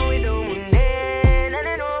lame and we do mundane, and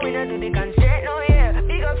I know we not do the constraint, no, yeah,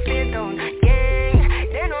 big up, stay down,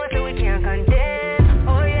 gang, they know so we can't contain,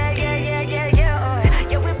 oh yeah, yeah, yeah, yeah, yeah, oh,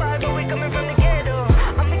 yeah, we ball, but we coming from the ghetto,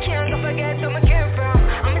 and we can't go forget where we came from,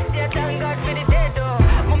 I'm a stay, thank God for the dead, oh.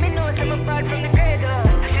 I'm apart from the cradle.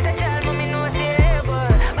 She's a child, mommy knows the label.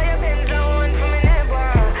 All your pens are one from a neighbor.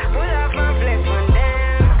 We'll have no flex on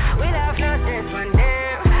them. We'll have no stress on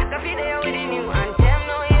them. Coffee there with the new anthem.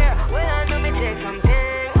 No, yeah, well, I know me take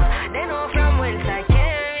something. They know from whence I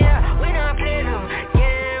came, yeah. We not play no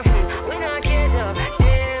game. We not kid up,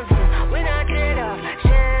 damn. We not trade up,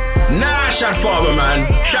 shame. Nah, shot forward, man.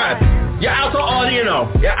 Shot. You're out of order, you know.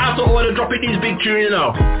 You're out of order dropping these big tunes, you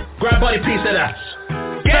know. Grab body piece of that.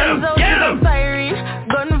 Get him! Get him!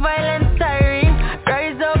 Gun violence siren.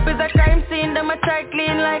 Rise up is a crime scene. Them a try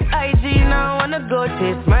clean like IG. Now I wanna go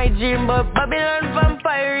taste my dream, but Babylon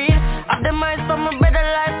vampiring. Up the minds from a better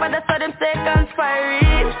life, but that's why them say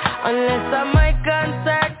conspiring. Unless I'm my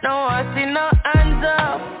concert, no I see no hands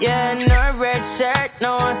up. Yeah, no red shirt,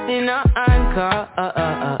 no I see no anchor.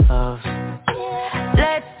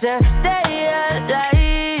 Let's just stay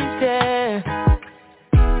alive, yeah.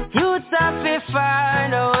 Youths have to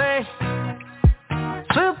find a way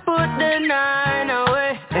to put the 9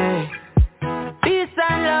 away, hey. Peace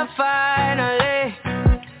and love finally.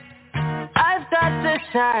 I've got to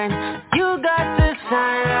shine, you got to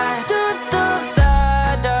shine right. Doop doop da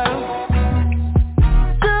da,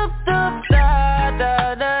 doop doop da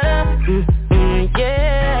da da da. Yeah,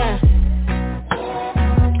 yeah.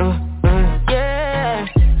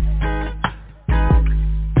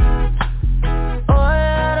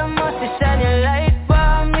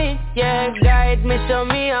 Me show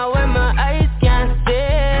me how when my eyes can't see.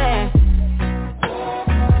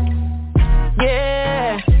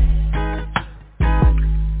 Yeah.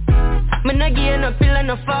 Me not give no pill and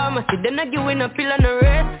no pharmacy. Then I give no pill and no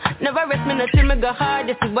rest. Never rest me no till me go hard.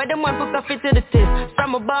 This is why them want put coffee to the test.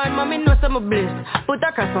 From a barn, mommy know some bliss. Put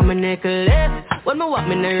a cross on my necklace. When me walk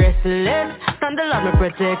me no restless. Candle up me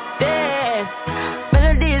protected.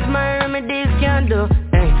 Melodies my remedies can't do.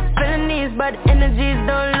 Felonies, bad energies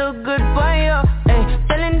don't look good for you. Hey,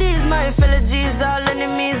 telling these my fellow G's, all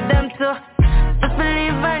enemies them too. Just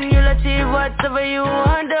believe and you'll achieve whatever you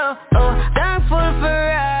want to. Oh, thankful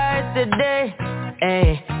for us today.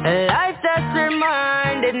 Hey, a life that's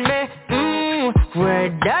reminded me, where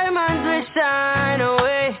diamonds will shine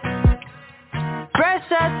away.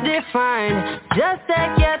 Precious defined, just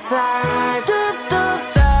take your time. Doop doop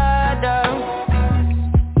da da.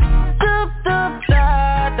 Doop doop da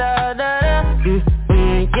da da da.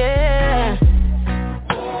 Yeah.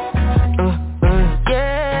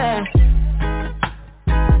 Yeah.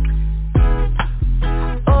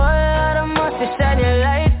 Oh Lord, I must shine your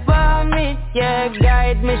light for me. Yeah,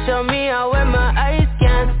 guide me, show me how when my eyes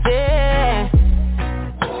can't see.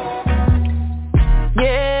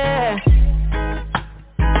 Yeah.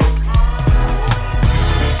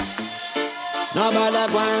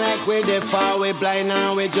 Nobody going like we the far, we blind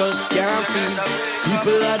and we just can't feel.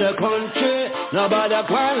 People of the country, nobody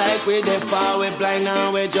going like we the far, we blind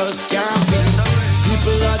and we just can't feel.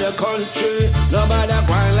 People of the country, nobody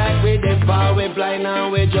going like we the far, we blind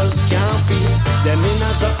and we just can't feel. Them in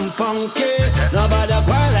a something funky, nobody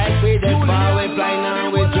going like we the far, we blind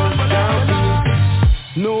and we just can't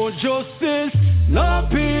feel. No justice, no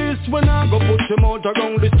peace. When I go put them out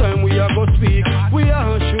around this time we are go speak. We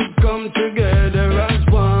all should come together as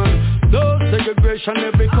one. No segregation,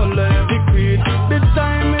 every color, every creed. The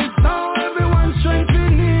time is now, every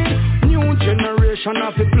generation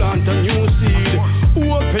have to plant a new seed.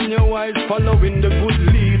 Open your eyes, following the good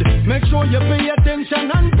lead. Make sure you pay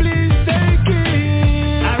attention and please take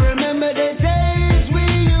it. I remember the days we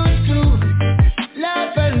used to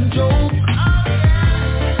laugh and joke.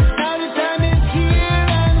 Now the time is here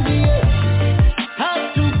and we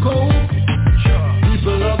have to cope.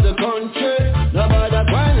 People of the country, nobody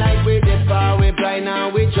grind like we did far. We blind now,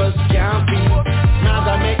 we just can't be. Now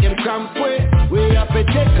that make them cramp way. We have to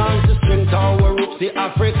take on to strength our roots, the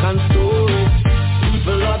African story.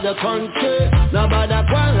 People of the country, nobody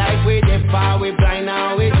grind like we did far. We blind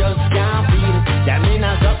now, we just can't feel. That mean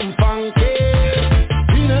a something funky,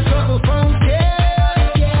 mean a something funky,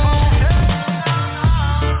 yeah.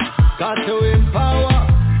 Got to empower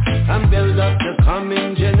and build up the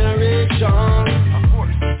coming generation.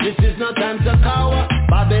 This is no time to cower.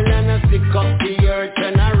 Babylon has stick up the earth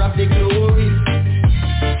and I rob the glory.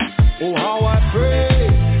 Oh, how I pray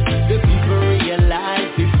the people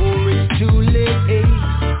realize before it's too late.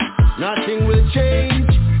 Nothing will change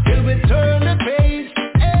till we turn the page.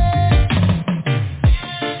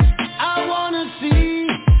 I wanna see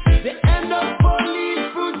the end of police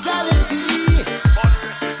brutality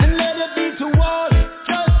and let it be towards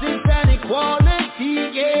justice and equality.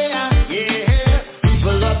 Yeah, yeah.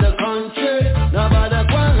 People of the country, nobody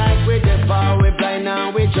going like we the far. We blind now,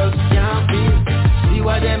 we just can't feel. See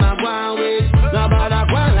what them are going with. Nobody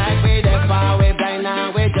going like we the far. We blind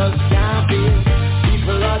now, we just can't feel.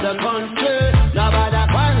 People of the country, nobody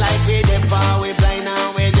going like we the far. We blind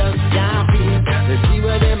now, we just can't feel. Let's see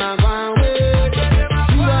what them are going with.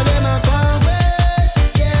 See what them are going with.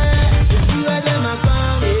 Yeah, let's see what them are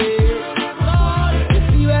going with. Let's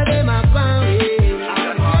see what them are going with.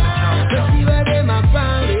 Let's see what them are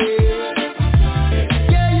going with.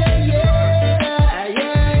 Yeah, yeah, yeah,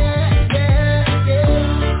 yeah, yeah, yeah.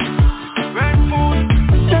 Red food,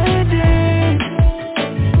 lady,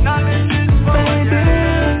 knowledge is baby.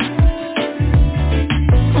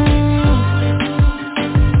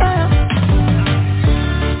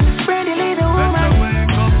 Pretty little woman,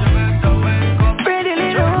 pretty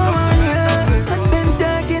little woman, yeah. I've been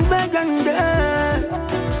taken back under.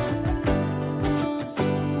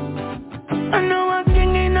 I know a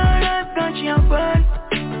king in her life, got she a bird.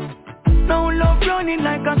 No love running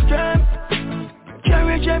like a strap.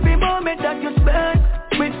 Cherish every moment that you spend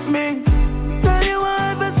with me. Tell you I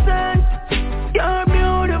ever said, you're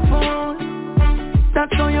beautiful.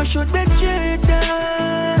 That's how you should be treated.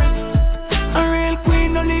 A real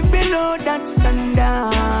queen only below that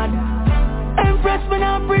standard. Impressed when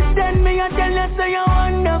I pretend me, I tell you say you're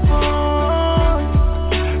wonderful.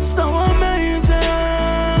 So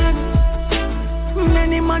amazing.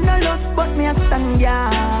 Many man are lost but me a stand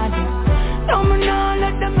guard. No me nah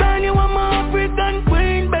let them burn you, I'm a African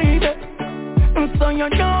queen, baby. So you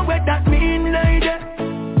know what that mean, lady.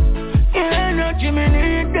 Your energy me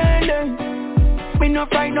need daily. Me no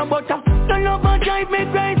fright no butter. The love will drive me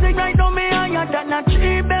crazy. Right now me higher than a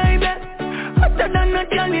tree, baby. Hotter than a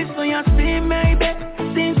jelly, so you see, baby.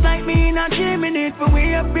 Seems like me in a dream, me need for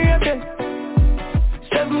we a baby.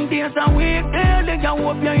 7 days a week daily, I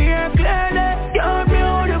hope you hear clearly. You're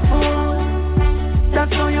beautiful.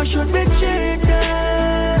 That's how you should be treated.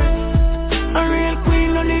 A real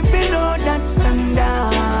queen only below that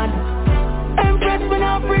standard. Impressed when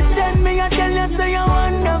I pretend me, I tell you say you're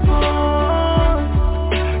wonderful.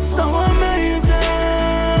 So amazing.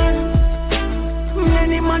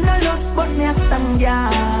 Many man are lost but me a stand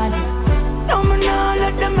guard. No me nah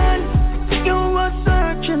let them in. You were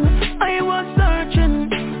searching, I was searching.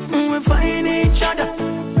 We find each other.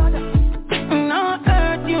 Not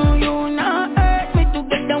hurt you, you not hurt me.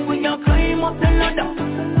 Together we can climb up the ladder.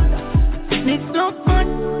 It's no fun,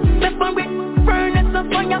 separate, furnace of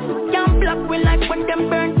fire. Can't block we like when them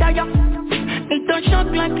burn tire. It don't shock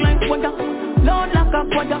like water, Lord like a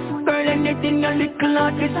water. Girl anything a little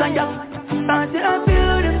heart desire. Cause you are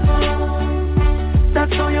beautiful.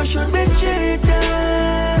 That's how you should be treated.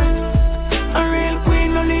 A real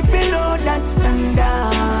queen only below that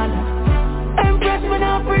standard. Impressed when I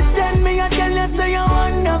pretend me, I tell you say you're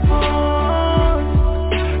wonderful.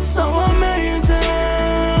 So amazing.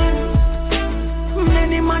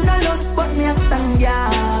 Many man are lost but me a stand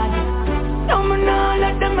guard. No me nah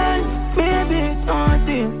let them in. Baby it's hard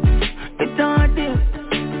this, it's hard this.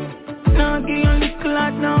 Now give you a little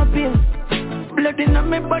heart now babe. Blood in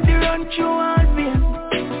my body run through all veins.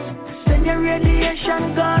 Send your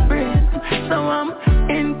radiation God breathe. So I'm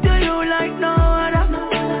into you like no other.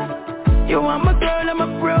 You are my girl, I'm a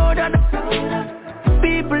proud of.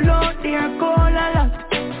 People out there call a lot,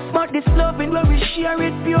 but this loving where we share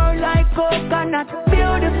it pure like coconut.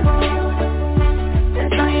 Beautiful.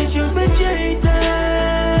 That's how you should be treated.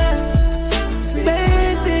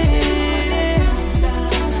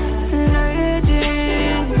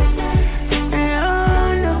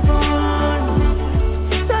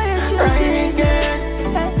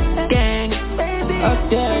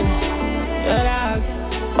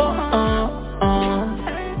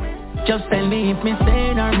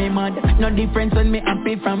 mad. No difference when me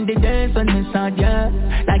happy from the days when me sad, yeah.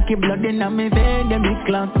 Like a blood in me vein, them me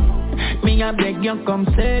clock. Me a beg you come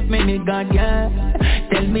save me God, yeah.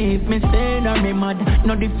 Tell me if me sane or me mad.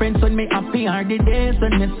 No difference when me happy or the days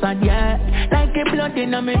when me sad, yeah. Like a blood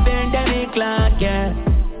in me vein, them me clock, yeah.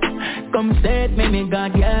 Come save me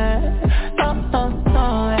God, yeah.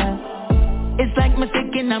 Oh, yeah. It's like me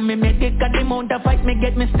sick in me medic. Got the amount of fight me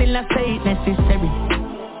get me still a say it necessary.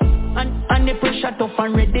 And the pressure tough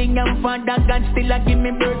and ready. And Father God still a give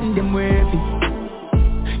me burden them worthy.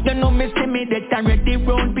 You know me see me dead and ready.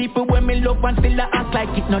 Round people when me love and still a act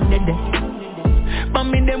like it not dead. But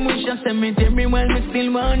me them wish a cemetery while me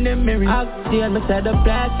still want them marry. Ask you me say the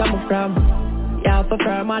place I'm from. Yeah, for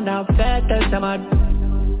firm and I'm fair tell some mad.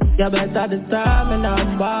 You better determine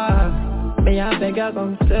I'm bad. Me a beg you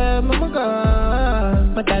come save me, my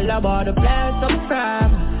girl. Me tell you about the place I'm from.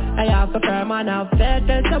 I have to firm and I'm fair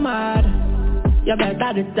till some mad. You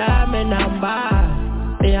better determine I'm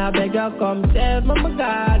bad. Me a beg you come save me, my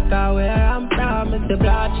God. Cause where I'm from is the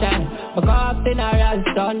bloodshed. My God in a real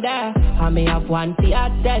Sunday. And me have one tea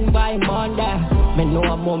at 10 by Monday. Me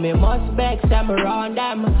know mommy must beg them around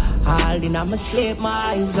them. All in my sleep,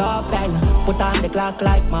 my eyes open. Put on the clock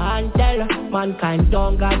like my antel. Mankind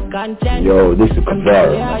don't got content. Yo, this is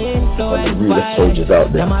CUBAN. One of the realest soldiers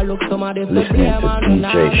out there. Listening to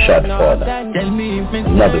DJ SHADFATHER.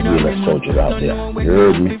 Another realest soldier out there. You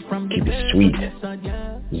heard me? Keep it sweet.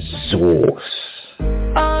 Zoos.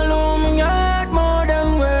 All of me got more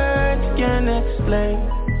than words can explain.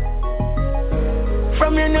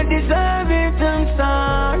 From you not deserve it, I'm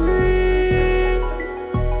sorry.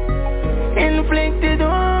 Inflicted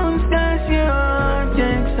wounds, cause your heart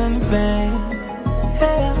aches and pain.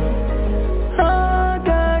 Yeah. Oh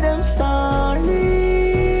God, I'm sorry.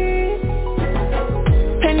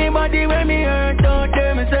 Anybody when me hurt out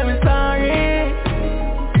there, me say me sorry.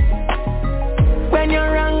 When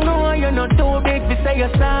you're wrong, no, you're not too big to say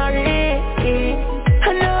you're sorry.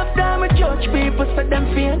 Enough time I judge people so them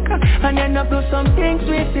fake. And end up do some things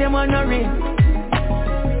we say man are real.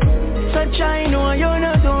 So try know you're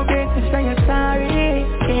not too big to say you're sorry.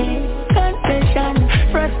 Confession.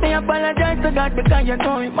 First I apologize to God because you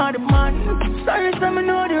know him are the man. Sorry say me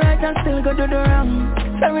know the right and still go do the wrong.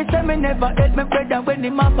 Sorry say me never hate my brother when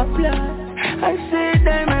him have a plan. I see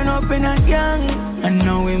diamond up in a gang. And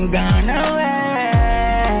now him gone away.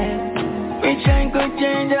 Which I could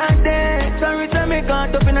change a day. Sorry to me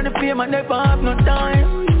caught up in the flame and never have no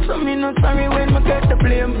time. So me no sorry when me get the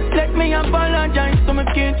blame. Let me apologize to my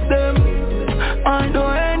kids them. I'll do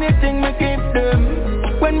anything me keep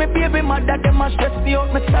them. When me baby mother them a stress me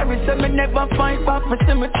out. Me sorry so me never fight back. Me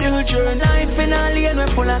see my children. Life in a lane we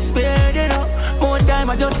full of speed, you know. More time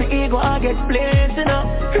I just the ego I get placed, you know.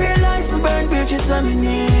 Realize me burn bridges so me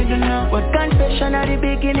need, you know. But confession at the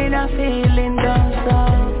beginning of feeling down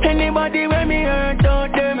so. Anybody when me hurt out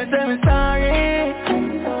there, me say me sorry.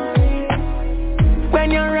 When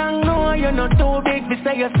you're wrong, no, you're not too big to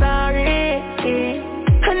say you're sorry.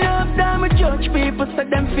 Enough time I judge people so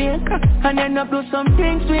them fake. And end up do some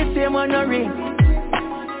things we say man are real.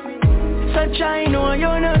 So try know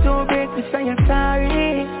you're not too big to say you're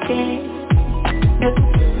sorry.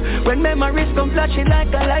 When memories come flashing like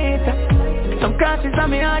a lighter. Some crosses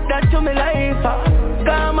on me heart that to me life.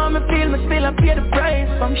 Calm on me feel me still I pay the price.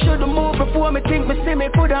 Some should move before me think me see me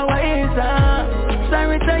put a wiser.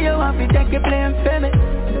 Sorry to you have to take your blame for me.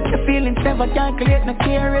 The feelings never calculate me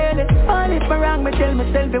care really. All if I wrong me tell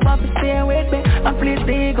myself you want to stay with me. And please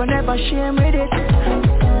the ego never shame with it.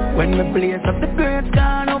 When me blaze up the birds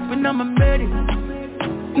gone up and I'm ready.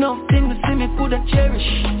 Nothing to see me could have cherish.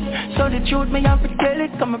 So the truth me have to tell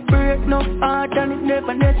it. Come a break no heart and it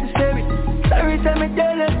never necessary. Sorry say me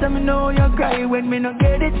tell it. Say me know you cry when me no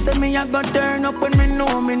get it. Say me I go turn up when me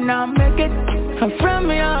know me not make it. And from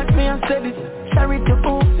me heart me I said it. Sorry to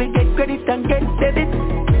who to get credit and get debit.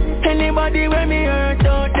 Anybody when me hurt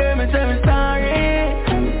out there me say me sorry.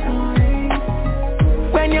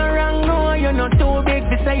 When you're wrong no you're not too big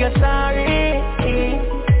to say you're sorry.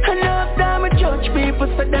 Enough time I judge people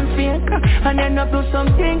so them fake. And end up do some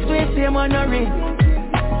things we say man are real.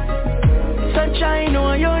 So try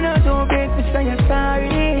know you're not too big to say you're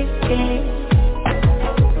sorry.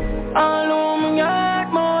 All who me got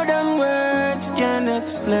more than words can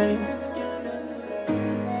explain.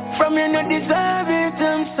 From you not deserve it,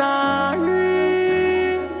 I'm sorry.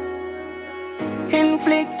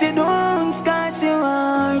 Inflicted wounds cause your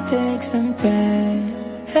heart takes some pain.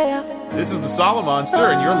 Yeah. This is the Solomonster,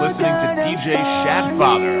 and you're listening to DJ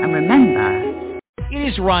SHADFATHER. And remember, it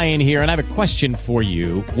is Ryan here, and I have a question for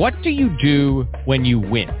you. What do you do when you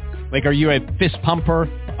win? Like, are you a fist pumper?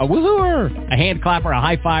 A woohooer, a hand clapper, a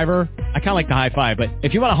high fiver. I kind of like the high five, but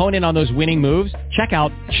if you want to hone in on those winning moves, check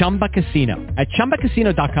out Chumba Casino. At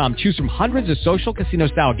ChumbaCasino.com, choose from hundreds of social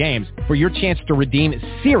casino-style games for your chance to redeem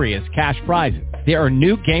serious cash prizes. There are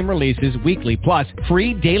new game releases weekly, plus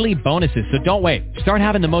free daily bonuses, so don't wait. Start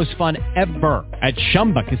having the most fun ever at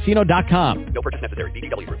ChumbaCasino.com. No purchase necessary.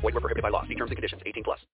 BDW, void where prohibited by law. See terms and conditions. 18+.